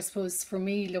imagery, I suppose, for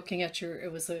me, looking at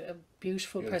it was a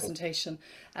beautiful presentation.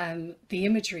 The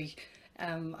imagery,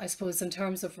 I suppose, in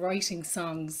terms of writing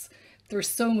songs, there's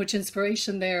so much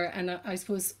inspiration there, and I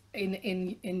suppose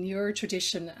in your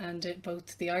tradition and in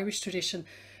both the Irish tradition,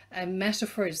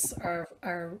 metaphors are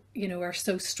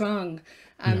so strong,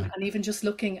 and even just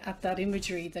looking at that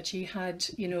imagery that you had,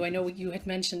 I know you had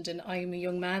mentioned in I Am a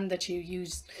Young Man that you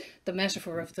used the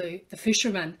metaphor of the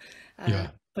fisherman,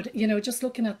 but just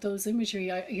looking at those imagery,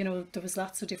 there was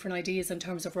lots of different ideas in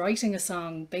terms of writing a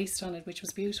song based on it, which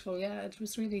was beautiful. Yeah,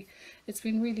 it's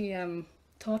been really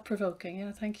thought-provoking.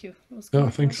 Yeah, thank you. It was good. Oh,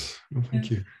 thanks. Well, thank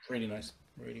you. Really nice.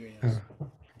 Really nice.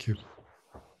 Thank you.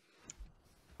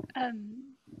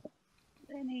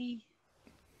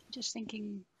 Just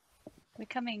thinking, we're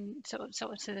coming sort of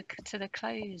to the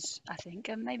close, I think,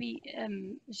 and maybe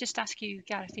just ask you,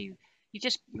 Gareth, you've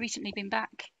just recently been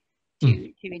back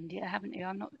to India, haven't you?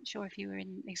 I'm not sure if you were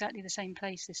in exactly the same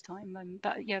place this time,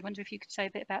 but yeah, I wonder if you could say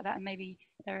a bit about that, and maybe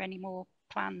there are any more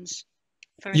plans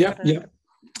for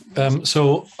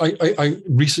So I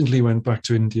recently went back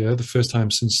to India, the first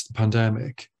time since the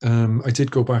pandemic. I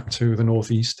did go back to the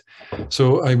Northeast.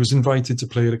 So I was invited to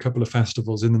play at a couple of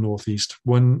festivals in the Northeast.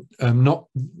 One, not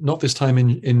this time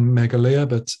in Meghalaya,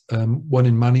 but one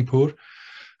in Manipur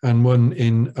and one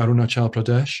in Arunachal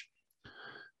Pradesh.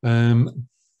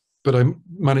 But I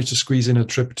managed to squeeze in a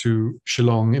trip to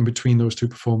Shillong in between those two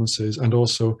performances. And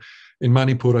also in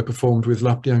Manipur, I performed with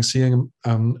Lapdiang Siang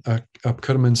and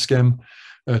Apkurman Skem,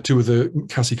 two of the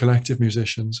Khasi collective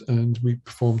musicians, and we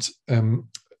performed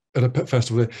at a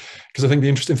festival there. Because I think the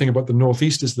interesting thing about the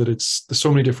Northeast is that there's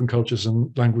so many different cultures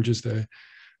and languages there,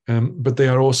 but they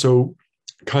are also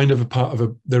kind of a part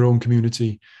of their own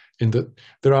community, in that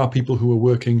there are people who are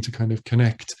working to kind of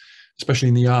connect, especially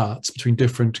in the arts, between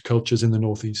different cultures in the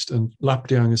Northeast, and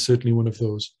Lapdiang is certainly one of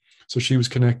those. So she was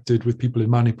connected with people in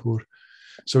Manipur.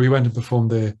 So we went and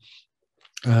performed there.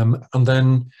 And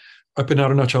then up in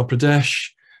Arunachal Pradesh,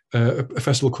 a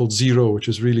festival called Zero, which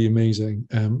is really amazing,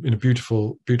 in a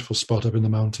beautiful, beautiful spot up in the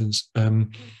mountains.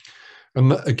 And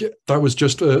that was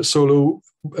just a solo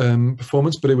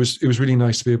performance, but it was really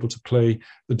nice to be able to play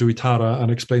the Duitara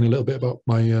and explain a little bit about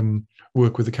my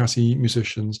work with the Khasi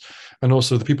musicians. And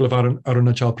also the people of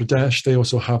Arunachal Pradesh, they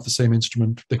also have the same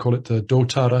instrument. They call it the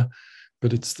Dotara,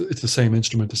 but it's the same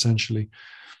instrument essentially.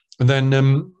 And then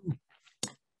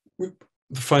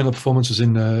the final performance was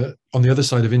in on the other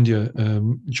side of India,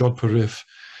 Jodhpur Wyf,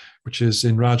 which is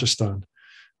in Rajasthan.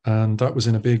 And that was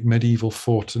in a big medieval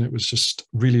fort, and it was just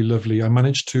really lovely. I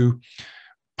managed to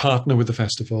partner with the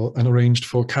festival and arranged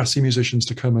for Khasi musicians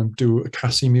to come and do a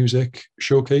Khasi music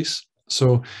showcase.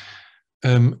 So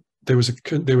there was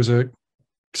a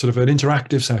sort of an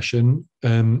interactive session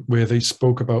where they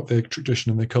spoke about their tradition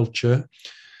and their culture.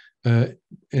 And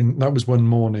that was one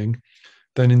morning.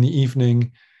 Then in the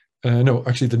evening, no,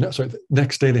 actually, the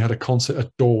next day they had a concert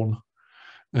at dawn.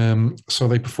 So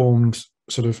they performed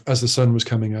sort of as the sun was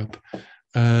coming up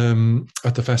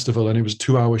at the festival, and it was a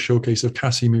 2-hour showcase of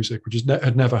Khasi music, which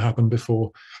had never happened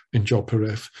before in Jodhpur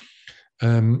Wyf.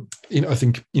 I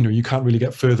think you can't really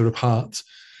get further apart.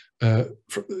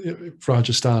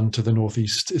 Rajasthan to the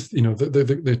Northeast,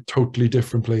 they're totally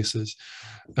different places.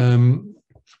 And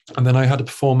then I had a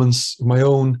performance of my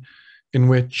own in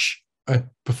which I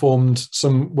performed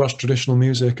some Welsh traditional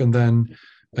music, and then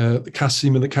the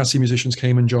Khasi musicians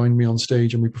came and joined me on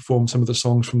stage, and we performed some of the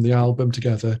songs from the album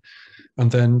together. And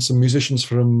then some musicians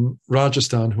from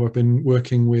Rajasthan who I've been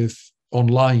working with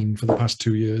online for the past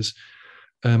 2 years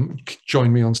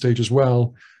joined me on stage as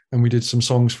well. And we did some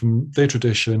songs from their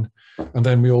tradition. And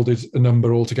then we all did a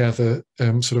number all together,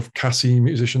 sort of Khasi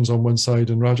musicians on one side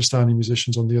and Rajasthani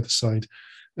musicians on the other side,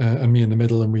 and me in the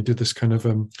middle. And we did this kind of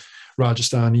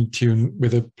Rajasthani tune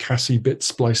with a Khasi bit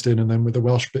spliced in, and then with a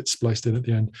Welsh bit spliced in at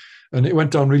the end. And it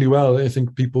went down really well. I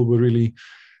think people were really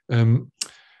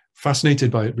fascinated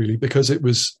by it, really, because it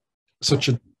was such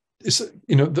a,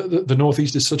 the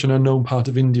Northeast is such an unknown part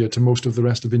of India to most of the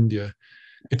rest of India.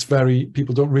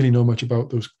 People don't really know much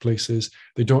about those places.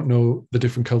 They don't know the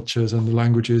different cultures and the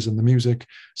languages and the music.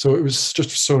 So it was just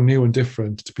so new and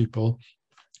different to people.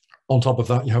 On top of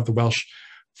that, you have the Welsh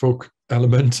folk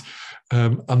element,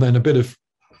 and then a bit of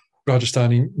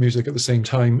Rajasthani music at the same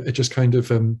time. It just kind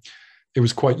of, it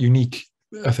was quite unique,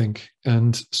 I think.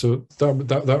 And so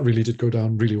that really did go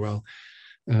down really well.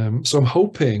 So I'm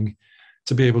hoping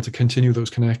to be able to continue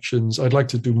those connections. I'd like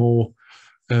to do more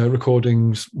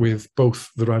recordings with both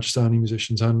the Rajasthani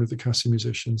musicians and with the Khasi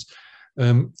musicians.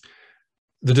 The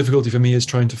difficulty for me is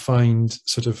trying to find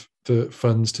sort of the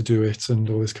funds to do it and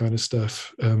all this kind of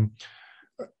stuff.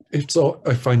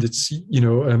 I find it's,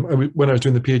 when I was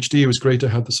doing the PhD, it was great. I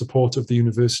had the support of the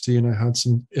university, and I had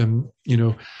some,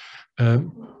 I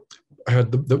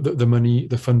had the money,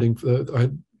 the funding. I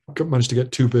managed to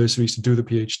get 2 bursaries to do the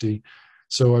PhD.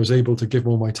 So I was able to give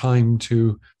all my time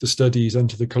to the studies and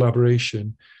to the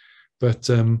collaboration. But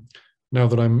now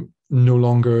that I'm no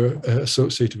longer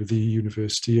associated with the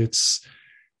university, it's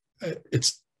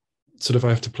sort of, I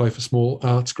have to apply for small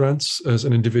arts grants. As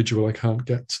an individual, I can't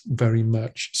get very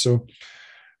much. So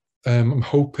I'm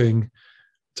hoping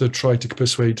to try to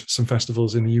persuade some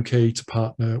festivals in the UK to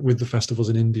partner with the festivals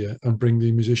in India and bring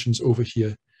the musicians over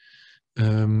here.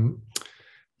 And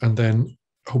then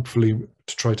hopefully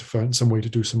to try to find some way to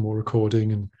do some more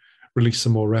recording and release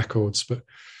some more records. But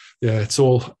yeah, it's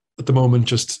all at the moment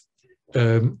just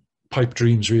pipe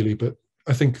dreams, really. But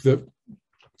I think that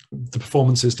the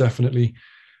performances definitely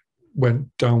went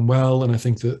down well, and I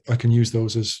think that I can use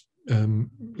those as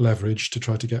leverage to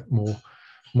try to get more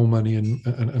money and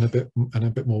a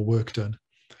bit more work done.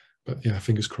 But yeah,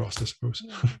 fingers crossed, I suppose.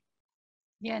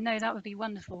 Yeah, no, that would be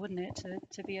wonderful, wouldn't it,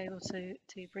 to be able to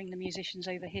bring the musicians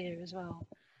over here as well.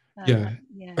 Yeah,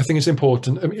 yeah. I think it's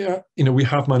important. I mean, yeah, you know, we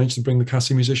have managed to bring the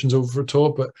Khasi musicians over for a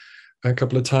tour, but a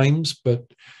couple of times. But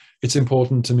it's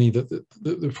important to me that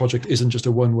the project isn't just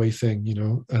a one-way thing. You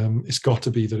know, it's got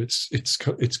to be that it's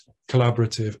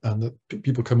collaborative and that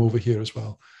people come over here as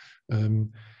well.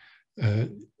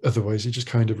 Otherwise, you're just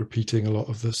kind of repeating a lot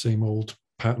of the same old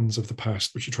patterns of the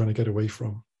past, which you're trying to get away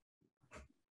from.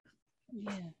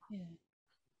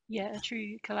 Yeah, a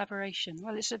true collaboration.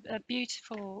 Well, it's a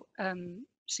beautiful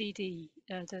CD,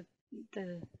 the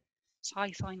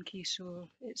Sai-thaiñ.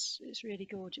 It's really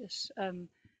gorgeous.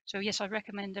 So yes, I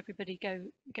recommend everybody go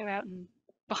out and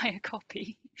buy a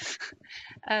copy.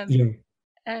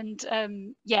 And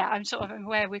yeah, I'm sort of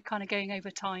aware we're kind of going over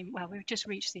time. Well, we've just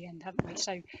reached the end, haven't we?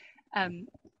 So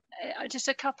just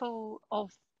a couple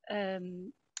of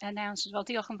announcements. Well,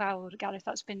 diolch yn fawr, Gareth.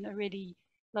 That's been a really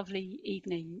lovely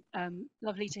evening.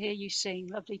 Lovely to hear you sing.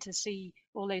 Lovely to see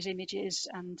all those images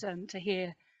and to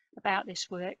hear about this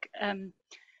work.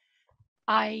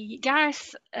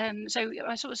 Gareth, so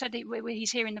I sort of said that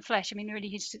he's here in the flesh. I mean, really,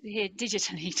 he's here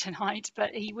digitally tonight,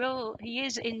 but he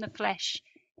is in the flesh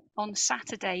on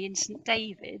Saturday in St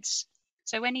David's.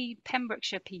 So any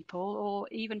Pembrokeshire people or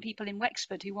even people in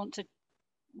Wexford who want to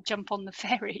jump on the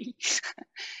ferry,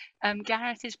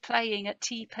 Gareth is playing at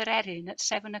Pererin at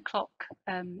 7 o'clock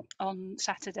on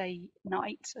Saturday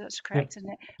night. That's correct, isn't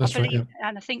it? That's right, yeah.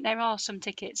 And I think there are some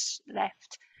tickets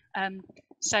left.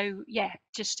 So yeah,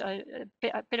 just a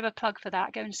bit of a plug for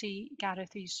that. Go and see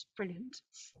Gareth, who's brilliant,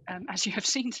 as you have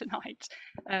seen tonight.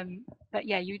 But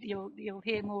yeah, you'll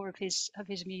hear more of his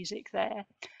music there.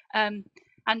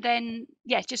 And then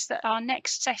yeah, just that our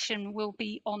next session will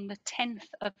be on the 10th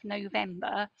of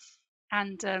November,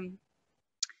 and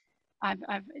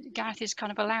Gareth is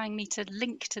kind of allowing me to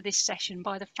link to this session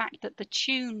by the fact that the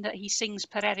tune that he sings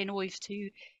Pererin Wyf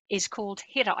to is called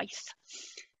hiraeth.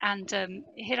 And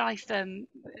hiraeth,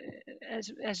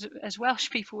 as Welsh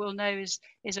people will know,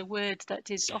 is a word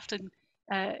that is often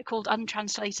called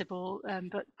untranslatable,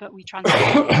 but we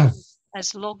translate it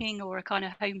as longing or a kind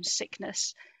of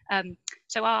homesickness.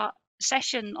 So our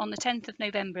session on the 10th of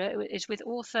November is with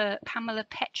author Pamela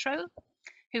Petro,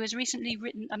 who has recently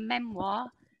written a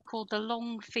memoir called The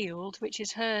Long Field, which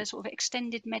is her sort of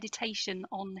extended meditation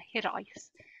on hiraeth.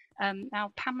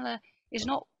 Now, Pamela is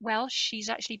not Welsh. She's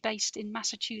actually based in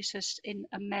Massachusetts in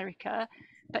America,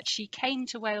 but she came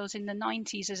to Wales in the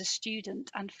 90s as a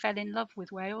student and fell in love with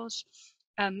Wales,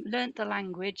 learnt the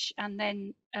language, and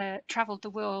then travelled the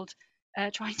world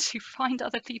trying to find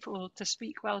other people to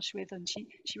speak Welsh with. And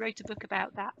she wrote a book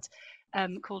about that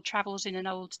called Travels in an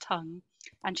Old Tongue.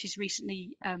 And she's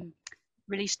recently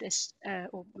released this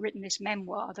or written this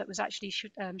memoir that was actually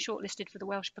shortlisted for the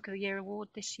Welsh Book of the Year award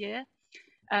this year.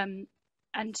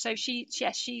 And so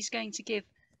she's going to give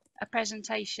a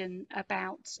presentation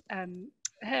about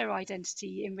her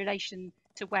identity in relation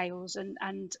to Wales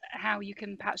and how you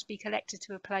can perhaps be collected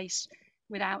to a place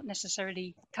without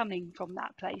necessarily coming from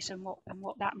that place and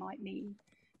what that might mean.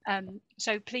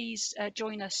 So please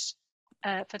join us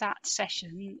for that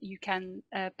session. You can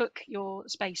book your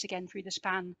space again through the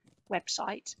SPAN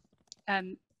website.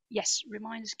 Yes,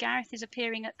 remind us, Gareth is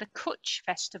appearing at the Cwtch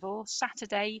Festival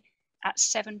Saturday at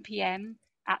 7 p.m.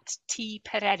 at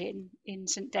Pererin in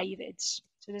St David's.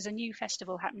 So there's a new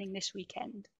festival happening this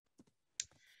weekend.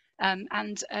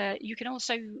 And you can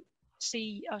also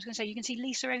see, you can see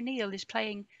Lisa O'Neill is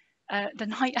playing the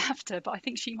night after, but I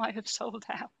think she might have sold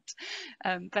out.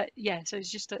 But yeah, so it's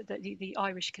just the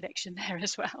Irish connection there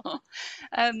as well.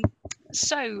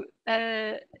 So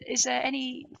is there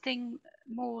anything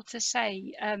more to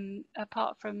say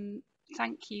apart from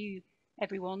thank you,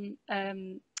 everyone?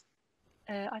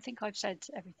 I think I've said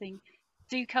everything.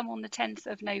 Do come on the 10th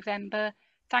of November.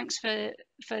 Thanks for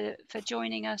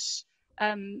joining us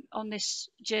on this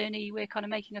journey. We're kind of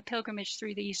making a pilgrimage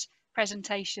through these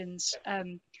presentations.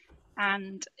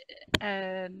 And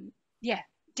yeah,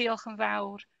 diolch yn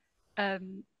fawr,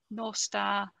 nos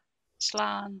da,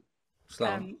 slán.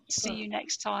 See you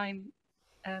next time.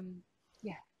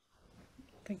 Yeah.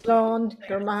 Thank you. Slán,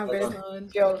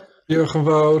 diolch Diolch yn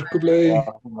fawr, Gwyddelig.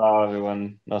 Bye,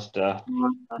 everyone. Nos da.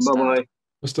 Bye-bye.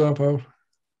 Nos da, pawb.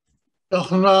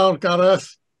 Diolch yn fawr, Gareth.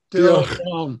 Diolch.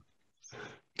 Diolch.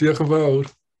 Diolch yn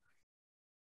fawr.